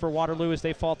tough year for Waterloo as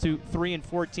they fall to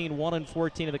 3-14,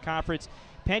 1-14 of the conference.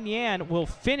 Penn Yan will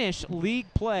finish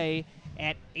league play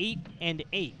at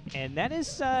 8-8, and that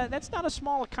is that's not a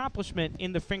small accomplishment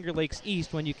in the Finger Lakes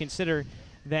East when you consider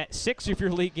that 6 of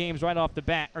your league games right off the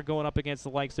bat are going up against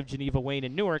the likes of Geneva, Wayne,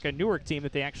 and Newark, a Newark team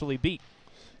that they actually beat.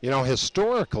 You know,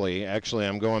 historically, actually,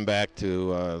 I'm going back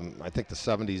to I think the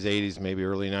 70s, 80s, maybe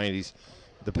early 90s.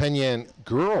 The Penn Yan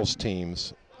girls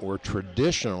teams were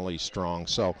traditionally strong.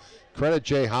 So credit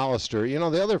Jay Hollister. You know,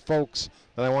 the other folks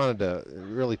that I wanted to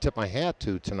really tip my hat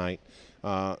to tonight,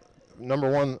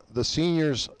 number one, the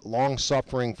seniors, long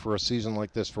suffering for a season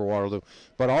like this for Waterloo,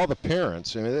 but all the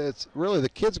parents. I mean, it's really the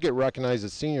kids get recognized at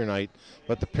senior night,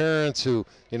 but the parents who,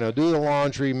 you know, do the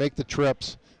laundry, make the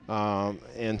trips,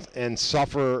 and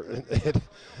suffer.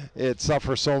 It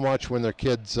suffers so much when their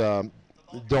kids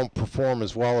don't perform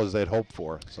as well as they'd hoped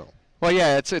for. So. Well,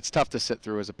 yeah, it's tough to sit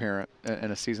through as a parent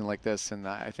in a season like this, and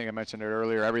I think I mentioned it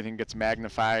earlier. Everything gets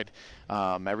magnified,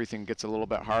 everything gets a little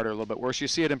bit harder, a little bit worse. You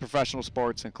see it in professional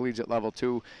sports and collegiate level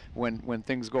too. When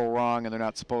things go wrong and they're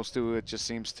not supposed to, it just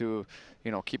seems to,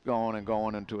 you know, keep going and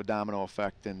going into a domino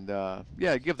effect. And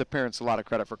yeah, give the parents a lot of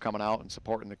credit for coming out and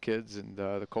supporting the kids and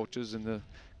the coaches and the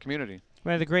community.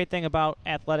 Well, the great thing about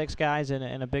athletics, guys,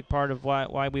 and a big part of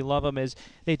why we love them is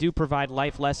they do provide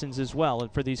life lessons as well.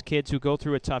 And for these kids who go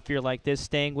through a tough year like this,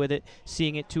 staying with it,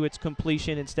 seeing it to its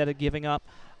completion instead of giving up,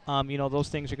 you know, those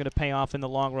things are going to pay off in the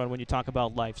long run when you talk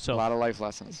about life. So a lot of life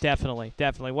lessons. Definitely,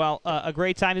 definitely. Well, a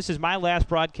great time. This is my last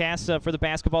broadcast for the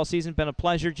basketball season. Been a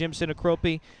pleasure, Jim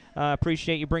Sinacropi.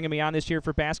 Appreciate you bringing me on this year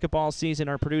for basketball season.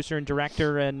 Our producer and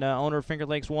director and owner of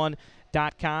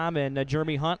FingerLakes1.com and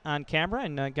Jeremy Hunt on camera.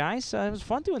 And guys, it was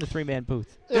fun doing the three-man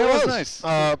booth. It was nice.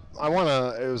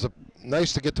 It was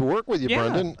nice to get to work with you,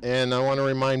 Brendan. And I want to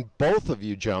remind both of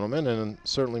you gentlemen, and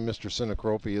certainly Mr.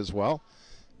 Sinacropi as well,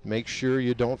 make sure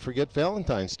you don't forget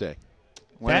Valentine's Day.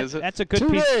 When is it? That's a good 2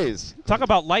 piece. days. Talk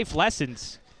about life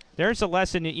lessons. There's a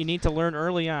lesson that you need to learn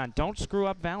early on. Don't screw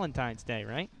up Valentine's Day,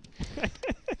 right?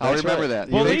 I'll remember that.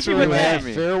 We'll leave you with that.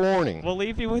 Fair warning. We'll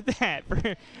leave you with that.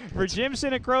 For Jim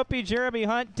Sinacropi, Jeremy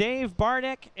Hunt, Dave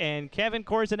Barnick, and Kevin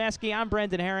Korzeniewski, I'm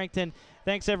Brendan Harrington.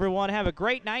 Thanks, everyone. Have a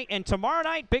great night. And tomorrow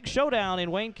night, big showdown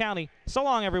in Wayne County. So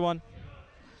long, everyone.